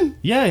Kingpin.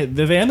 Yeah,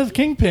 the end of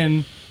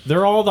Kingpin,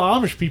 they're all the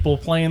Amish people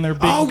playing their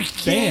big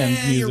band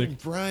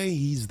music. You're right.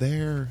 He's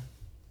there.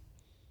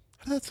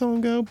 How did that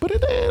song go?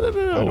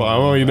 Oh, I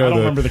only know I don't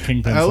remember the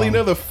Kingpin I only song.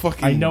 know the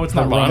fucking I know it's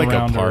not Run harmonica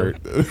Around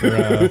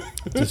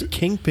part. Does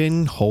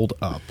Kingpin hold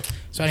up?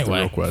 So That's the real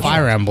anyway, question.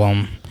 Fire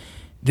Emblem.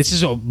 This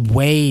is a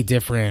way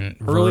different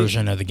Early-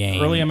 version of the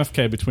game. Early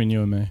MFK between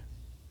you and me.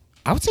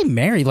 I would say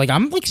married. Like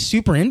I'm like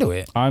super into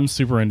it. I'm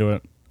super into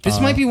it. This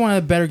might be one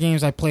of the better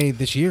games I played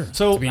this year.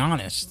 So, to be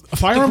honest,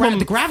 Fire the Emblem-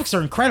 the graphics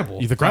are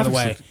incredible. The by the graphics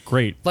way. are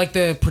great. Like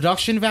the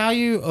production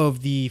value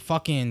of the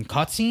fucking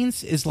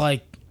cutscenes is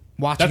like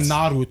watching That's-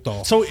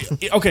 Naruto. So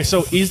okay,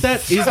 so is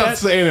that Stop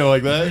saying it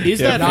like that. is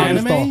that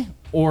Naruto. anime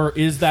or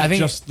is that I think-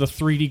 just the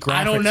 3D graphics?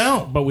 I don't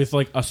know. but with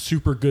like a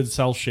super good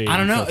cell shade. I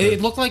don't know. It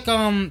looked like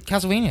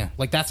Castlevania.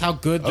 Like that's how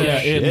good. The, yeah,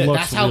 it shit. looks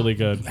that's how, really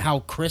good.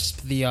 How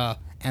crisp the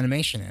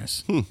animation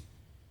is.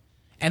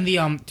 And the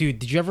dude,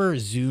 did you ever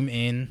zoom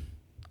in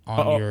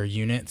on your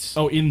units?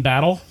 Oh, in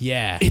battle?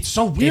 Yeah, It's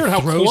so weird It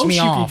how throws close me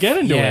you can off. get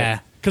into Yeah.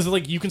 it. Because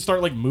like you can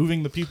start like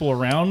moving the people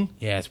around.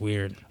 Yeah, it's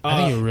weird. I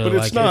think you really But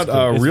like it's not it.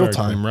 cool. It's real very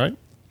time, right?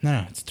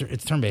 No, it's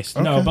turn based.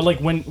 No, but like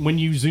when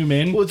you zoom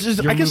in, Well, it's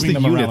just- you're I guess moving the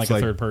them around units, like a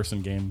like- third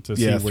person game to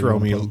Yeah, see where throw you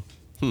me want to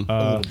put them.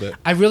 a little bit.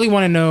 I really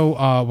want to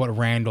know what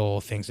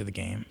Randall thinks of the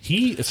game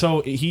He was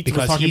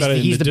because talking he's, about it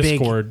in he's the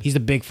Discord. He's the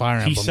big Fire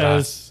Emblem He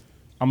says,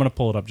 I'm going to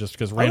pull it up just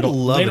because Randall,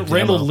 love a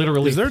Randall demo.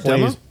 literally Is there a plays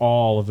demo?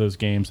 all of those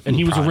games. And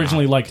he was Probably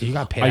originally not. like, You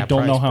gotta pay I that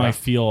don't know price, how bro. I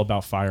feel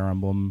about Fire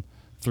Emblem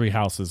Three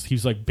Houses.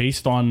 He's like,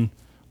 based on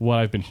what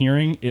I've been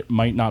hearing, it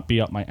might not be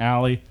up my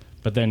alley.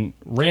 But then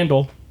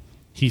Randall,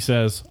 he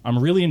says, I'm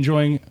really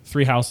enjoying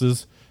Three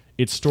Houses.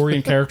 Its story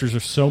and characters are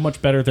so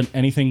much better than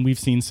anything we've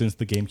seen since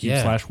the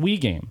GameCube/Wii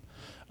game.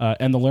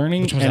 And the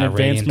learning and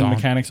advancement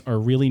mechanics are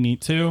really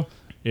neat too.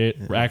 It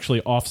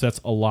actually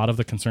offsets a lot of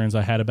the concerns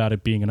I had about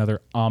it being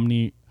another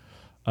Omni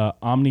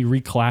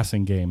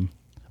reclassing game.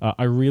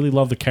 I really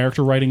love the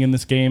character writing in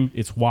this game.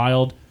 It's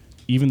wild.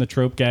 Even the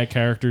trope gag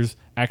characters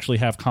actually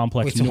have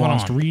complex,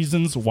 nuanced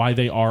reasons why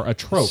they are a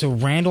trope. So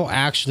Randall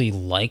actually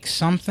likes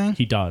something?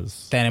 He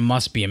does. Then it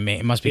must be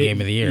Game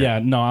of the Year. Yeah,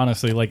 no,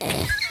 honestly, like...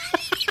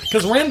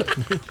 Because Randall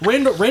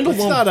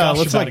won't gush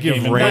let's about not a give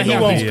game. Randall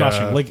He won't the,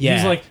 gushing. Like,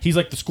 he's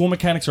like, the school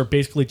mechanics are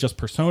basically just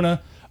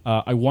Persona.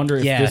 I wonder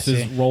if this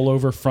is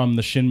rollover from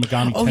the Shin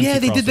Megami Tensei Oh, yeah,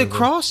 they did the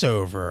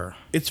crossover. crossover.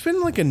 It's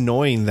been like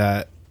annoying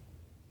that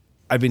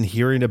I've been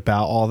hearing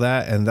about all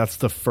that, and that's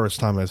the first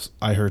time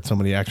I heard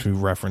somebody actually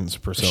reference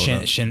Persona.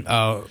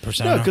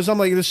 Persona. No, because I'm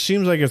like, this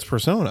seems like it's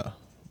Persona,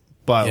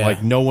 but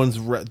like no one's.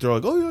 They're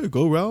like, oh yeah,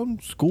 go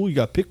around school. You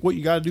got to pick what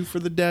you got to do for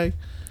the day.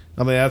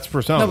 I mean, that's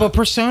Persona. No, but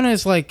Persona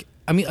is like,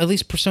 I mean, at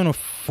least Persona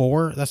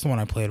 4. That's the one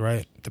I played,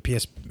 right? The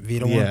PS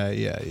Vita one.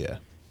 Yeah.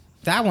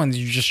 That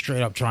one's you're just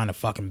straight up trying to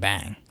fucking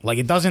bang. Like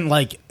it doesn't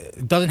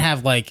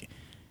have like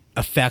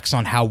effects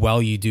on how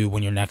well you do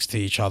when you're next to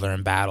each other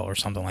in battle or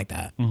something like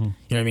that. You know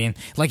what I mean?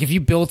 Like if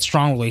you build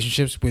strong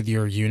relationships with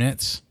your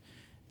units,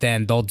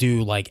 then they'll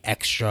do like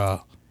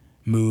extra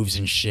moves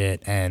and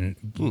shit and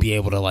be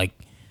able to like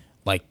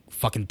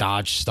fucking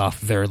dodge stuff.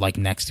 They're like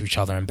next to each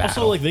other in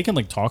battle. Also, like they can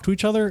like talk to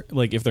each other,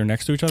 like if they're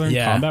next to each other in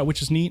combat,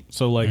 which is neat.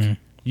 So like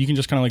you can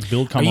just kind of like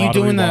build camaraderie. Are you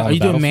doing that? Are you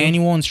doing manual?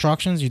 manual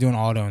instructions? Are you doing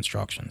auto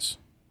instructions?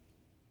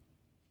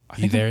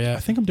 You there yet? I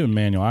think I'm doing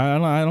manual.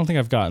 I don't think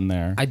I've gotten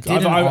there. I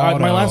did.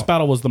 My last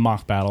battle was the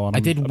mock battle. And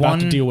I did about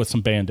to deal with some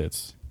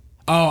bandits.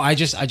 Oh, I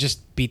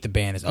just beat the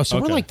bandits. Oh,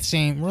 so we're like the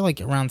same. We're like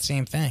around the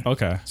same thing.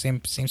 Okay.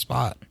 Same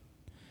spot.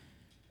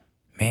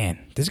 Man,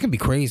 this is gonna be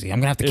crazy. I'm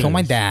gonna have to kill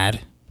my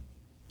dad.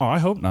 Oh, I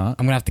hope not.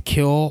 I'm gonna have to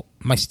kill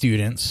my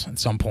students at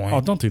some point.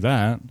 Oh, don't do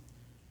that.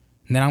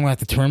 And then I'm gonna have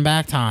to turn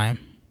back time.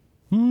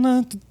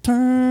 Not to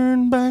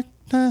turn back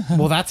time.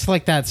 Well, that's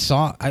like that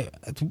song.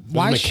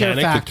 Why Share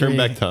mechanic Factory? to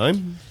turn back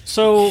time?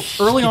 So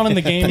early on in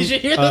the game, Did you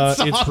hear that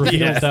song? it's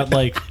revealed that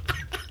like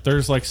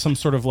there's like some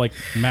sort of like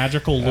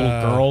magical little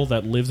girl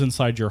that lives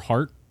inside your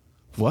heart.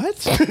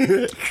 What?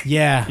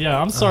 Yeah.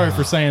 Yeah, I'm sorry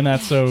for saying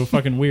that so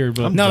fucking weird,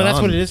 but No, that's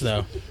what it is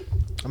though.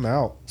 I'm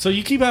out. So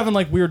you keep having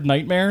like weird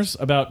nightmares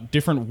about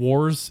different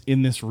wars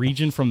in this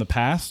region from the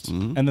past,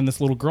 and then this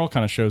little girl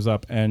kind of shows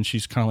up, and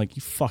she's kind of like,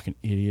 "You fucking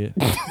idiot!"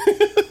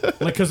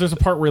 Like, because there's a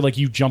part where like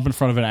you jump in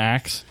front of an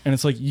axe, and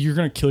it's like you're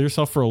gonna kill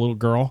yourself for a little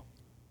girl.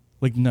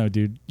 Like, no,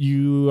 dude,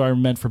 you are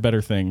meant for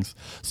better things.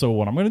 So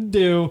what I'm gonna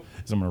do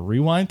is I'm gonna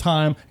rewind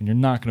time, and you're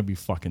not gonna be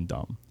fucking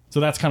dumb. So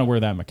that's kind of where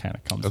that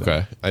mechanic comes in.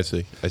 Okay, I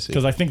see.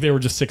 Because I think they were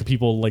just sick of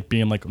people like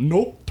being like,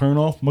 nope, turn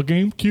off my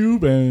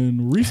GameCube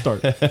and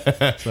restart.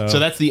 So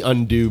that's the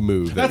undo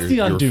move. That's the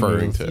undo you're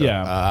referring move, to.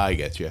 yeah. I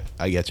get you.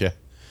 I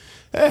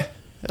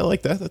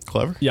like that. That's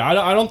clever. Yeah,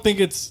 I don't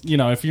think it's,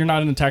 if you're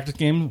not in a tactics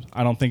game,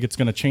 I don't think it's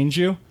going to change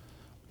you.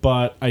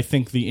 But I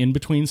think the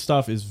in-between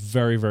stuff is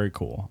very, very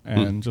cool.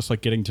 And just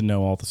like getting to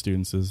know all the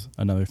students is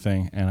another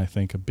thing. And I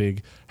think a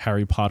big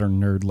Harry Potter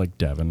nerd like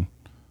Devin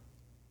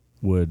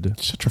would.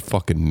 Such a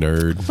fucking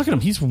nerd. Look at him.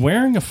 He's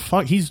wearing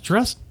he's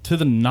dressed to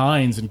the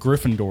nines in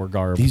Gryffindor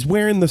garb. He's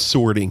wearing the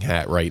sorting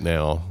hat right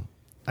now.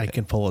 I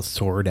can pull a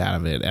sword out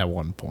of it at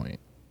one point.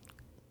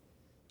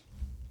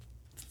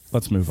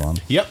 Let's move on.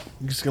 Yep.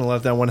 I'm just gonna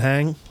let that one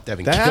hang.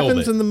 Devin that killed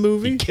happens it. in the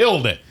movie. He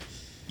killed it.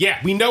 Yeah,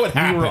 we know it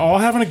happened. We were all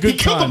having a good He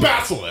time. killed the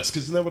basilisk.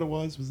 Isn't that what it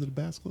was? Was it a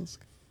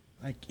basilisk?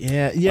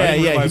 Yeah. I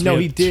didn't realize No,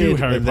 we he had did. two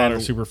Harry and then-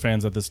 Potter super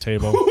fans at this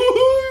table.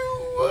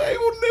 I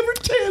will never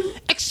tell.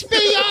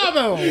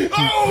 Expelliarmus!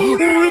 Oh,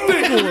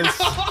 ridiculous.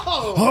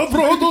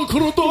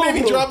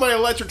 Maybe drop my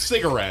electric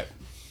cigarette.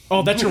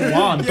 Oh, that's your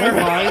wand. Don't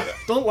lie.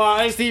 Don't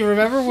lie. Steve,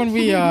 remember when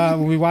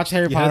we watched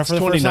Harry Potter that's for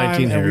the first time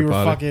 2019 and Harry we were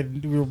Potter.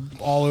 we were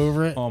all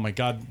over it? Oh my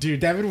god, dude.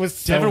 Devin was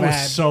so Devin mad.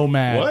 was so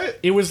mad. What?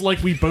 It was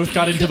like we both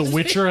got into The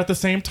Witcher at the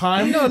same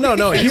time. No.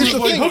 Here's the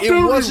like, thing. how It dare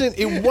you? wasn't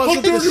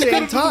the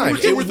same time.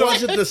 It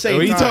wasn't the same time.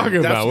 What are you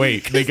talking That's- about?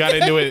 Wait, they got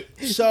into it.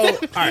 So, all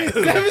right.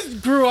 Devin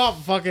grew up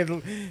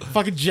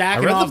fucking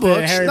jacking I read off the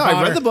books. to Harry No, I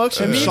Potter. read the books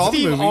And and me saw and the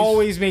Steve movies.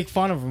 always make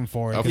fun of him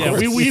for it. Of Yeah,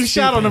 course. we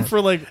shot on him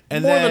for like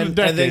And more then,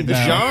 than a decade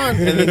now. and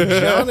then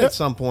John at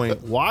some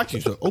point watched. He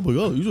said, "Oh my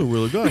god, these are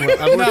really good."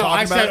 No,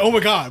 I said, "Oh my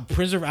god,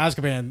 Prisoner of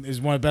Azkaban is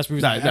one of the best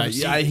movies I've ever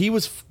seen." he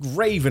was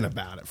raving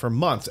about it for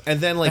months, and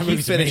then like That he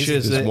movie's amazing.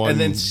 finishes There's it, one and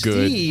then good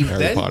Steve Harry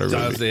then Potter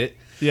does movie. it,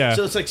 Yeah.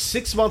 So it's like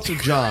 6 months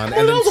of John, Hey,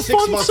 and that then was a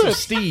 6 fun months sit. of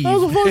Steve. That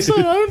was a fun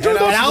set. I enjoyed And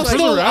that. I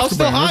was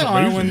still high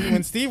on it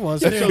when Steve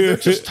was. So they're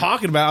just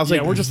talking about. It. I was Yeah,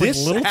 like, we're just like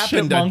this little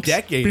happened a chipmunks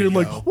decade being ago.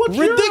 like, what's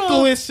your,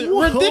 ridiculous. Yeah,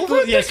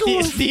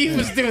 ridiculous. Steve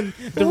was doing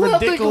the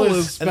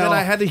ridiculous and then spell.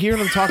 I had to hear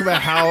them talk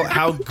about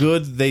how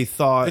good they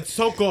thought. It's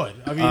so good.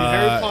 I mean,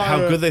 Harry Potter. how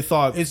good they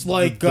thought It's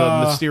like,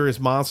 the mysterious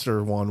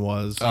monster one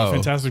was.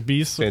 Fantastic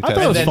Beasts. I Fantastic.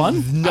 thought it was And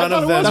fun. then None I of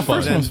thought them. that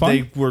first one was fun.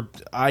 They were.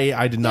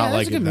 I did not Yeah,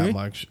 like that's a it good that movie.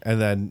 much.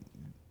 And then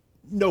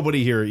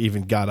nobody here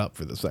even got up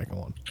for the second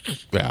one.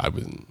 Yeah, I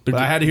wasn't. But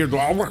I had to hear.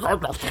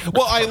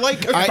 Well, I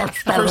like.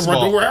 First of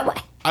all,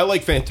 I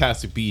like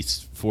Fantastic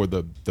Beasts for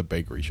the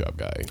bakery shop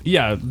guy.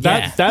 Yeah,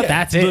 that's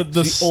that's it.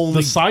 The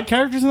side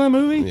characters in that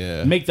movie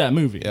Yeah. make that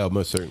movie. Yeah,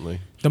 most certainly.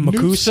 the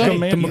Makusa.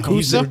 Newt The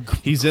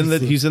Makusa. He's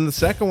in the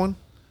second one.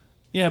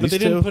 Yeah, but These they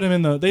didn't two? put him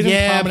in the. They didn't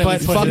Yeah,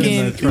 prominently but put him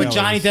in the fucking trailers.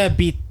 Johnny Depp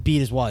beat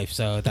his wife,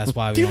 so that's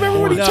why. Do you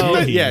remember when he took No,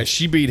 that? he- Yeah,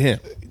 she beat him.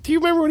 Do you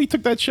remember when he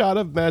took that shot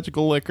of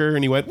magical liquor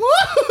and he went,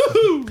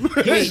 "Woo!"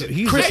 Chris, have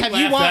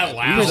you watched?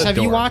 Chris, have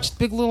you adorable. watched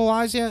Big Little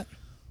Lies yet?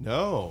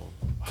 No.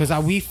 Because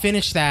we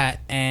finished that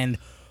and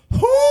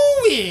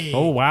hooey!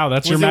 Oh wow,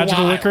 that's your Was it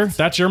magical wild? liquor.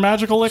 That's your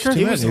magical liquor.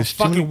 It was It's too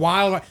fucking many-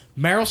 wild.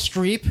 Meryl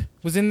Streep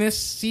was in this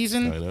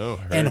season. I know,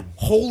 her. And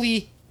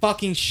holy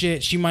fucking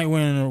shit, she might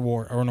win an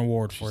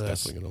award for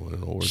this. Definitely gonna win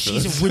an award. for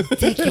She's this.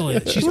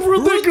 ridiculous. She's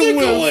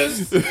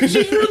Ridiculous.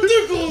 She's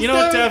ridiculous. You know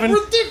what, Devin?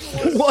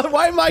 Ridiculous.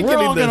 Why am I We're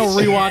getting all gonna this?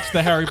 rewatch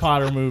the Harry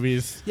Potter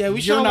movies. Yeah, we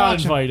should You're all not watch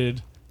 'em.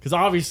 invited because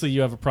obviously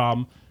you have a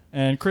problem.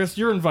 And Chris,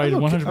 you're invited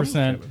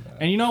 100%.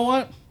 And you know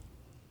what?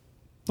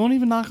 Don't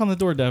even knock on the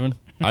door, Devin.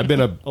 I've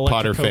been a Electric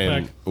Potter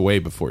fan Kopech. way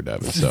before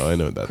Devin, so I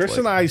know what that's Chris like.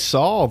 and I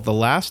saw the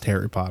last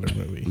Harry Potter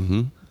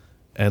movie,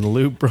 and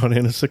Luke brought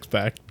in a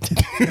 6-pack to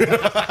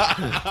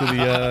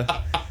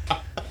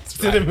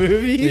the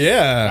movie.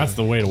 yeah. That's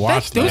the way to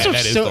watch Those that. are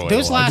That is so. the way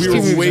Those to last we two were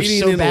movies are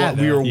waiting so in bad.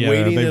 we were Yeah,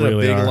 waiting they in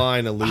really a big are.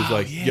 line, and Lou's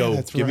like, "Yo,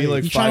 that's give me right.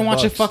 like You trying to watch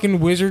 $5." a fucking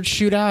wizard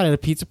shootout at a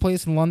pizza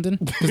place in London?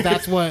 Because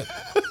that's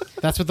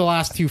what the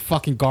last two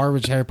fucking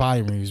garbage Harry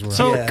Potter movies were.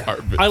 So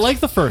Garbage. I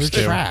like the first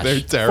They're two trash. They're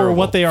for terrible.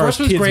 what they are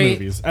First as was kids great.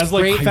 movies. As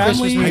like Great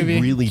family, Christmas movie.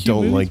 I really cute don't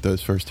movies. like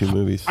those first two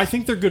movies. I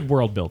think they're good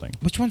world building.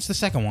 Which one's the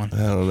second one? I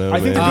don't know. I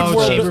think they're man. good Oh,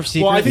 world. Chamber of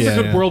Well, I think Secrets? they're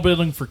Yeah. good world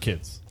building for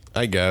kids.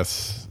 I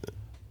guess.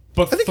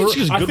 But I think it's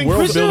just good world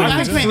Chris building.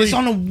 Evans X-Men three- is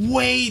on a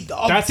way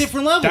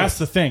different level. That's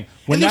the thing.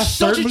 When And that there's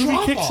such third a movie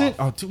drop kicks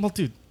off. it,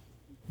 dude,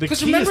 the 'Cause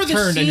key remember is the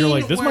turned, and you're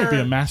like, scene this might be a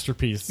where-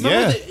 masterpiece.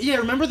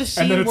 Remember the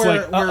scene then it's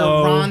where, like, where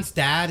uh-oh, Ron's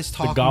dad is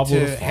talking Goblet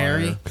to of Fire.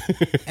 Harry,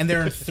 and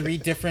they're in three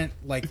different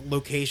like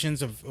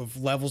locations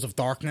of levels of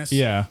darkness.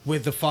 Yeah.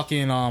 with the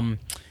fucking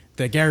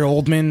the Gary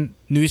Oldman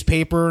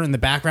newspaper in the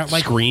background,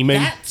 like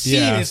Screaming. That scene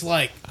Yeah. is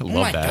like, I oh love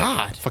my that.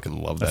 god.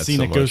 Fucking love The that scene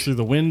so that goes much. through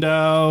the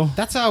window.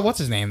 That's what's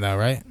his name though,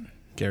 right?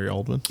 Gary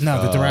Oldman,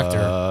 No, the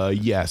director.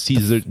 Yes,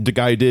 he's the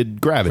guy who did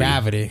Gravity.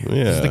 Gravity.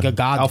 Yeah. This is the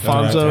God.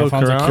 Alfonso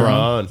director. Cuarón.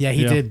 Cuarón. Yeah,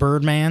 he Yeah. did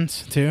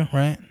Birdman's too,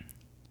 right?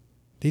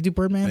 Did he do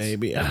Birdman's?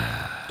 maybe.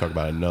 Talk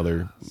about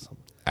another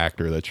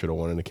actor that should have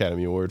won an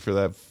Academy Award for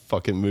that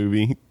fucking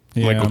movie.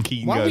 Yeah. Michael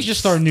Keaton. Why don't we got just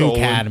start a new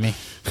stolen. academy?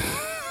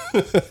 I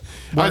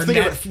was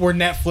thinking. Where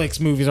Netflix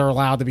movies are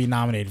allowed to be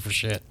nominated for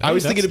shit. I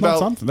was That's thinking not about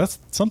something. That's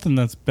something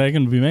that's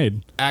begging to be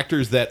made.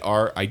 actors that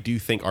I do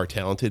think are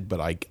talented, but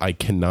I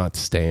cannot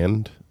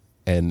stand.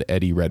 And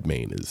Eddie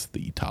Redmayne is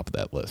the top of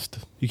that list.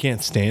 You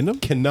can't stand him.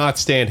 Cannot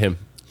stand him.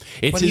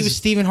 It's But he his- was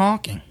Stephen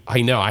Hawking.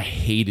 I know. I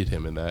hated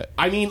him in that.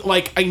 I mean,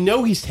 like, I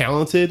know he's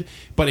talented,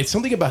 but it's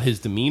something about his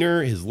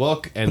demeanor, his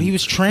look, and But he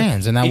was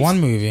trans in that It's-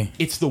 one movie.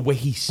 It's the way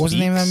he speaks. What's the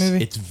name of that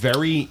movie? It's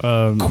very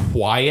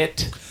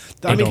quiet.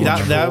 I mean, and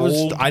that was.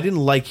 controlled. I didn't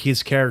like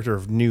his character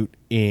of Newt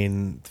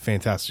in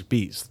Fantastic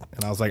Beasts,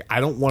 and I was like,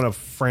 I don't want a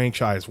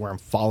franchise where I'm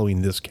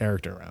following this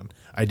character around.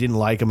 I didn't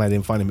like him. I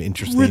didn't find him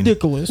interesting.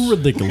 Ridiculous. That's what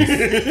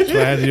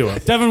I had to do.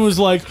 Devin was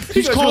like,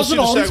 he's guys wanna causing see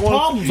the all these second one?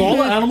 problems. All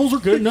the animals are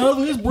getting out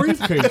of his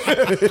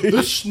briefcase.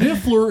 This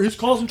sniffler is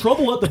causing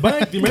trouble at the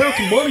bank. The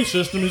American money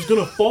system is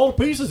going to fall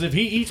to pieces if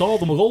he eats all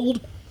the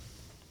gold.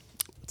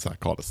 It's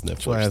not called a That's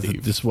what sniffler, I have to,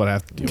 Steve. this is what I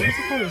have to do.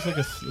 It's like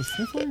a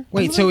sniffler?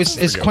 Wait, so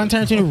is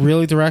Quentin Tarantino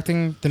really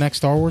directing the next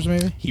Star Wars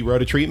movie? He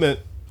wrote a treatment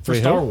For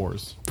Wait, Star who?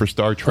 Wars. for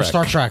Star Or Trek.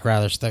 Star Trek,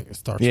 rather. Star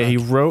Trek. Yeah, he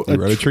wrote. He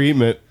wrote a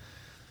treatment.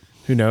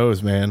 Who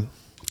knows, man?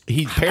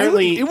 He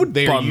apparently it would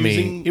they're bum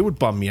using, me. It would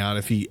bum me out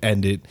if he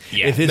ended.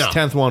 Yeah, if his no.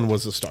 10th one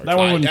was a Star That Trek.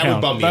 one wouldn't that would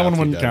count. bum me That out one too,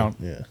 wouldn't Devin. count.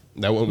 Yeah,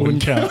 That one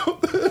Wouldn't wouldn't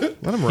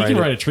count. let him He write can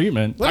it. write a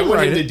treatment. I want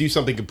write him to it. do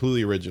something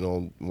completely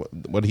original.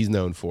 What he's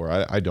known for.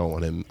 I don't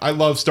want him. I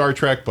love Star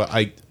Trek, but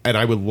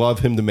I would love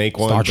him to make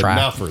one, Star but Trek.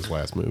 not for his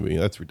last movie.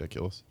 That's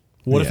ridiculous.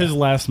 What if Yeah. his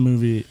last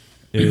movie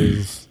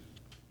is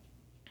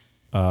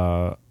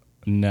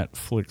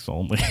Netflix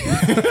only?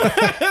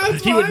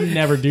 He would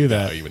never do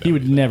that. he would He never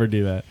would do never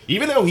do that.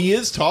 Even though he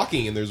is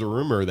talking, and there's a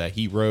rumor that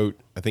he wrote,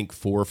 I think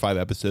 4 or 5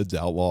 episodes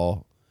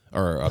Outlaw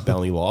or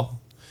Bounty Law.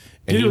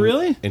 And Did he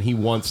really? And he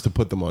wants to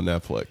put them on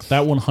Netflix.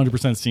 That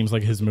 100% seems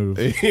like his move.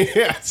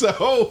 Yeah,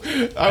 so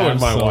I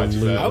wouldn't mind watching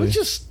Absolutely. that. I would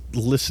just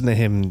listen to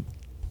him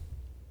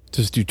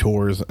just do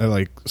tours at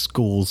like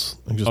schools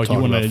and just talk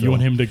about you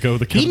want him to go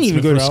the He didn't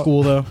even go to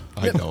school though.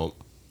 I don't.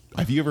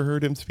 Have you ever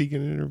heard him speak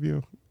in an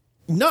interview?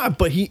 No,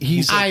 but he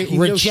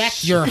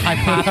reject your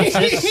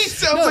hypothesis. He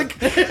sounds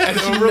like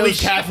a really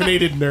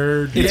caffeinated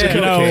nerd. It's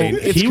cocaine.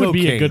 It's he would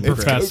be a cocaine. good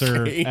professor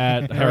Cocaine.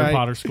 at Harry Right.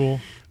 Potter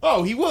school.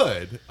 Oh, he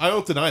would. I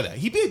don't deny that.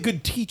 He'd be a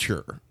good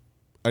teacher.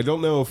 I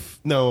don't know if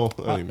no.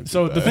 I don't even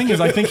So do the that. thing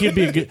is, I think he'd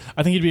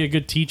be a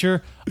good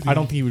teacher. I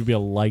don't think he would be a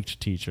liked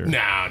teacher.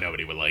 No,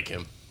 nobody would like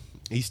him.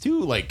 He's too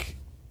like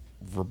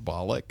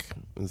verbolic.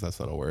 That's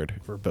not a word.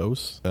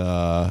 verbose,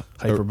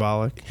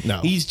 hyperbolic.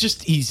 No, He's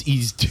just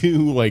he's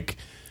too like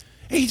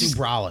he's just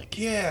Brolic.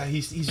 yeah.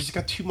 He's just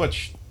got too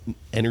much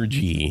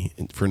energy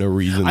for no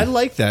reason. I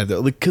like that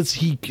though, because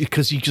he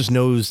just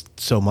knows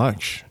so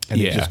much, and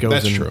he Yeah, just goes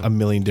that's in true. a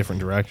million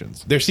different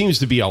directions. There seems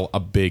to be a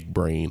big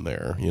brain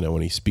there,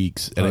 when he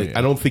speaks, and Oh, yeah.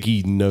 I don't think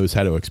he knows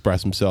how to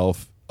express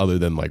himself other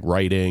than like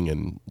writing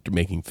and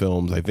making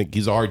films. I think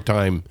he's a hard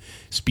time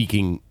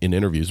speaking in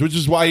interviews, which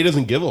is why he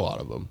doesn't give a lot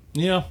of them.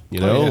 Yeah.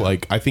 yeah.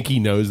 Like I think he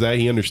knows that,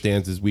 he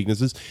understands his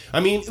weaknesses. I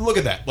mean, look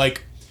at that,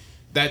 like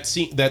that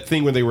scene, that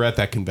thing when they were at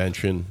that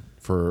convention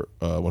for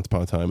Once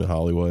Upon a Time in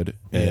Hollywood,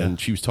 and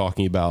she was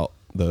talking about,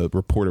 the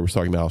reporter was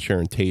talking about how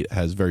Sharon Tate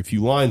has very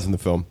few lines in the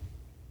film.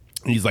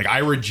 And he's like, I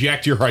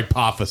reject your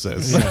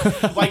hypothesis.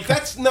 Like,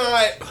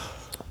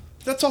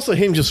 that's also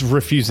him just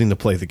refusing to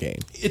play the game.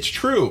 it's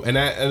true. And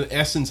in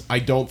essence, I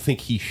don't think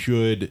he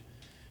should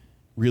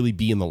really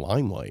be in the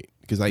limelight,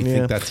 because I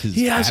think that's his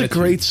He has attitude. a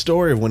great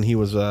story of when he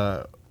was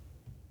I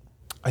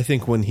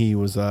think when he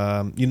was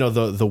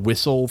the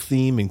whistle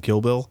theme in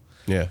Kill Bill.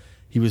 Yeah.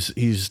 He was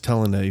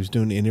telling that he was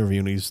doing an interview,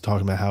 and he was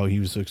talking about how he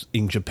was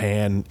in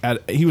Japan.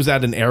 He was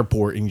at an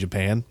airport in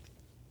Japan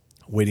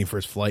waiting for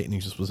his flight, and he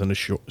just was in a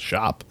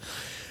shop,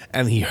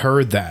 and he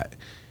heard that,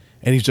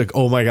 and he's like,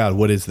 "Oh my god,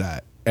 what is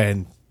that?"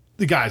 And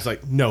the guy's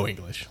like, "No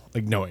English,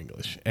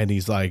 and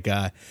he's like,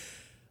 "I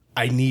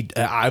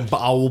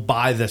will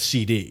buy the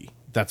CD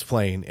that's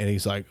playing," and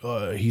he's like,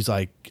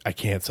 "I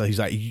can't sell." He's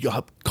like,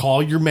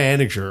 "Call your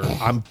manager.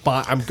 I'm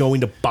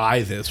going to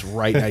buy this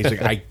right now."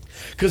 He's like,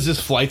 because his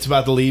flight's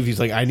about to leave. He's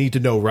like, I need to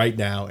know right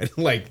now. And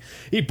like,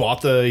 he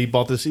bought the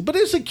CD, but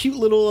it's a cute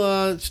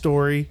little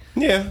story.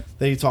 Yeah.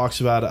 That he talks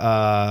about.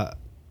 I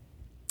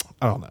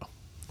don't know.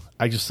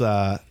 I just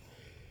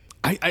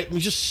I'm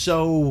just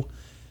so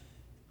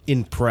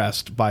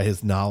impressed by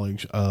his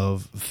knowledge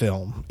of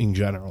film in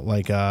general.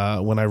 Like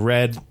when I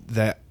read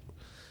that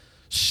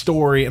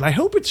story, and I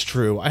hope it's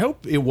true. I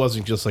hope it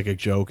wasn't just like a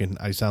joke and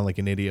I sound like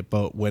an idiot.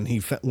 But when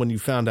you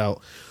found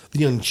out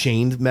the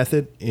Unchained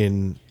method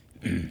in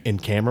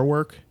camera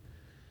work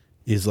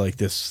is like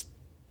this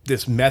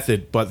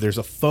method, but there's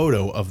a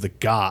photo of the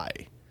guy,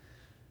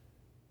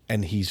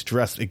 and he's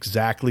dressed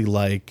exactly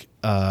like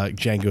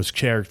Django's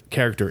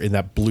character in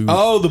that blue.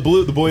 Oh, the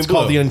boy in blue. It's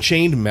called the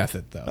Unchained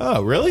method, though.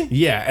 Oh, really?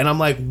 Yeah, and I'm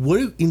like, what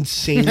an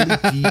insanely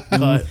deep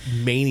cut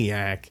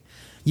maniac. that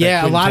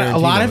Yeah, a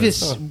Quentin lot Tarantino of is.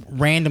 his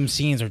random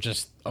scenes are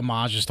just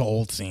homages to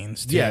old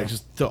scenes. Too. Yeah,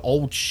 just the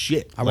old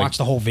shit. I watched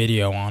the whole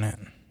video on it.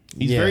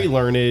 He's Yeah. very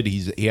learned.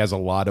 He has a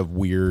lot of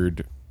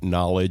weird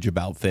knowledge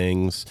about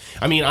things.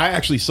 I mean, I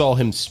actually saw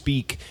him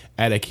speak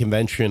at a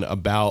convention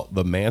about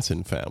the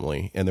Manson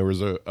family, and there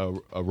was a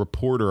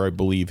reporter, I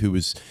believe, who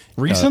was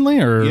Recently,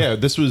 or yeah,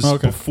 this was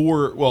Okay.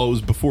 before. Well, it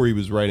was before he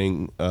was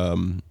writing.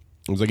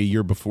 It was like a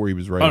year before he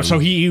was writing. oh, so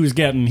he was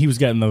getting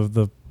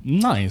the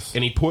nice.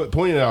 And he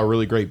pointed out a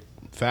really great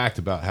fact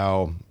about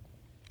how,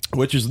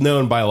 which is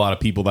known by a lot of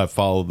people that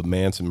follow the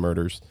Manson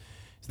murders,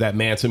 is that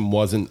Manson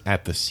wasn't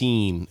at the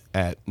scene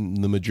at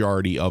the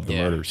majority of the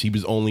murders. He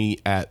was only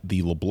at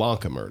the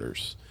LeBlanca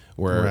murders.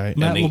 Where Right. and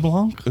Matt they-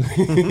 LeBlanc.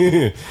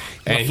 and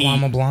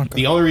Flama Blanca.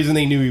 the only reason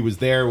they knew he was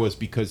there was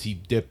because he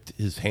dipped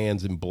his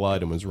hands in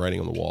blood and was writing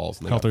on the walls.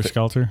 And they Helter got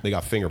Skelter. They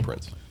got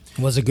fingerprints.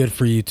 Was it good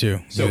for you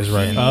too? So he was he-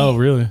 right. Oh,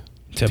 really?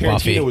 To Tarantino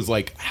Buffy. was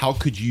like, how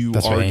could you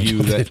That's what argue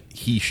Angel that did.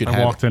 he should I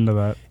have walked into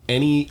that.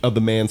 any of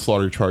the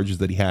manslaughter charges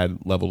that he had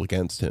leveled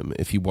against him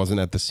if he wasn't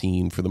at the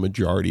scene for the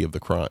majority of the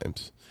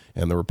crimes?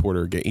 And the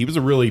reporter, he was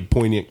a really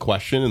poignant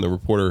question, and the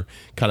reporter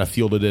kind of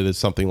fielded it as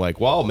something like,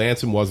 well,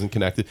 Manson wasn't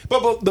connected.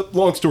 But the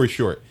long story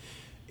short,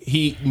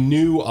 he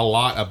knew a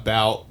lot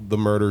about the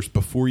murders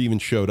before he even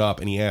showed up,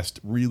 and he asked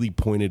really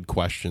pointed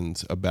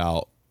questions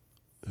about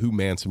who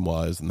Manson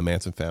was and the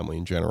Manson family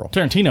in general.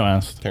 Tarantino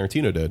asked.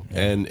 Tarantino did,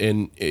 and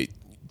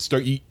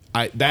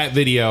that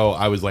video,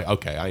 I was like,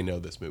 okay, I know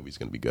this movie's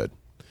going to be good.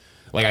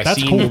 Like I That's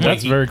seen cool. the way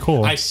That's very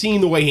cool. I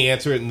seen the way he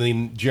answered it and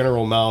the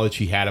general knowledge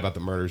he had about the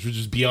murders, which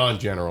is beyond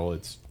general.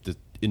 It's just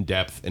in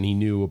depth, and he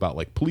knew about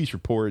like police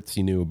reports.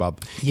 He knew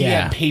about he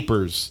Yeah. had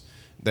papers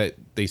that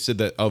they said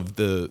that of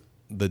the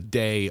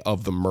day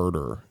of the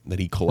murder that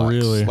he collects,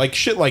 Really? like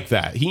shit like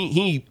that.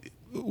 He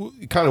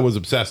kind of was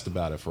obsessed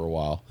about it for a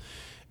while,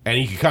 and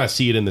you can kind of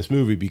see it in this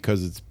movie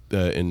because it's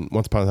in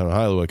Once Upon a Time in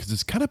Hollywood, because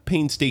it's kind of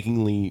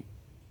painstakingly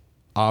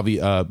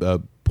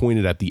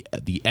pointed at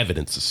the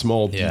evidence, the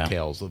small Yeah.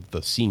 details of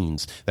the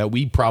scenes that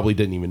we probably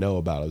didn't even know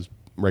about as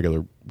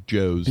regular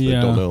Joes that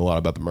Yeah. don't know a lot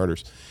about the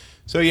murders.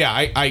 So yeah,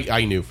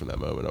 I knew from that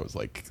moment. I was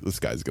like, this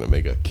guy's gonna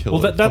make a killer.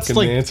 Well, that's fucking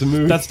like Manson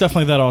movie. that's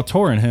definitely that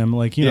auteur in him.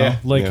 Like Yeah,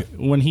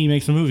 when he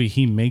makes a movie,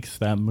 he makes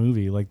that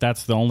movie. Like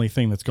that's the only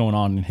thing that's going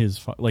on in his.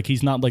 Like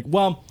he's not like,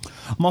 well,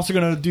 I'm also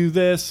gonna do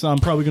this. I'm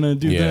probably gonna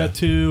do that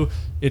too.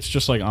 It's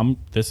just like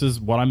This is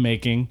what I'm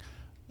making.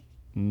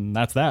 And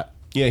that's that.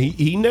 Yeah,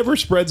 he never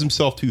spreads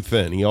himself too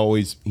thin.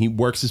 He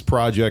works his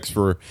projects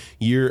for a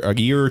year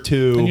or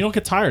two, And you don't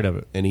get tired of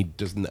it. and he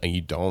doesn't. You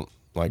don't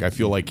like. I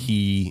feel like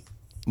he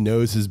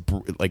knows his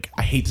like.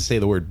 I hate to say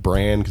the word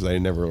brand because I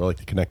never like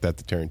to connect that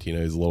to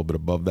Tarantino. He's a little bit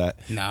above that,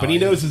 No, but he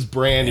knows his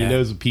brand. yeah. He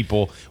knows what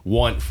people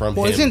want from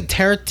Well, him. isn't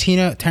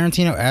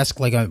Tarantino-esque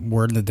like a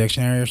word in the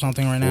dictionary or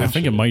something right now? I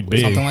think it might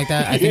be something like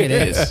that. I think it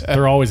is.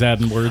 They're always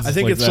adding words. I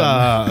think like it's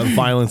that.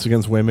 violence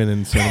against women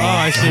in cinema. Oh,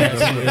 I see. Is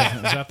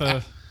that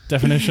the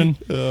definition?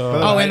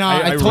 Oh, and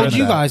I I told read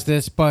you that. guys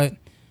this, but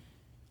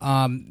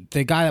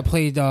the guy that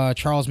played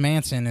Charles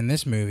Manson in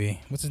this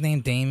movie, what's his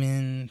name?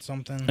 Damon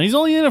something. And he's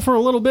only in it for a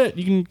little bit.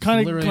 You can kind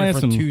of Literally glance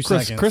for him. 2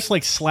 seconds. Chris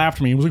like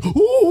slapped me. He was like,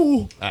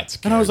 "Ooh!" That's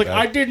And I was like, good.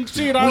 "I didn't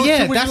see it. I Well, was yeah,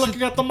 too busy that's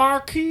looking at the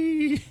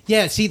marquee."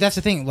 Yeah, see, that's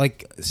the thing.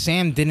 Like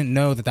Sam didn't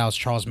know that was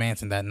Charles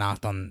Manson that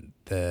knocked on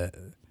the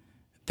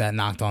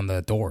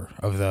door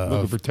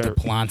of for terror.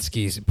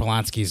 Polanski's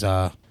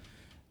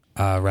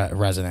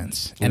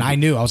residence, and I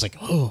knew. I was like,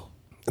 oh.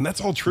 And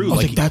that's all true. I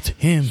was like, that's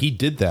him. He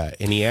did that,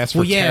 and he asked for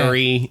Well, yeah.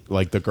 Terry,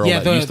 like the girl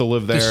that used to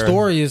live there. The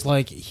story is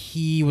like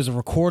he was a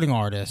recording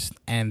artist,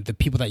 and the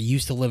people that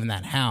used to live in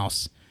that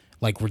house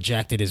like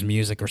rejected his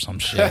music or some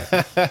shit.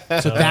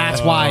 So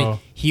that's why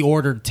he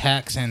ordered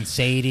Tex and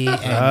Sadie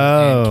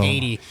and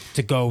Katie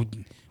to go.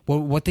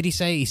 What did he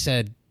say? He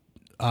said,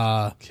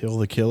 Kill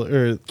the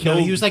killer. "No."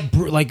 He was like,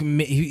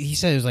 he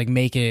said it was like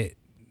make it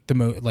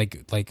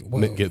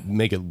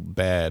make it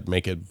bad,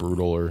 make it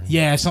brutal, or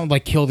yeah, something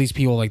like kill these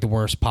people like the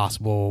worst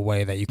possible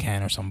way that you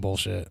can, or some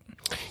bullshit.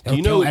 Do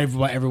you Kill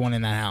know everyone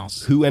in that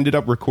house? who ended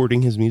up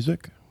recording his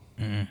music?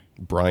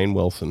 Brian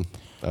Wilson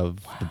of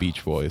the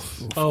Beach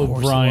Boys, Oh, course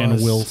it Brian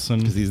was. Wilson.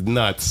 because he's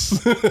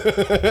nuts.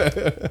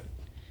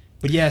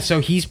 But yeah, so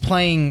he's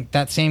playing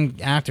that same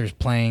actor's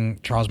playing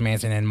Charles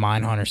Manson in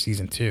Mindhunter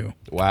season 2,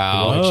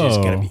 Wow, which is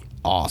Oh. gonna be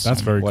awesome.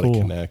 That's very what a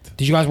cool. connect.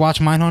 Did you guys watch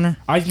Mindhunter?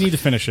 I need to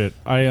finish it.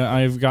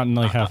 I've gotten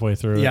like halfway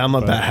through it. Yeah, I'm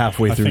about but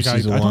halfway I through think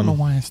season I don't know 1.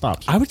 why I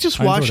stopped. I would just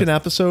I watch enjoyed an it.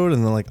 episode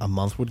and then like a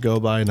month would go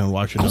by and then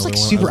watch another was, like,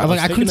 one. super- I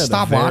taking couldn't it at a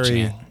stop watching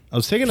it. I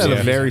was taking it at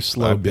a very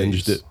slow I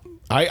binged pace. it.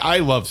 I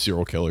love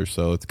serial killers,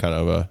 so it's kind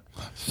of a.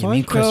 You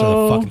and Chris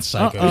are the fucking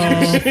psychos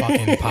in this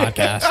fucking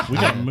podcast. We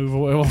gotta move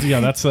away. Well, yeah,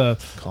 that's a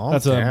Calm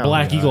that's a down,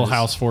 Black Eagle guys.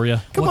 house for you.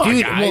 Come Well, on,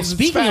 dude, guys, well, it's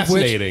speaking of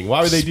which- fascinating.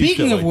 Why would they do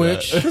Speaking shit of like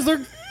which,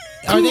 that?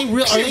 are they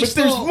real? Are they But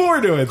still, there's more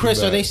to it. Chris,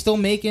 than are they that. still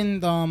making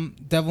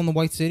Devil in the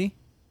White City?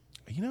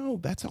 You know,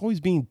 that's always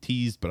being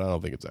teased, but I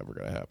don't think it's ever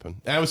going to happen.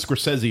 That was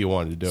Scorsese who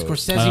wanted to do it.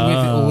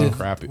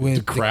 Scorsese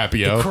with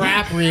DiCaprio.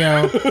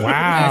 DiCaprio.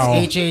 Wow.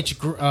 As H.H.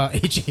 Greg.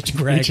 H.H.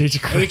 Greg.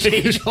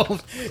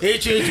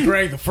 H.H.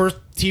 Greg, the first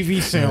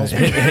TV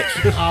salesman.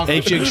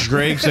 H.H.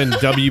 Griggs and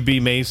W.B.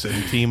 Mason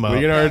team up.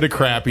 Leonardo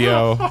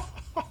DiCaprio,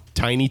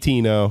 Tiny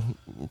Tino,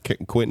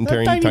 Quentin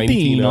Tarantino, Tiny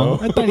Tino.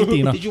 Tiny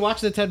Tino. Did you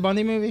watch the Ted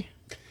Bundy movie?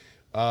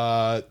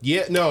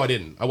 Yeah, no, I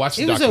didn't. I watched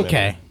the It was documentary.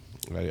 okay.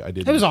 I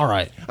didn't. It was all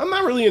right. I'm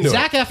not really into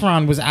Zac it.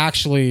 Efron was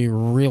actually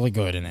really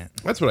good in it.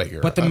 That's what I hear.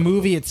 But the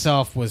movie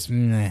itself was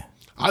meh.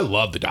 I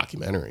love the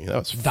documentary. That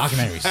was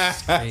Documentary's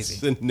crazy.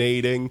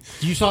 fascinating.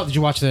 Did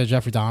you watch the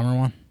Jeffrey Dahmer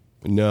one?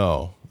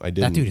 No, I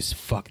didn't. That dude is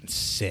fucking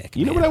sick.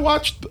 You know what I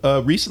watched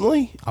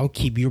recently? I would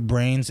keep your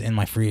brains in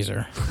my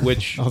freezer.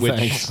 Which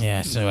thanks.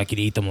 Yeah, so I could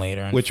eat them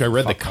later. and which I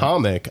read the fuck them.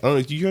 comic. I don't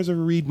know. Did you guys ever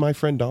read My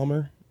Friend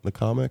Dahmer? The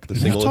comic, the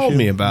You single told issue?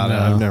 me about it.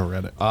 I've never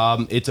read it.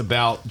 It's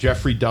about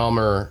Jeffrey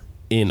Dahmer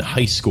in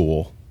high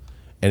school,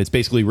 and it's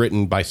basically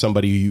written by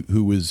somebody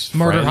who was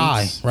Murder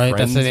friends- High, right?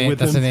 That's the friends name. with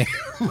That's the him.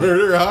 name.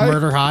 Murder High.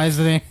 Murder High is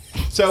the name.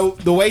 So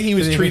the way he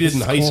was They treated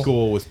make in high school.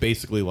 school was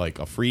basically like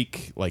a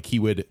freak. Like he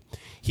would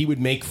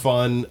make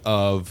fun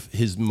of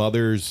his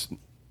mother's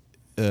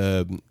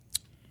a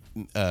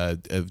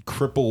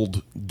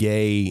crippled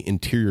gay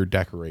interior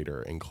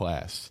decorator in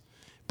class.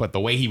 But the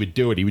way he would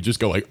do it, he would just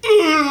go like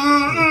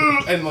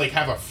and like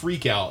have a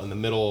freak out in the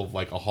middle of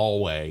like a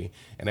hallway,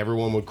 and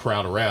everyone would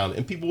crowd around,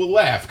 and people would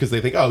laugh because they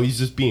think, oh, he's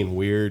just being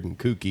weird and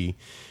kooky.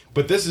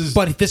 But this is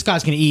But this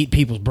guy's gonna eat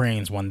people's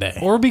brains one day.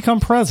 Or become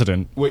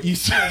president. what you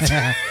start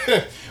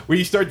what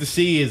you start to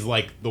see is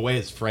like the way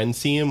his friends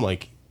see him.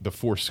 Like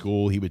before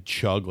school, he would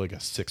chug like a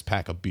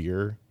 6-pack of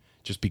beer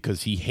just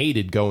because he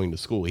hated going to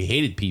school. He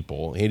hated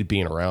people. He hated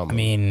being around them. I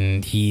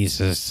mean, he's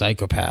a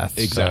psychopath.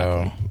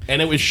 exactly. So.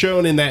 And it was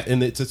shown in that,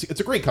 and it's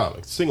a great comic.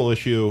 It's a single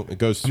issue. It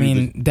goes I through.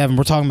 mean, Devin,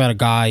 we're talking about a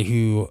guy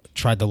who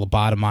tried to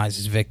lobotomize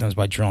his victims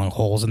by drilling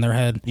holes in their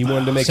head. He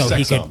wanted to make so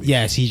sex he could, zombies.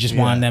 yes, he just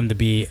wanted them to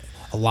be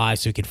alive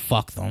so he could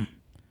fuck them,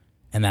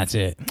 and that's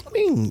it. I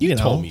mean, you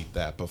know, told me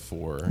that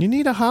before. you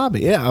need a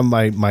hobby. Yeah,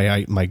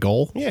 my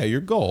goal. Yeah,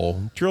 your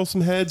goal. Drill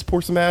some heads,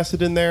 pour some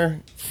acid in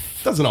there.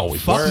 Doesn't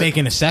always Fuck work.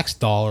 making a sex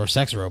doll or a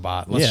sex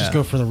robot. Let's Yeah. just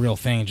go for the real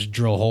thing. Just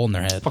drill a hole in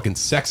their head. Fucking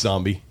sex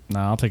zombie.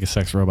 Nah, I'll take a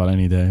sex robot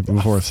any day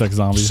before a sex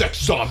zombie.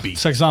 Sex zombie.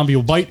 Sex zombie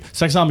will bite.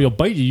 Sex zombie will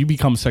bite you. You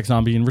become a sex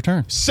zombie in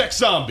return. Sex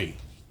zombie.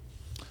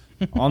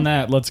 On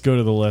that, let's go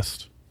to the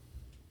list.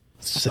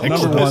 Sex Number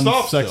pissed one,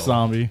 off sex still.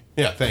 zombie.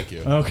 Yeah, thank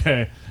you.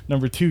 Okay.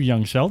 Number 2,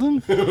 Young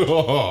Sheldon.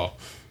 Oh.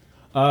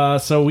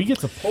 So we get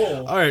to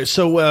pull. All right,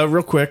 so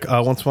real quick,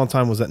 Once Upon a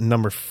Time was at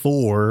number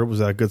 4. Was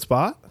that a good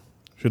spot?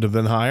 Should have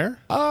been higher.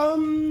 I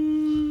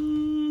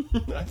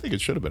think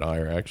it should have been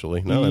higher,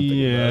 actually. Now that I'm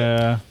thinking about it.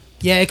 Yeah.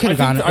 Yeah, it could have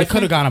gone. It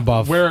could have gone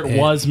above Where it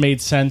was made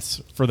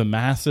sense for the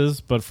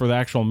masses, but for the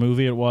actual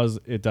movie,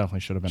 it definitely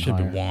should have been Should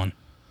higher. have been 1.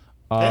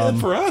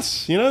 And for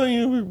us,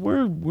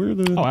 we're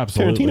the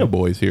absolutely. Tarantino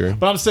boys here.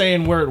 But I'm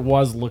saying where it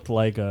was looked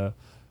like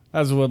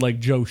that's what like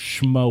Joe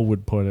Schmo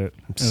would put it.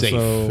 And Safe.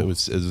 so It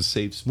was a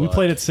safe spot. we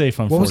played it safe.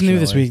 What was new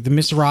this unfortunately. week?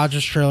 The Mr.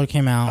 Rogers trailer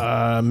came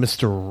out.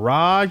 Mr.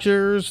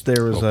 Rogers.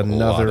 There was A lot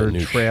another of new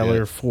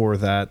trailer shit. for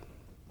that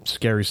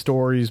Scary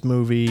Stories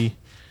movie.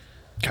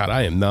 God,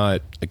 I am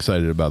not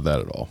excited about that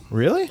at all.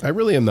 Really? I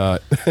really am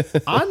not.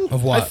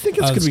 Of what? I think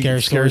it's Of going to be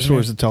Scary Scary Stories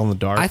Stories to Tell in the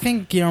Dark. I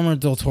think Guillermo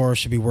del Toro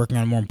should be working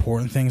on more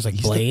important things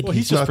like Blade. Well,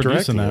 he's He's just not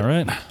producing that,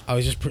 directing right? Oh,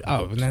 he's just.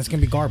 And then it's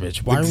gonna be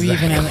garbage. Why are we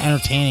even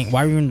entertaining?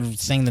 Why are we even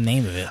saying the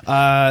name of it?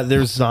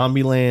 there's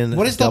Zombieland.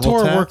 What is Del Double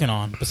Toro Tap. working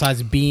on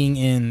besides being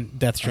in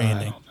Death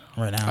Stranding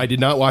right now? I did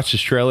not watch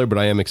this trailer, but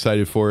I am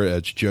excited for it.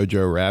 It's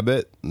Jojo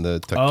Rabbit.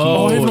 The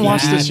Oh, I haven't that-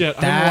 watched this yet.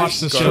 I haven't that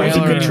watched this It was a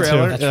good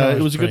trailer. trailer. That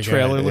It was a good trailer's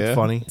trailer. It pretty looked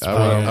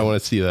funny. I want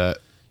to see that.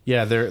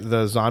 Yeah,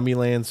 the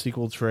Zombieland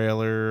sequel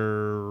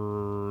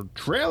trailer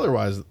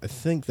wise, I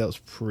think that was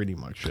pretty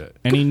much it.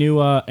 Any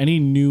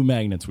new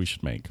magnets we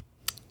should make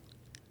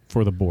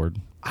for the board?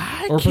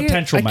 Or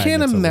potential I can't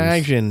magnets, at least.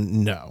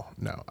 imagine. No.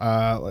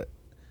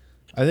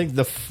 I think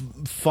the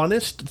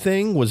funnest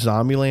thing was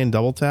Zombieland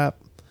Double Tap,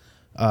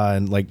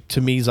 and like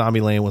to me,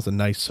 Zombieland was a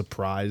nice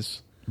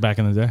surprise. Back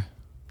in the day.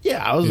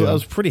 Yeah, I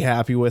was pretty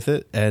happy with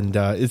it, and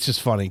it's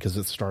just funny because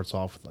it starts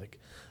off with like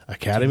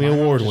Academy Dude,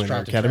 mine Award just winner,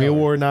 dropped a Academy trailer.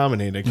 Award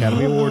nominated,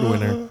 Academy Award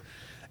winner,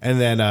 and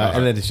then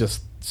it's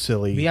just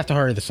silly. We have to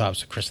hurry this up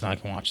so Chris and I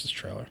can watch this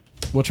trailer.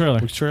 What trailer?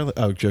 Which trailer?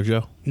 Oh,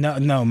 JoJo. No,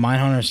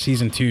 Mindhunter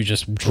season 2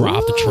 just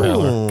dropped a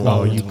trailer.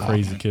 Oh, you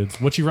crazy kids.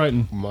 What you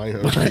writing?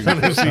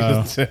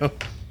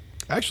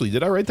 Actually,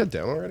 did I write that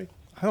down already?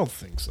 I don't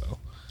think so.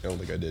 I don't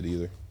think I did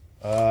either.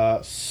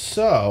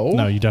 So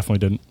No, you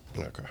definitely didn't.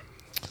 Okay.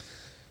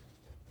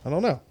 I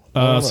don't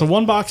know. So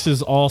one box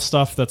is all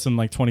stuff that's in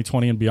like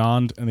 2020 and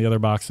beyond, and the other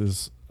box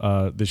is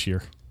this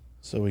year.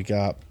 So we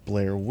got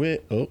Blair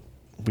Witch. Oh,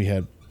 we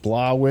had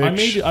Blah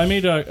Witch. I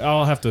made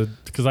I'll have to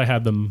because I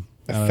had them.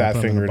 Fat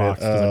put them in the fingered box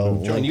it. 'cause I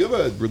moved. John, you have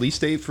a release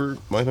date for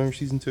Mindhunter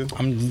Season 2?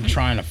 I'm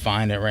trying to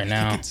find it right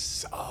now.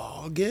 It's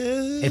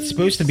August. It's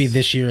supposed to be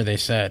this year, they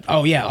said.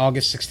 Oh, yeah,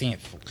 August 16th.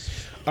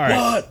 All right.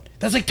 What?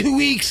 That's like 2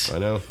 weeks. I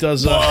know.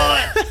 Does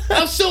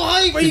I'm so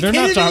hyped. Are you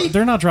kidding me?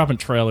 They're not dropping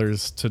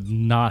trailers to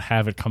not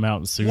have it come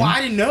out soon. Well,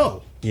 I didn't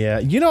know. yeah?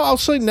 I'll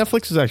say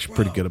Netflix is actually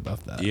pretty good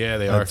about that. Yeah,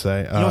 they are. I'd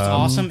say. You know what's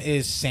awesome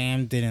is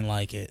Sam didn't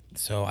like it,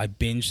 so I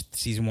binged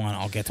season 1.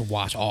 I'll get to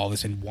watch all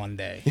this in one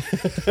day. I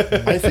think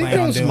plan that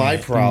on was doing my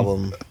it.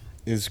 problem.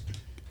 Is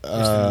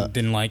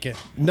Didn't like it.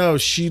 no,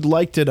 she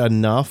liked it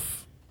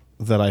enough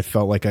that I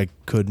felt like I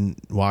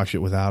couldn't watch it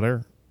without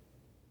her.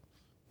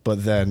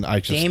 But then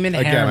I just Damon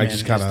again Harriman I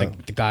just kind is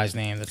of the guy's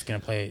name that's going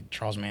to play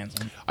Charles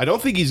Manson. I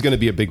don't think he's going to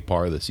be a big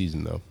part of the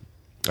season, though.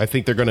 I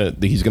think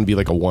he's going to be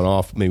like a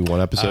one-off, maybe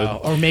one episode.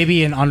 Or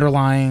maybe an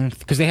underlying,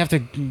 because they have to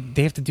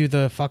do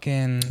the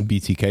fucking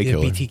BTK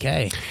killer.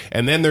 BTK.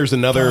 And then there's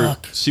another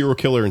serial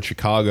killer in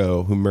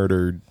Chicago who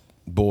murdered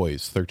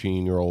boys,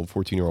 13-year-old,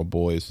 14-year-old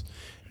boys.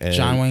 And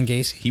John Wayne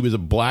Gacy. He was a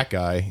black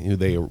guy who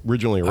they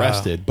originally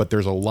arrested, but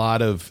there's a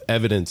lot of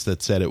evidence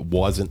that said it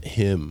wasn't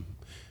him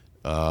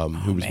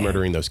who was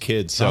murdering those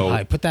kids. So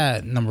I put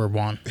that number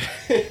 1.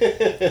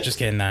 Just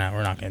kidding. Nah,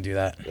 we're not going to do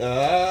that.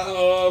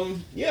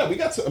 yeah, we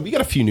got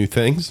a few new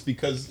things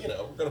because we're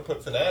going to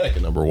put Fanatic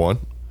at number 1.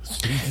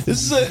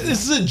 This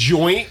is a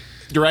joint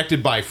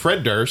directed by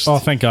Fred Durst. Oh,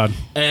 thank God.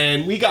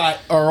 And we got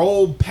our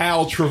old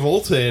pal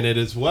Travolta in it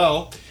as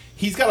well.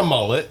 He's got a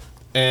mullet,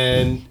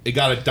 and it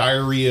got a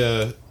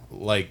diarrhea,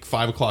 like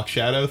 5 o'clock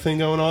shadow thing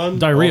going on.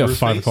 Diarrhea all over his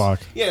 5 face. o'clock.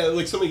 Yeah,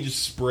 like somebody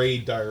just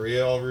sprayed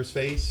diarrhea all over his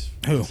face.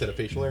 Who? Instead of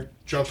facial hair.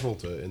 John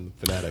Travolta in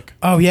Fanatic.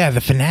 Oh, yeah,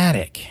 the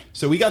Fanatic.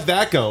 So we got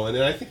that going,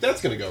 and I think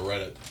that's going to go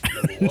right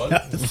at number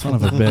 1. Son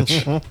of a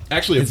bitch.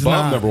 Actually, It's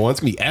above not. number 1. It's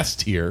going to be S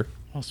tier.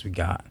 What else we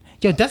got?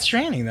 Yo, Death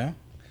Stranding, though.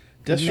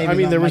 I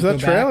mean, there was that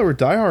trailer with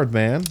Die Hard,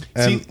 man.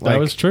 And See, That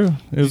was true.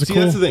 It was See, a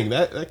cool. that's the thing.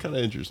 That kind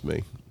of interests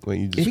me. When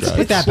you can describe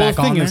put it. that Well, back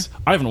the thing on there. is,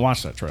 I haven't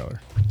watched that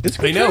trailer. It's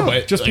I know,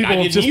 but Just like, I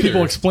people, didn't just people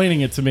either.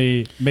 explaining it to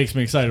me makes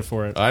me excited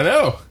for it. I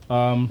know.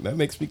 That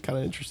makes me kind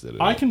of interested.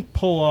 In I it. can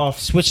pull off.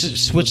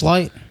 Switch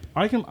light.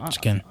 I can.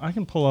 kidding. I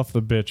can pull off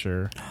the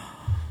Bitcher.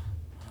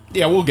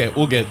 Yeah, we'll get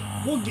It'll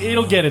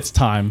get its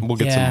time. some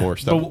Yeah. more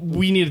stuff. But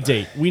we need a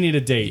date. We need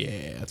a date.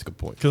 Yeah, that's a good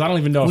point. Because I don't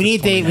even know. We if need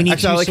it's a date. coming We need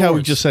actually, I two like how we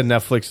swords. just said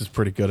Netflix is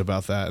pretty good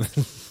about that.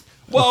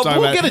 Well,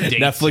 Talking we'll about get a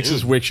date.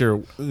 Netflix's soon.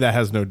 Witcher that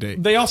has no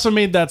date. They also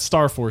made that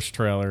Star Force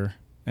trailer.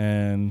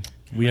 and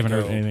we haven't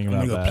heard anything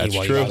about that.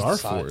 That's true. Star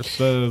Force.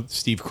 The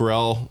Steve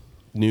Carell,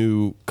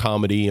 new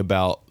comedy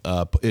about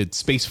it's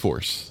Space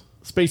Force.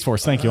 Space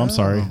Force. Thank you. I'm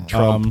sorry.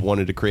 Trump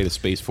wanted to create a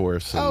Space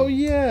Force. And Oh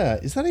yeah,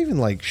 is that even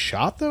like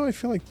shot though? I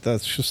feel like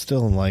that's just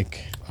still in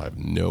like. I have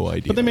no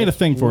idea. But they made a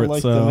thing for We'd it,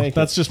 like to so make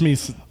that's just me.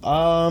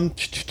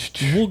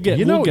 We'll get.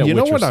 You know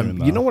Witcher what soon,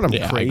 though. you know what I'm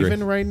Yeah, I agree.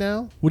 craving right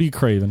now? What are you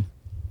craving?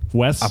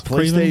 Wes? A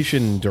craving?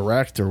 PlayStation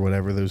Direct or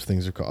whatever those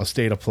things are called, a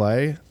state of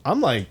play.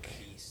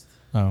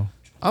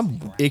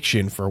 I'm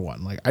itching for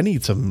one. Like I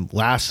need some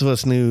Last of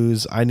Us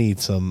news. I need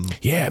some.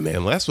 Yeah,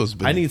 man. Last was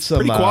been I need some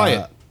pretty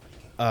quiet.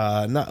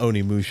 Not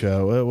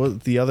Onimusha.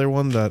 What the other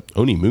one? That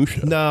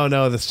Onimusha.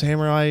 no, the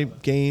samurai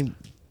game,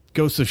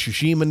 Ghost of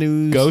Tsushima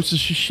news. Ghost of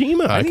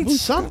Tsushima. I need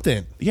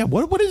something. Yeah.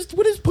 What is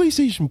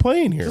PlayStation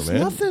playing here, There's man?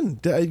 nothing.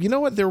 You know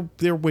what?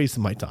 They're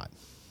wasting my time.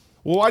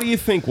 Well, why do you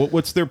think?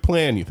 What's their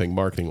plan? You think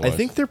marketing? I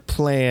think their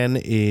plan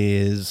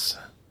is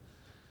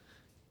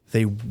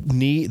they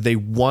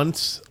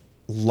want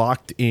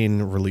locked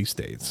in release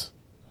dates,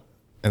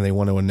 and they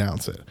want to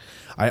announce it.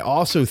 I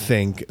also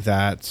think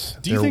that.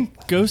 Do you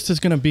think Ghost is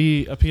going to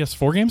be a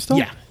PS4 game still?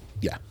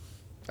 Yeah,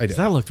 I do.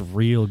 That looked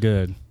real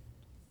good.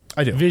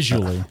 I do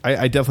visually.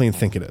 I definitely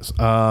think it is.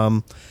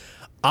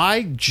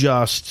 I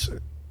just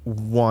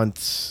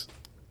want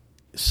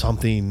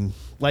something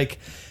like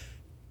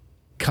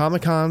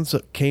Comic-Cons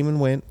came and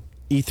went.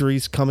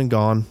 E3's come and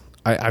gone.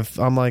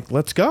 I'm like,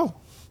 let's go.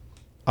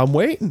 I'm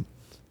waiting.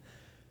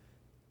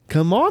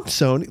 Come on,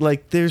 Sony.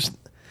 Like,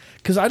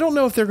 because I don't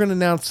know if they're going to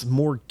announce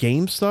more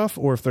game stuff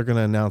or if they're going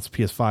to announce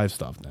PS5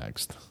 stuff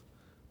next.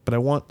 But I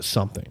want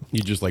something.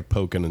 you just like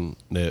poking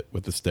it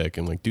with the stick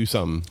and like do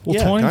something. Well,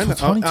 Yeah,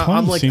 2020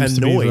 I'm like seems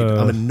to be annoyed. the-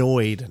 I'm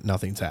annoyed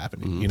nothing's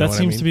happening. You know that what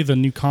seems I mean? to be the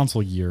new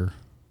console year.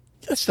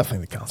 It's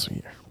definitely the console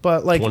year.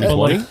 But like,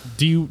 2020? But like,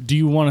 do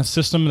you want a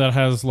system that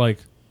has like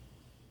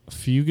a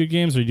few good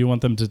games, or do you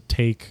want them to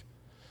take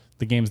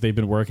the games they've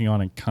been working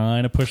on and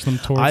kind of push them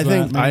towards I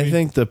think that?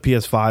 Maybe? the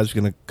PS5 is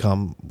going to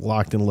come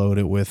locked and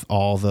loaded with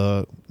all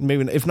the,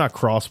 maybe if not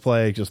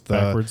crossplay, just the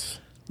backwards.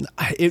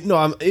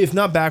 If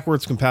not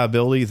backwards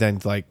compatibility, then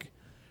like,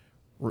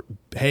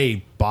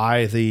 hey,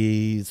 buy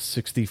the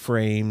 60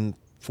 frame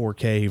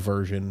 4K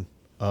version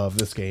of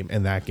this game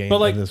and that game, But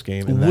like, and this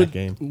game and would, that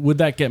game. would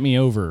that get me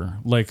over?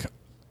 Like,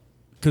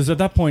 because at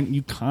that point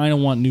you kind of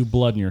want new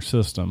blood in your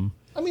system.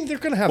 I mean, they're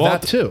going to have Well,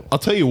 that too. I'll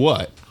tell you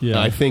what.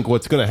 Yeah. I think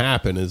what's going to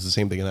happen is the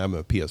same thing that happened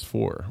with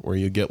PS4, where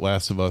you get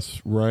Last of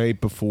Us right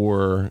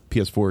before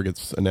PS4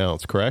 gets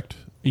announced. Correct?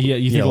 Yeah,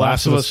 you think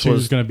Last of Us 2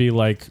 is going to be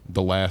like,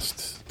 The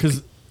last.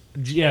 because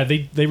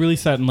they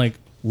released that in like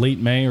late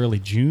May, early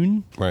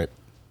June, Right.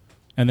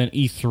 and then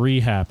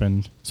E3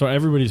 happened, so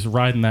everybody's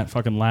riding that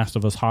fucking Last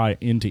of Us high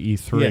into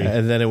E3. Yeah,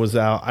 and then it was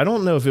out. I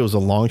don't know if it was a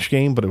launch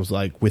game, but it was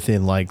like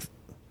within like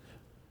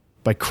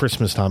by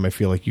Christmas time. I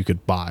feel like you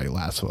could buy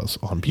Last of Us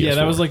on PS4. Yeah,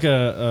 that was like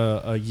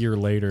a year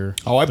later.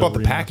 Oh, I bought the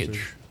remastered.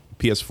 package.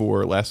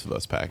 PS4 Last of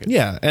Us package.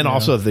 yeah, and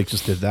also they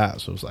just did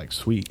that, so it was like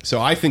sweet.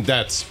 So I think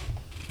that's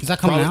Is that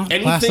coming probably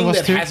out? Last of anything Us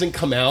that 2? hasn't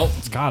come out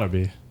It's gotta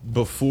be.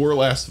 before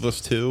Last of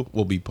Us 2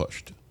 will be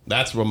pushed.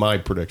 That's what my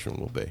prediction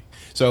will be.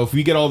 So if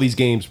we get all these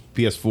games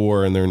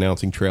PS4 and they're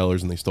announcing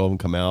trailers and they still haven't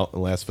come out,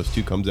 and Last of Us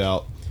 2 comes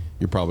out,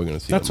 you're probably going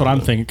to see. That's them what I'm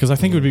on thinking, because I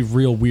think it would be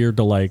real weird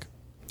to like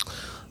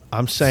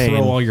I'm saying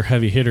throw all your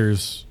heavy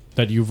hitters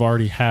that you've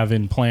already have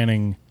in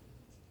planning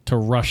to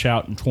rush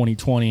out in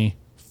 2020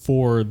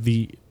 for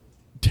the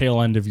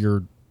tail end of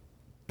your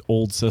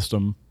old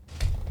system.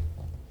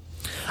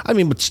 I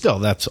mean, but still,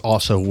 that's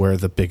also where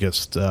the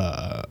biggest,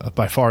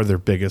 by far, their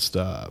biggest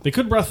They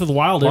could Breath of the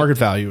Wild it. market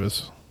value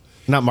is.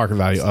 Not market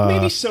value.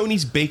 Maybe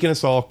Sony's baking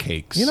us all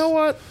cakes. You know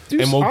what?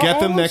 Dude, And we'll get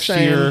all them I'm next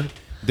saying- year.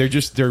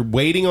 They're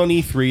waiting on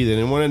E3. They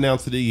didn't want to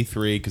announce it at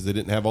E3 because they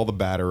didn't have all the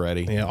data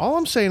ready. Yeah, all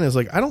I'm saying is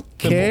like I don't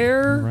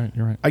care.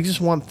 You're right. I just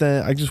want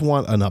an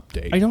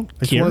update. I don't I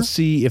just care. want to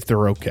see if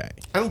they're okay.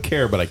 I don't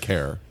care, but I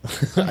care.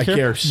 I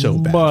care so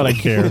bad. But I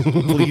care.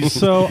 Please.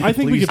 So I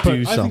think we Please could put.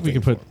 do I think we something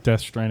could put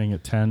Death Stranding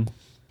at 10.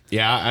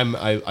 Yeah,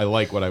 I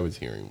like what I was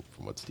hearing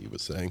from what Steve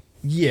was saying.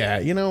 Yeah,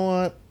 you know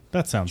what?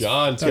 That sounds.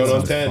 John, it's that going on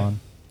sounds 10. Fun.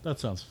 That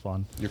sounds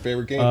fun. Your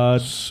favorite game?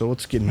 So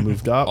it's getting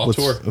moved up. I'll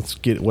tour. Let's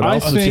get what I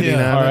else is think. getting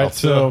All added? right.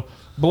 So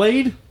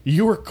Blade,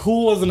 you were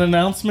cool as an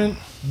announcement,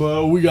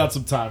 but we got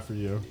some time for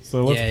you.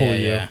 So let's pull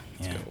you. Yeah.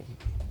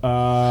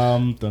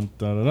 Dun, dun,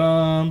 dun,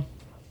 dun.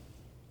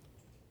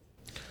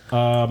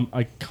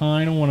 I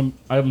kind of want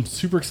to. I'm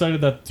super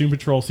excited that Doom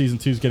Patrol Season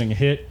 2 is getting a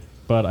hit,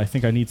 but I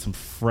think I need some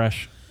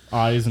fresh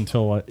eyes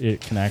until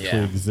it can actually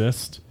Yeah.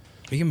 exist.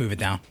 We can move it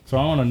down. So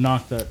I want to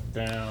knock that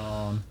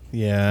down.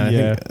 Yeah,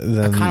 Yeah. I think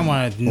then I kind of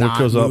want to what not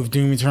goes move up?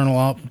 Doom Eternal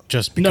up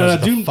just because No, of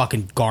the Doom-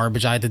 fucking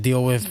garbage I had to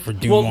deal with for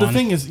Doom Well, 1. the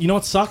thing is, you know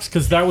what sucks?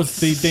 Because that was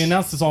they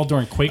announced this all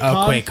during QuakeCon.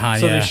 Oh, QuakeCon,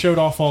 so yeah. they showed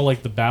off all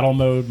like the battle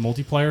mode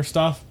multiplayer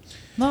stuff.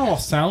 Not all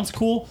sounds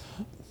cool,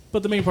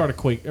 but the main part of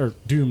Quake or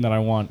Doom that I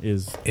want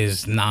is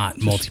is not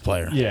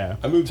multiplayer. yeah.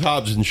 I moved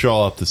Hobbs and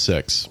Shaw up to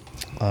 6.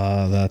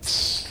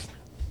 That's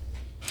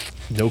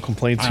no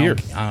complaints I here.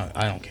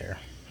 don't care.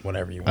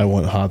 whatever you I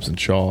want. want Hobbs and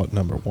Shaw at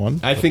number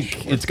 1. I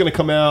think it's going to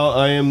come out.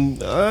 I'm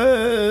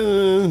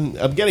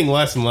getting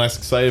less and less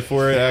excited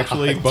for it,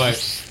 actually. But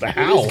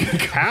How?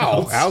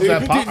 How's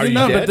that possible? Are you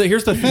no, dead? but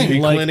here's the Are thing: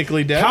 you like,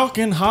 clinically dead? how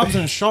can Hobbs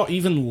and Shaw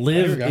even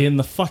live go. in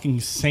the fucking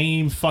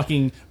same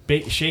fucking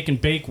shake and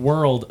bake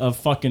world of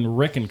fucking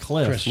Rick and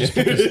Cliff? Chris,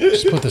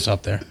 just put this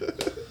up there.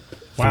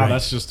 Wow,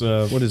 that's just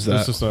a. What is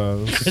that's that? just a.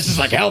 This is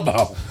like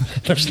elbow.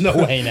 There's no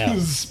way now.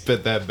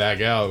 spit that back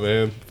out,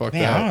 man. Fuck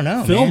Man, that. I don't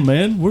know, Film,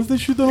 man. man. What if they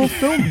shoot the whole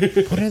film?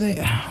 What are they?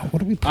 What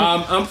do we put?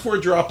 I'm for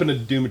dropping a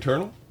Doom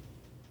Eternal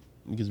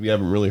because we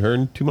haven't really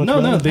heard too much. No,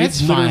 about no, it. they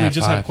It's literally fine at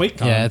just had 5.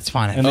 QuakeCon. Yeah, it's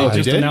fine at And 5. they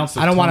just They did? announced.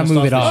 I don't wanna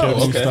move it up.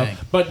 Oh, okay. Thing.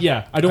 But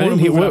yeah, I don't I want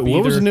to didn't move hear, it up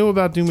what was either. new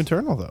about Doom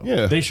Eternal though?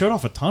 Yeah. They showed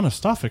off a ton of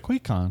stuff at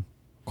QuakeCon.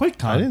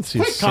 QuakeCon. I didn't see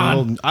a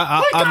QuakeCon. single.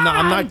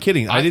 I'm not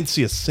kidding. I didn't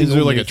see a Is single.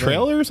 there like new a thing.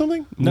 trailer or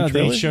something? No, New they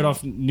trailer? showed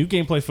off new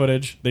gameplay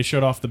footage. They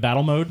showed off the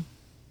battle mode,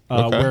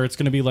 Okay. where it's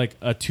going to be like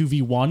a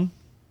 2v1,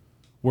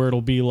 where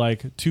it'll be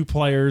like 2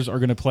 players are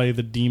going to play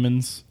the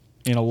demons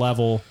in a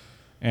level,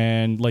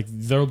 and like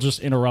they'll just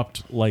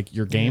interrupt like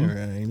your game,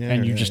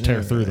 and you just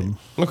tear through them.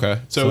 Okay,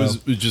 so it was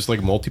just like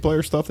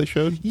multiplayer stuff they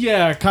showed.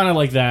 Yeah, kind of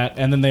like that.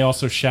 And then they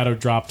also shadow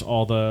dropped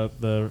all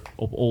the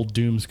old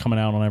Dooms coming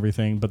out on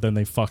everything, but then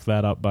they fucked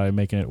that up by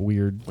making it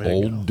weird.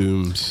 Old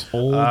Dooms.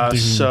 Old Doom.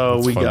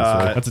 So we fun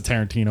got That's a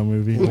Tarantino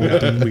movie.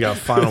 Old Doom. we got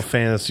Final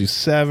Fantasy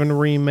VII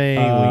remake.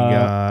 We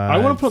got. I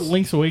want to put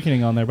Link's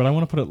Awakening on there, but I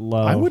want to put it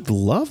low. I would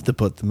love to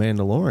put the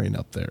Mandalorian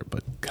up there,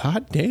 but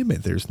god damn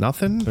it, there's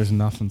nothing. There's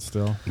nothing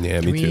still. Yeah,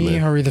 Can me too, we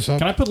man. hurry this up?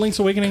 Can I put Link's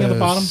Awakening at the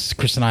bottom? 'Cause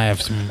Chris and I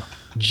have some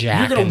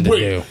jacking to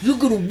do. You're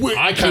gonna wait.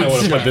 I kind of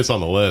want to put this on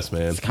the list,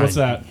 man. What's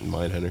that?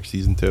 Mindhunter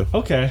season 2.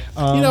 Okay.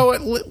 You know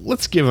what?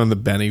 Let's give him the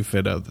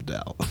benefit of the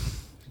doubt.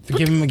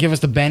 Give us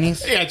the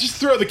bennies. Yeah, just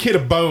throw the kid a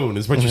bone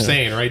is what you're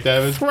saying, right,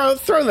 Devin? throw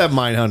that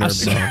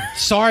Mindhunter. bone.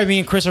 Sorry, me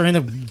and Chris are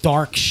into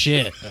dark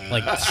shit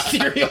like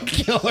serial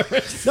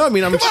killers. No, I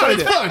mean I'm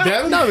excited. come on,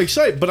 Devin. No, I'm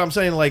excited, but I'm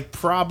saying like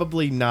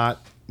probably not.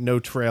 No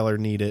trailer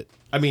needed.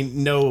 I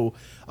mean, no.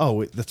 Oh,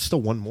 wait, that's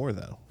still one more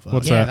though. Fuck.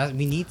 What's Yeah, that?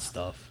 we need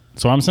stuff.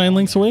 So I'm saying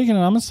Link's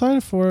Awakening. I'm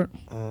excited for it.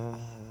 Oh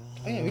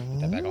yeah, we can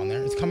put that back on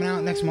there. It's coming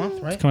out next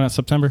month, right? Coming out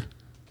September.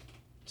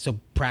 So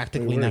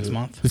practically next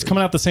month. It's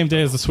coming out the same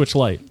day as the Switch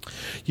Lite.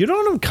 You know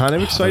what I'm kind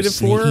of excited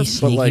for?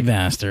 Sneaky but like,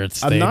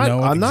 bastards. I'm They not.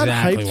 know I'm not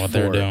exactly hyped what for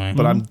they're it, doing.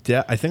 but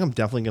I think I'm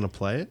definitely going to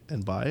play it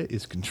and buy it.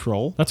 Is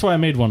Control, That's why I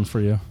made one for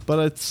you. but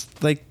it's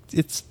like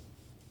it's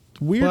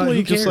But weirdly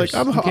who just cares?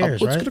 like Who cares,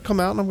 it's right? going to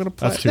come out and I'm going to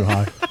play. That's it. too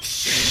high.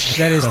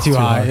 That is too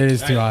high. It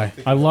is too high.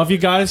 I love you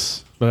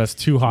guys, but that's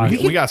too high.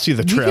 We got to see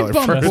the We trailer could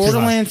bump first.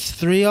 Borderlands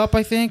 3 up,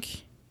 I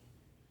think.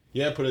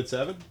 Yeah, put it at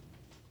 7.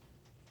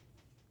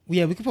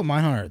 Yeah, we could put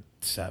Mindhunter at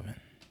 7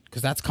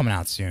 because that's coming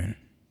out soon.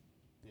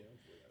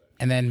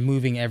 And then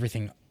moving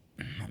everything.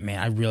 Man,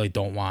 I really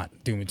don't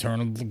want Doom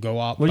Eternal to go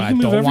up. Well, you but can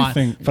I move don't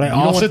everything. Want, but I You don't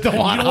also want- don't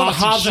want You don't want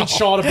Hobbs and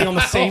Shaw to be on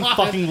the same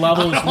fucking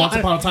level as Once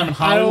Upon a Time in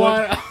I don't Hollywood.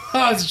 want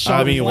Hobbs and Shaw.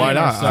 I mean, why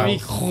not? To be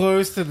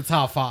close to the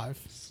top 5.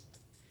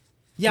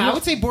 Yeah, I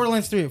would say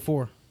Borderlands 3 at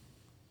 4.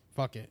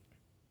 Fuck it.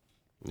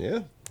 Yeah.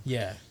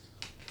 Yeah.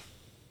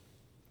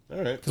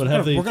 All right. But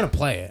have they We're gonna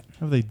play it.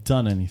 have they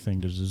done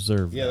anything to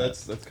deserve? Yeah, that?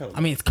 that's kind of.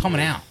 I mean, it's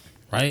coming out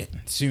right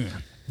soon.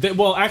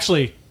 Well,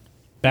 actually,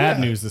 bad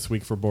news this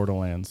week for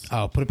Borderlands.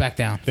 Oh, put it back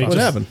down. They What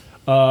just-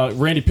 happened?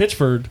 Randy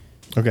Pitchford,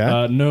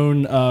 Okay,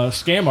 known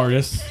scam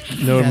artist.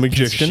 no That piece of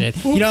magician.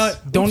 shit. You know,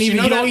 don't Oops, even.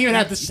 you know You don't that- even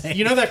have to say.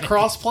 You know that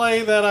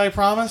crossplay that I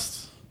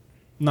promised?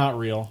 Not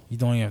real. You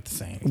don't even have to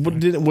say.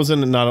 Anything.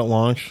 Wasn't it not at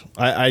launch?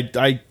 I vaguely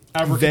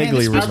Man, it's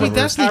supposed to be remember.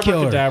 Destiny Killer.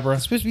 Abracadabra.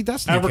 It's supposed to be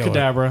Destiny Killer.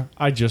 Abracadabra.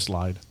 I just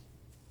lied.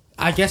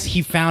 I guess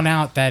he found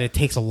out that it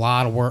takes a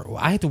lot of work.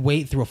 I had to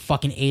wait through a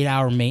fucking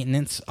 8-hour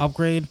maintenance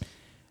upgrade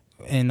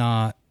in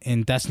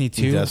Destiny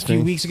 2 a Destiny.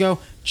 few weeks ago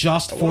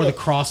just for the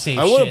cross save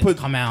I wanna shit put-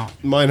 to come out.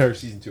 Mindhunter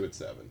season 2 at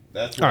 7.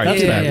 That's All right, right.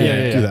 do Yeah, that. yeah,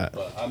 Yeah, yeah. do that.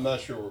 But I'm not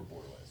sure where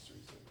Borderlands 3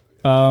 is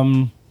going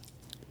to be.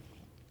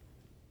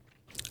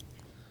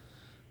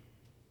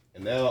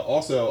 And now,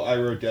 also, I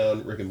wrote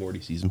down Rick and Morty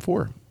season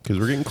 4 because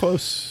we're getting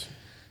close.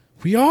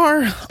 We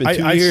are. been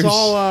 2 I years.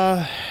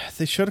 saw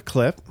they showed a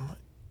clip.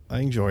 I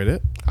enjoyed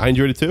it. I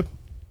enjoyed it too.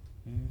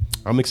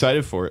 I'm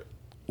excited for it.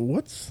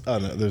 What's? Oh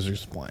no, those are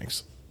just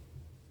blanks.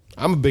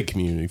 I'm a big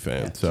Community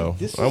fan, so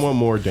I want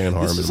more Dan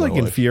Harmon. This is in like my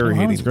life. infuriating.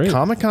 Harmon's great.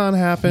 Comic-Con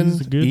happened.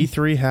 He's good.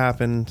 E3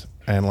 happened,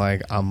 and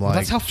like I'm like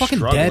That's how fucking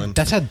struggling. dead.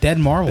 That's how dead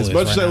Marvel As is.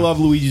 much right as I now. love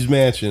Luigi's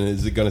Mansion,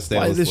 is it going to stay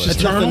Why, on this there's list?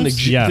 just nothing to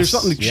Yes. there's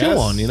something to chew Yes.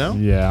 on, you know.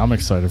 Yeah, I'm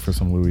excited for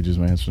some Luigi's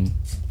Mansion.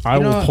 I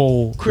You know will what?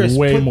 pull Chris,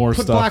 way put, more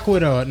put stuff. Black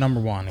Widow at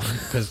number 1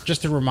 because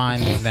just to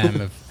remind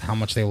them of how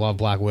much they love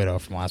Black Widow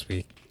from last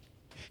week.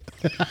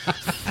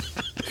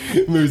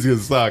 Movie's going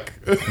to suck.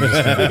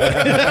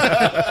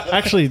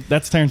 Actually,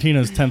 that's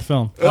Tarantino's 10th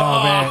film.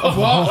 Oh man!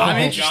 Well, I'm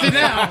interested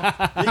now.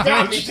 You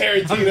got me,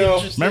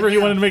 Tarantino. Remember he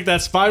wanted to make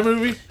that spy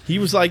movie? He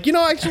was like, you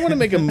know, I just want to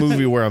make a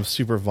movie where I'm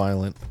super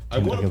violent I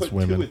want to against put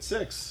women. 2 at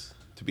 6,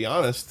 to be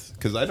honest,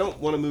 because I don't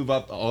want to move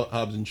up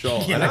Hobbs and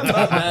Shaw. And I'm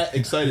not that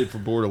excited for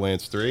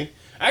Borderlands 3.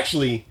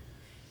 Actually,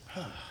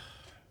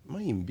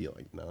 might even be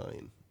like 9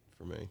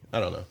 for me. I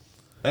don't know.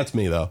 That's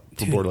me though.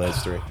 For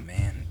Borderlands 3. Oh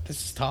man,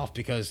 this is tough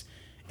because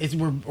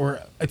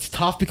it's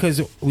tough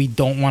because we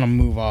don't want to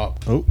move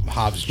up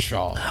Hobbs and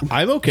Shaw.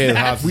 I'm okay with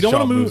Hobbs We and don't Shaw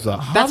want to move moves up.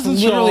 That's Hobbs and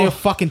literally Shaw. a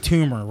fucking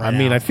tumor, right? I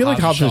mean, now. I feel like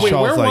Hobbs and Wait,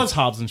 Shaw where is like, was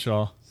Hobbs and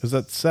Shaw? is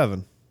that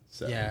 7?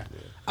 7. Yeah.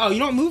 Oh, you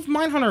don't move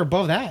Mindhunter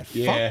above that?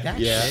 Fuck that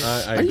shit.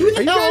 I Are you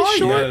guys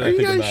sure? Are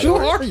you guys sure?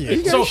 Who are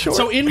you?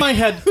 So in my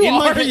head,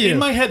 are you? in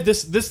my head,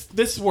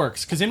 this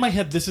works because in my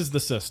head, this is the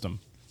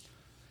system.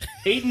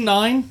 8 and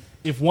 9.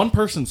 If one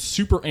person's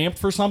super amped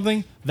for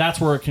something, that's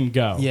where it can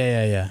go.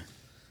 Yeah.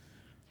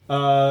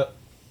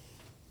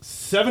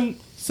 7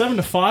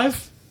 to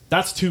 5.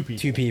 That's 2 people.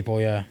 2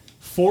 people, yeah.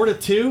 4 to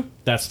 2.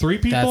 That's 3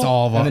 people. That's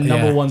all of And them, the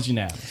number yeah. one's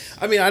unanimous.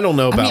 I mean, I don't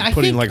know about I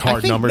putting think- like I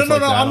hard think- numbers No,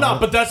 like that. I'm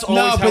not. But that's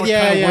always how but it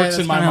yeah, kind of yeah, works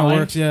that's in my kinda how it mind.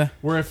 works, yeah.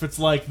 Where if it's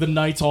like the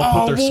knights all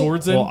put their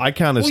swords in. Well, I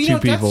count as 2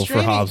 people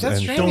for Hobbs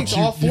and Shaw. Don't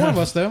all 4 of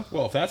us, though.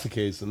 Well, if that's the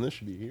case, then this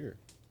should be here.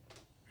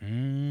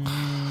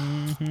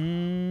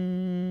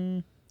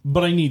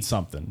 but I need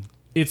something.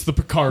 It's the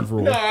Picard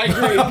rule. No, I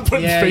agree. I'm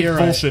putting Yeah, fake you're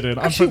right. bullshit in.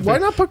 I'm Actually, putting why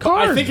fake- not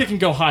Picard? I think it can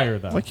go higher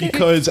though.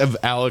 Because of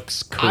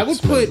Alex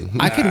Kurtzman.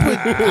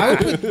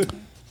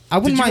 I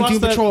wouldn't mind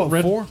Doom Patrol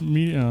at 4.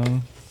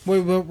 Wait,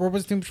 Where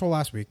was Doom Patrol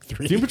last week?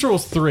 3. Doom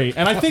Patrol's 3,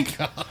 and I think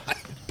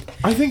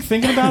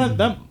thinking about it,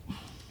 that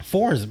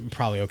 4 is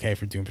probably okay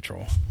for Doom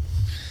Patrol.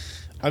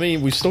 I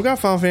mean, we still got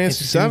Final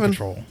Fantasy It's Doom 7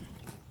 Patrol.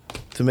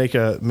 to make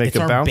a It's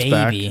our bounce baby.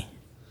 back.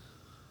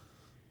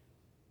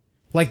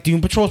 Like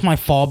Doom Patrol's my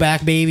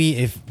fallback baby.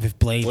 If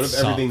Blade What if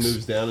sucks. everything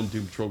moves down and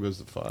Doom Patrol goes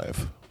to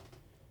 5?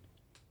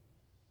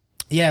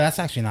 Yeah, that's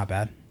actually not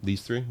bad.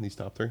 These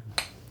top 3?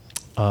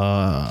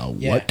 Yeah.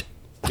 What?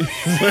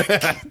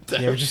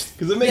 They were just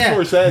Because it makes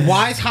more sense.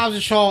 Why is Hobbs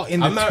and Shaw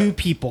in the I'm not- 2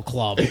 people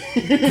club?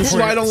 That's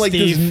why I don't like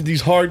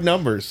these hard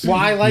numbers.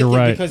 Why I like you're it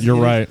right. because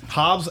You're right.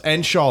 Hobbs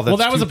and Shaw. That's Well,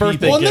 that was 2 a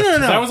birthday people. Well, gift.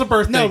 no. That was a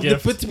birthday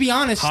gift. But to be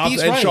honest, Hobbs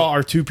Steve's and right. Shaw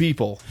are 2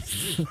 people.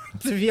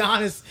 To be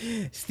honest,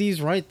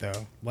 Steve's right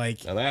though.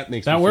 Like Now that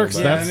makes That me works.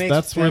 Feel Yeah, better. that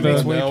That's makes- where that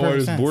makes the way Now perfect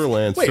where's sense.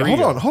 Borderlands Wait, 3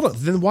 hold on.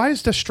 Then why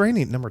is Death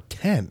Stranding at number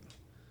 10?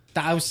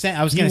 I was saying,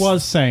 I was He gonna.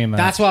 was saying that.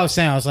 That's what I was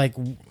saying. I was like,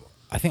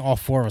 I think all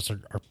 4 of us are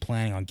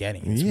planning on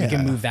getting it. So we Yeah.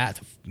 can move that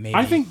to maybe.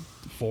 I think-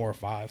 4 or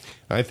 5.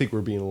 I think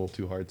we're being a little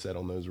too hard set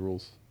on those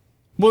rules.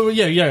 Well,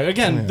 yeah.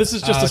 Again, this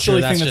is just Oh, a silly sure,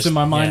 thing that's that's in just-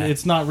 my mind. yeah.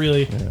 It's not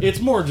really. It's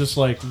more just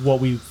like what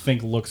we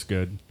think looks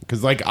good.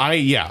 Because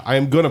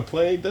I'm gonna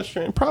play Death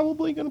Stranding.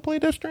 Probably gonna play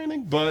Death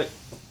Stranding, but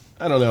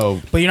I don't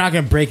know. But you're not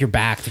gonna break your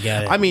back to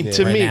get it. I mean,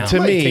 to right me, now. to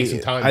Might take me, some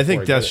time I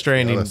think before I get Death it, to be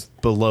Stranding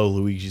honest. below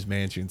Luigi's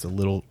Mansion is a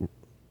little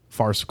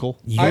farcical.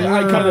 I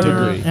kind of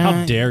agree.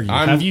 How dare you?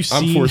 Have you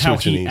I'm seen for how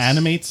switching he these.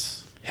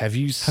 animates? Have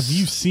you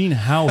seen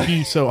how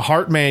he? So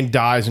Heartman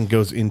dies and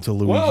goes into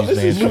Luigi's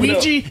this is Mansion.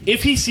 Luigi,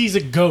 if he sees a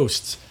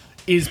ghost,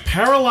 is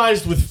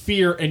paralyzed with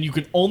fear, and you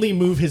can only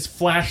move his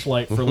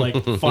flashlight for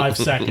like 5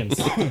 seconds.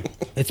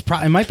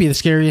 it might be the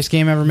scariest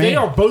game ever made. They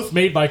are both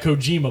made by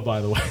Kojima,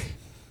 by the way.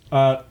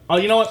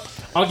 You know what?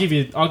 I'll give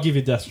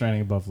you Death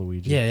Stranding above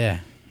Luigi. Yeah.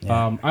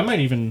 I might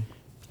even.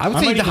 I would I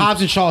take might the even-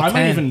 Hobbs and Shaw I 10.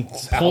 might even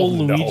pull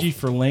no. Luigi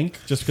for Link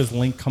just because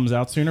Link comes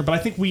out sooner. But I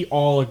think we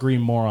all agree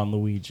more on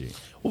Luigi.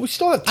 Well, we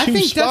still have 2 I think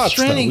spots. Death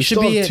Stranding though. We should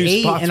still be have at 2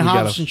 8, spots and we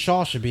Hobbs gotta- and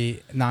Shaw should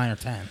be 9 or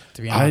 10.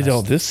 To be I honest,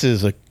 don't. This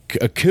is a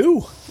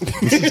coup.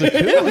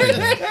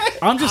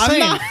 I'm just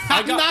saying.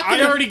 I'm not I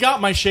gonna- already got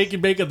my shake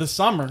and bake of the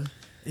summer.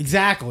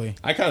 Exactly.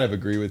 I kind of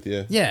agree with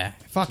you. Yeah.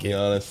 Fuck To be it.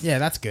 honest. Yeah,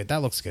 that's good.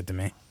 That looks good to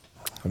me.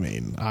 I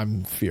mean,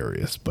 I'm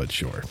furious, but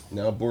sure.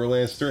 Now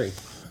Borderlands 3.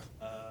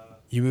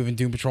 You moving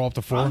Doom Patrol up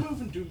to 4? I'm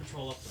moving Doom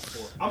Patrol up to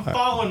 4. I'm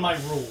following my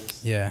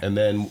rules. Yeah. And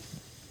then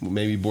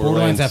maybe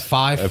Borderlands Borderlands at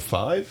 5? At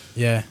 5?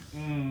 Yeah.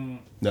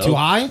 No. Too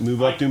high?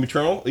 Move up Doom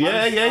Patrol?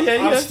 Yeah.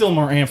 I'm still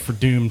more amped for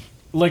Doom.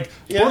 Like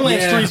Yeah.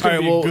 Borderlands Yeah. 3 is All gonna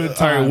right, be well, a good all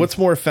time. right. What's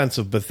more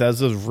offensive,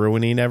 Bethesda's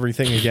ruining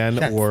everything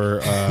again,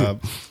 or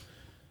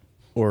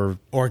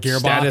Gearbox?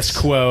 status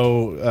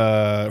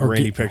quo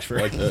Randy I Pitchford?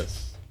 like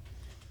this.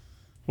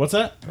 What's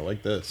that? I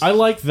like this. I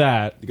like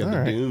that. You got All the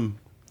right. Doom.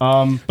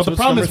 But the it's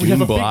problem number is we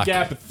have a Doom big block.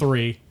 gap at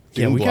 3.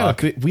 Yeah, Doom we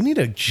block. we need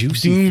a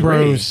juicy Doom 3.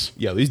 Bros.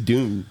 Yeah, these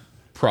Doom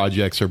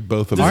projects are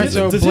both Does, Alright, it,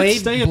 amazing. so does Blade- it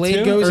stay at Blade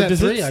 2? goes Or at does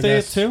 3, it I stay at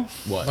guess. 2?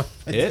 What?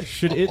 It?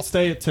 Should it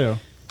stay at 2?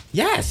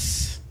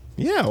 Yes.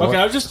 Yeah. Well, Okay,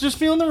 I was just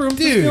feeling the room.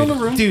 Just Dude, feeling the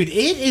room. dude, it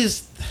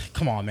is.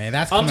 Come on, man.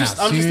 That's I'm coming just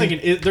out soon.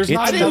 thinking. There's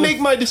not. I didn't another- make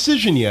my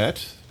decision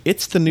yet.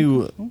 it's the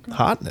new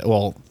hot.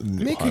 Well,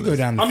 It could go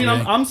down to I mean,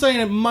 3. I'm saying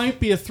it might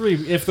be a 3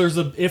 if there's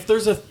a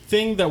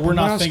thing that we're What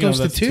not else thinking of goes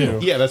to that's 2?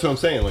 2. Yeah, that's what I'm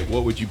saying. Like,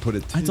 what would you put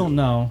it to? I don't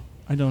know.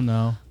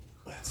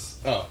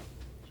 Oh.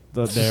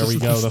 There we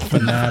go. The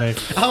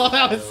fanatic. I love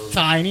how it's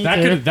tiny.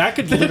 That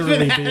could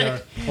literally be our.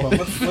 Hold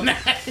on,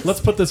 let's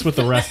put this with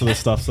the rest of the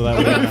stuff so that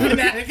we.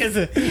 Fanatic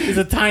is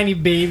a tiny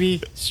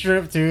baby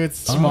strip too. It's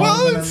small.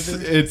 Well, and it's,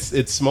 everything.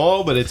 it's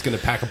small, but it's going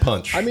to pack a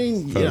punch. I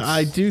mean, folks. yeah,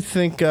 I do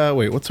think.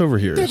 Wait, what's over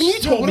here? You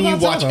told What me you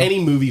about watch Zelda? any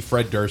movie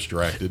Fred Durst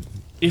directed.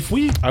 If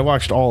we, I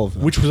watched all of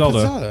them. which was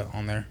Zelda. Zelda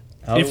on there.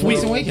 If we,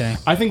 Link's Awakening.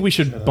 I think we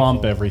should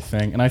bump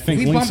everything, and I think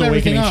We Link's bump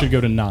everything Awakening up. should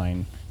go to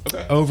 9.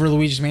 over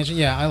Luigi's Mansion.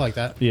 Yeah, I like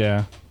that.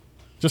 Yeah,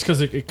 just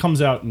because it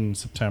comes out in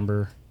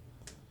September.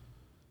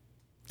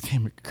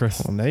 Damn it,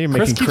 Chris! Well, now you're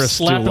making keeps Chris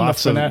do slapping the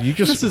lots of- FNAF. you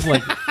just- Chris is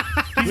like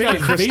he's got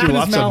his Chris vape do in his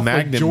lots of mouth like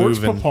magnet George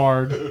moving.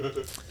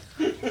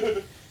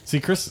 Papard. See,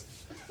 Chris.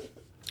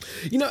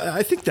 You know,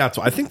 I think that's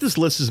why. I think this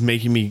list is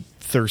making me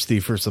thirsty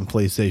for some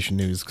PlayStation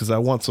news because I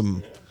want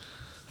some.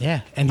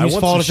 Yeah, and I whose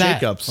want fault some is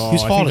that? shakeups.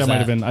 Whose I fault think is that might that?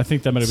 have been. I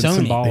think that might have been Sony.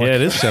 symbolic. Yeah,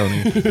 it is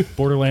Sony.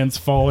 Borderlands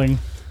falling.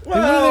 What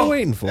are they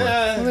waiting for? What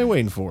are they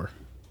waiting for?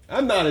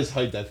 I'm not as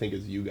hyped, I think,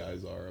 as you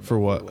guys are. about For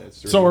what?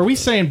 Borderlands 3. So are we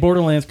saying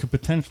Borderlands could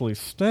potentially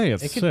stay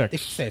at It could, 6, it could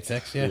stay at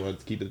 6. You Yeah. want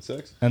to keep it at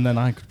 6? and then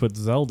I could put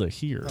Zelda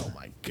here? Oh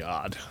my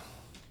god!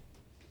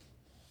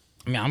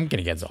 I mean, I'm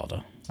gonna get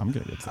Zelda. I'm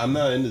gonna get Zelda. I'm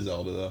not into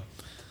Zelda, though.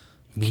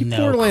 We know,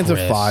 Borderlands Chris.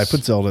 at 5.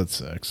 Put Zelda at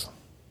 6.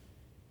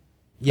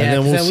 Yeah, and then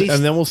 'cause we'll at see, least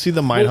and then we'll see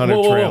the Mindhunter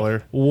Whoa, whoa, whoa.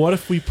 trailer. What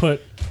if we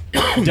put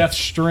Death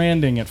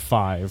Stranding at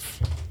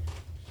 5,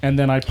 and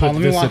then I put let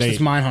me this watch at 8? this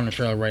Mindhunter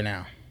trailer right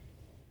now.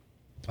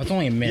 It's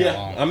only a minute Yeah,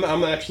 long.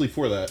 I'm actually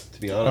for that,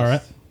 to be honest. All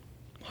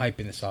right,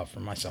 Hyping this up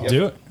for myself.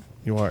 do it.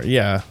 You are,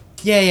 yeah.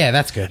 Yeah,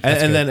 that's good. And,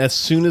 That's and good. then as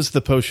soon as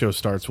the post show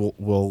starts,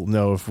 we'll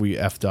know if we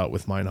effed up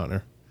with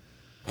Mindhunter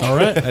All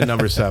right, at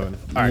number 7.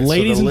 All right, so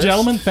ladies the and list-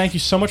 gentlemen, thank you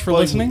so much for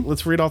listening.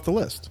 Let's read off the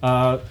list.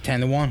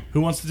 10-1.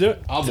 Who wants to do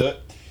it? I'll do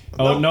it.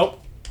 Oh, nope.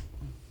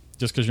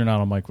 Just because you're not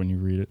on mic when you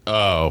read it.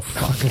 Oh,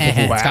 fuck.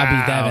 It's gotta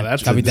be Devin.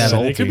 that's It's gotta be Devin.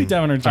 insulting. It could be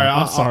Devin or John. All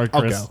right, I'm sorry,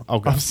 I'll Chris. go. I'll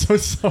go. I'm so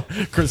sorry.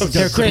 Chris, is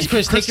Here, gonna-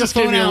 Chris, take your just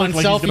gave phone me a out look in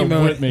like he's selfie gonna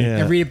mode whip me.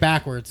 and read it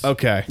backwards.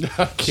 Okay. Yo,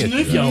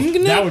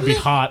 that would be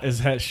hot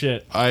as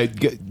shit. I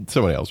get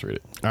somebody else read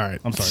it. All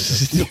right. I'm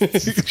sorry,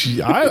 Chris.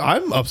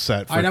 I'm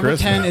upset for All right, number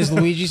Chris 10 now. is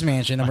Luigi's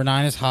Mansion. Number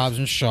 9 is Hobbs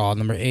and Shaw.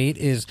 Number 8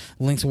 is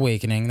Link's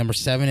Awakening. Number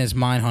 7 is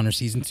Mindhunter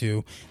Season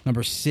 2.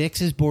 Number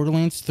 6 is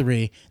Borderlands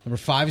 3. Number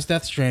 5 is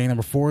Death Stranding.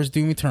 Number 4 is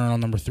Doom Eternal.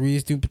 Number 3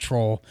 is Doom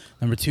Patrol.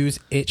 Number 2 is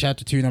It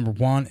Chapter 2. Number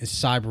 1 is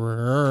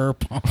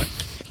Cyberpunk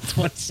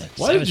 2077.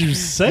 Why did you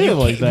say it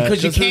like that?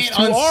 Because you there's can't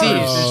two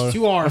unsee R's. it. There's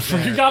 2 R's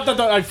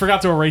there. I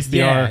forgot to erase the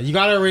Yeah, R, you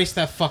gotta erase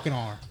that fucking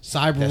R.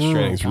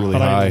 Stranding's Cyberpunk. really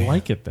but I high.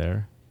 like it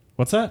there.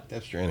 What's that?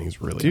 Death Stranding is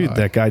really Dude, high.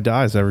 that guy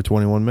dies every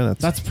 21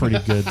 minutes. That's pretty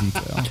good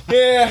detail.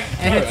 Yeah.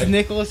 And it's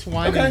Nicholas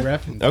Wyman Okay.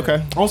 reference.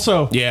 Okay.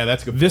 Also, Yeah,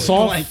 that's a good. this point.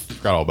 all Like,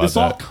 Forgot all about this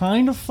all that.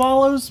 kind of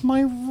follows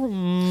my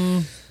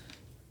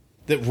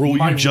that rule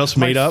my you just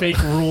my made up.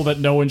 fake rule that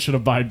no one should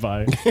abide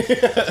by.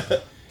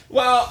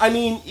 Well, I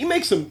mean, you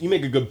make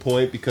a good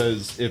point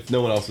because if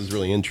no one else is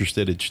really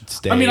interested, it should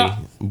stay I mean, I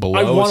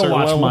below. want to a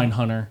watch certain level.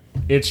 Mindhunter.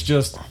 It's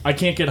just I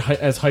can't get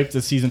as hyped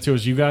as season 2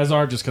 as you guys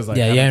are, just because I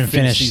Yeah, you haven't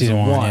finished season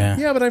 1. Yeah.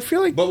 Yeah, but I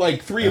feel like But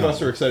like 3 of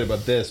us are excited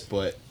about this,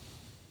 but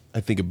I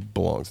think it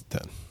belongs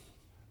at 10.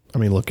 I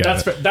mean, look at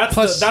That's it. that's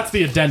Plus, that's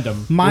the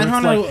addendum. where it's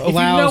Mindhunter like, if you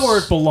allows- know where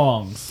it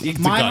belongs. It's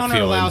a gut Mindhunter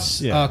feeling.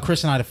 allows Yeah.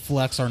 Chris and I to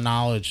flex our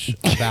knowledge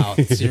about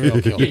serial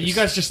killers. Yeah, you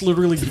guys just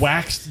literally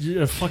waxed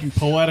fucking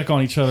poetic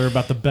on each other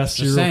about the best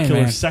Just serial saying,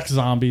 killer man. sex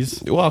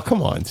zombies. Well,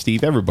 come on,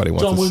 Steve. Everybody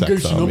wants John a Wayne sex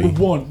Gacy, zombie. number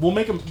 1.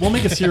 We'll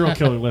make a serial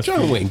killer list. for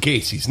John you. Wayne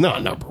Gacy's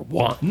not number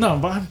 1. No,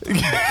 but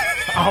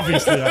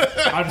obviously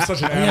I'm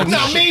such an animal.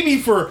 Now, maybe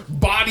for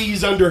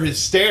bodies under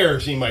his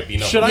stairs, he might be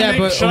number Should 1. Yeah, I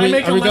but make, should are I we-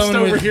 make are a we list going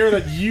over with- here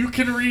that you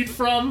can read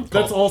from?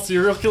 That's all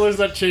serial killers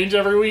that change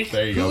every week.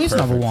 There you Who go. is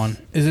perfect. number 1?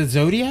 Is it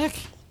Zodiac?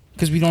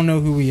 Because we don't know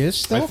who he is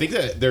still? I think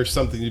that there's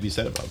something to be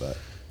said about that.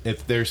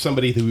 If there's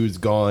somebody who's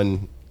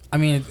gone, I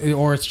mean,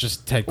 or it's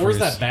just Ted Cruz. Or is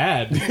that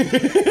bad?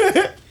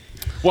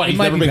 what? It He's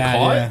might never be been bad,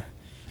 caught. yeah.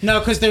 No,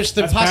 because there's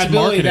the That's bad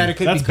possibility that marketing. it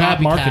could That's be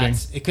bad marketing.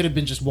 copycats. It could have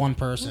been just one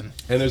person.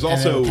 And there's And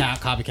also then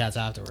copycats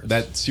afterwards.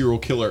 that serial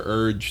killer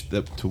urge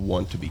that to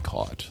want to be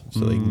caught, so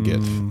they can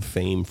get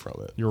fame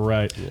from it. You're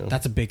right.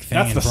 That's a big thing.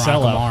 That's in the Veronica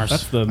sellout. Mars.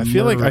 That's the I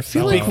feel like- murderous I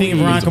feel sellout. like big thing in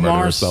He's a Veronica murderer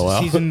Mars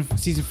sellout.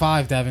 season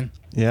 5. Devin,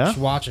 Yeah? you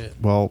should watch it.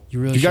 Well, You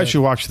really you guys should.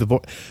 should watch the boy.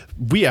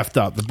 We effed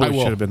up. The boy I will.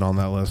 should have been on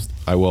that list.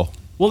 I will.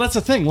 Well, that's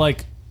the thing.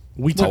 Like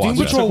we But talked. Doom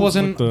watch Patrol with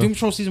wasn't. the- Doom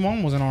Patrol season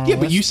 1 wasn't on our Yeah,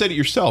 list. but you said it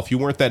yourself. You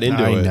weren't that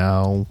into I it.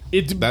 know.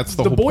 That's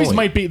the the whole boys point.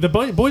 might be the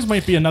boys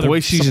might be another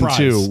Boys season surprise,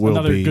 2 will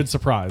another be. good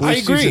surprise. I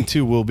agree. Season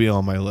 2 will be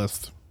on my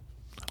list.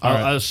 All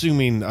right.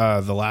 Assuming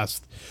the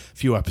last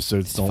few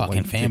episodes don't fucking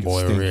like, take a fanboy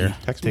over stinker. here.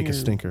 Text Take me a your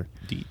stinker.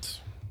 deets.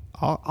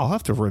 I'll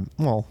have to.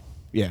 Well,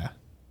 yeah.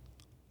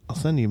 I'll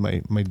send you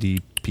my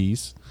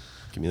DPs.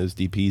 Give me those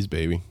DPs,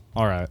 baby.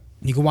 All right.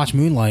 You can watch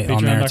Moonlight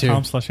on there too.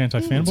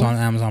 Patreon.com/antifanboy. It's on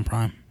Amazon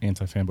Prime.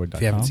 Antifanboy.com.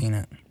 If you haven't seen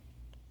it,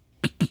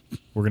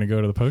 We're gonna go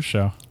to the post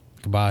show.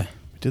 goodbye.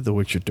 We did The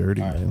Witcher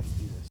dirty, man.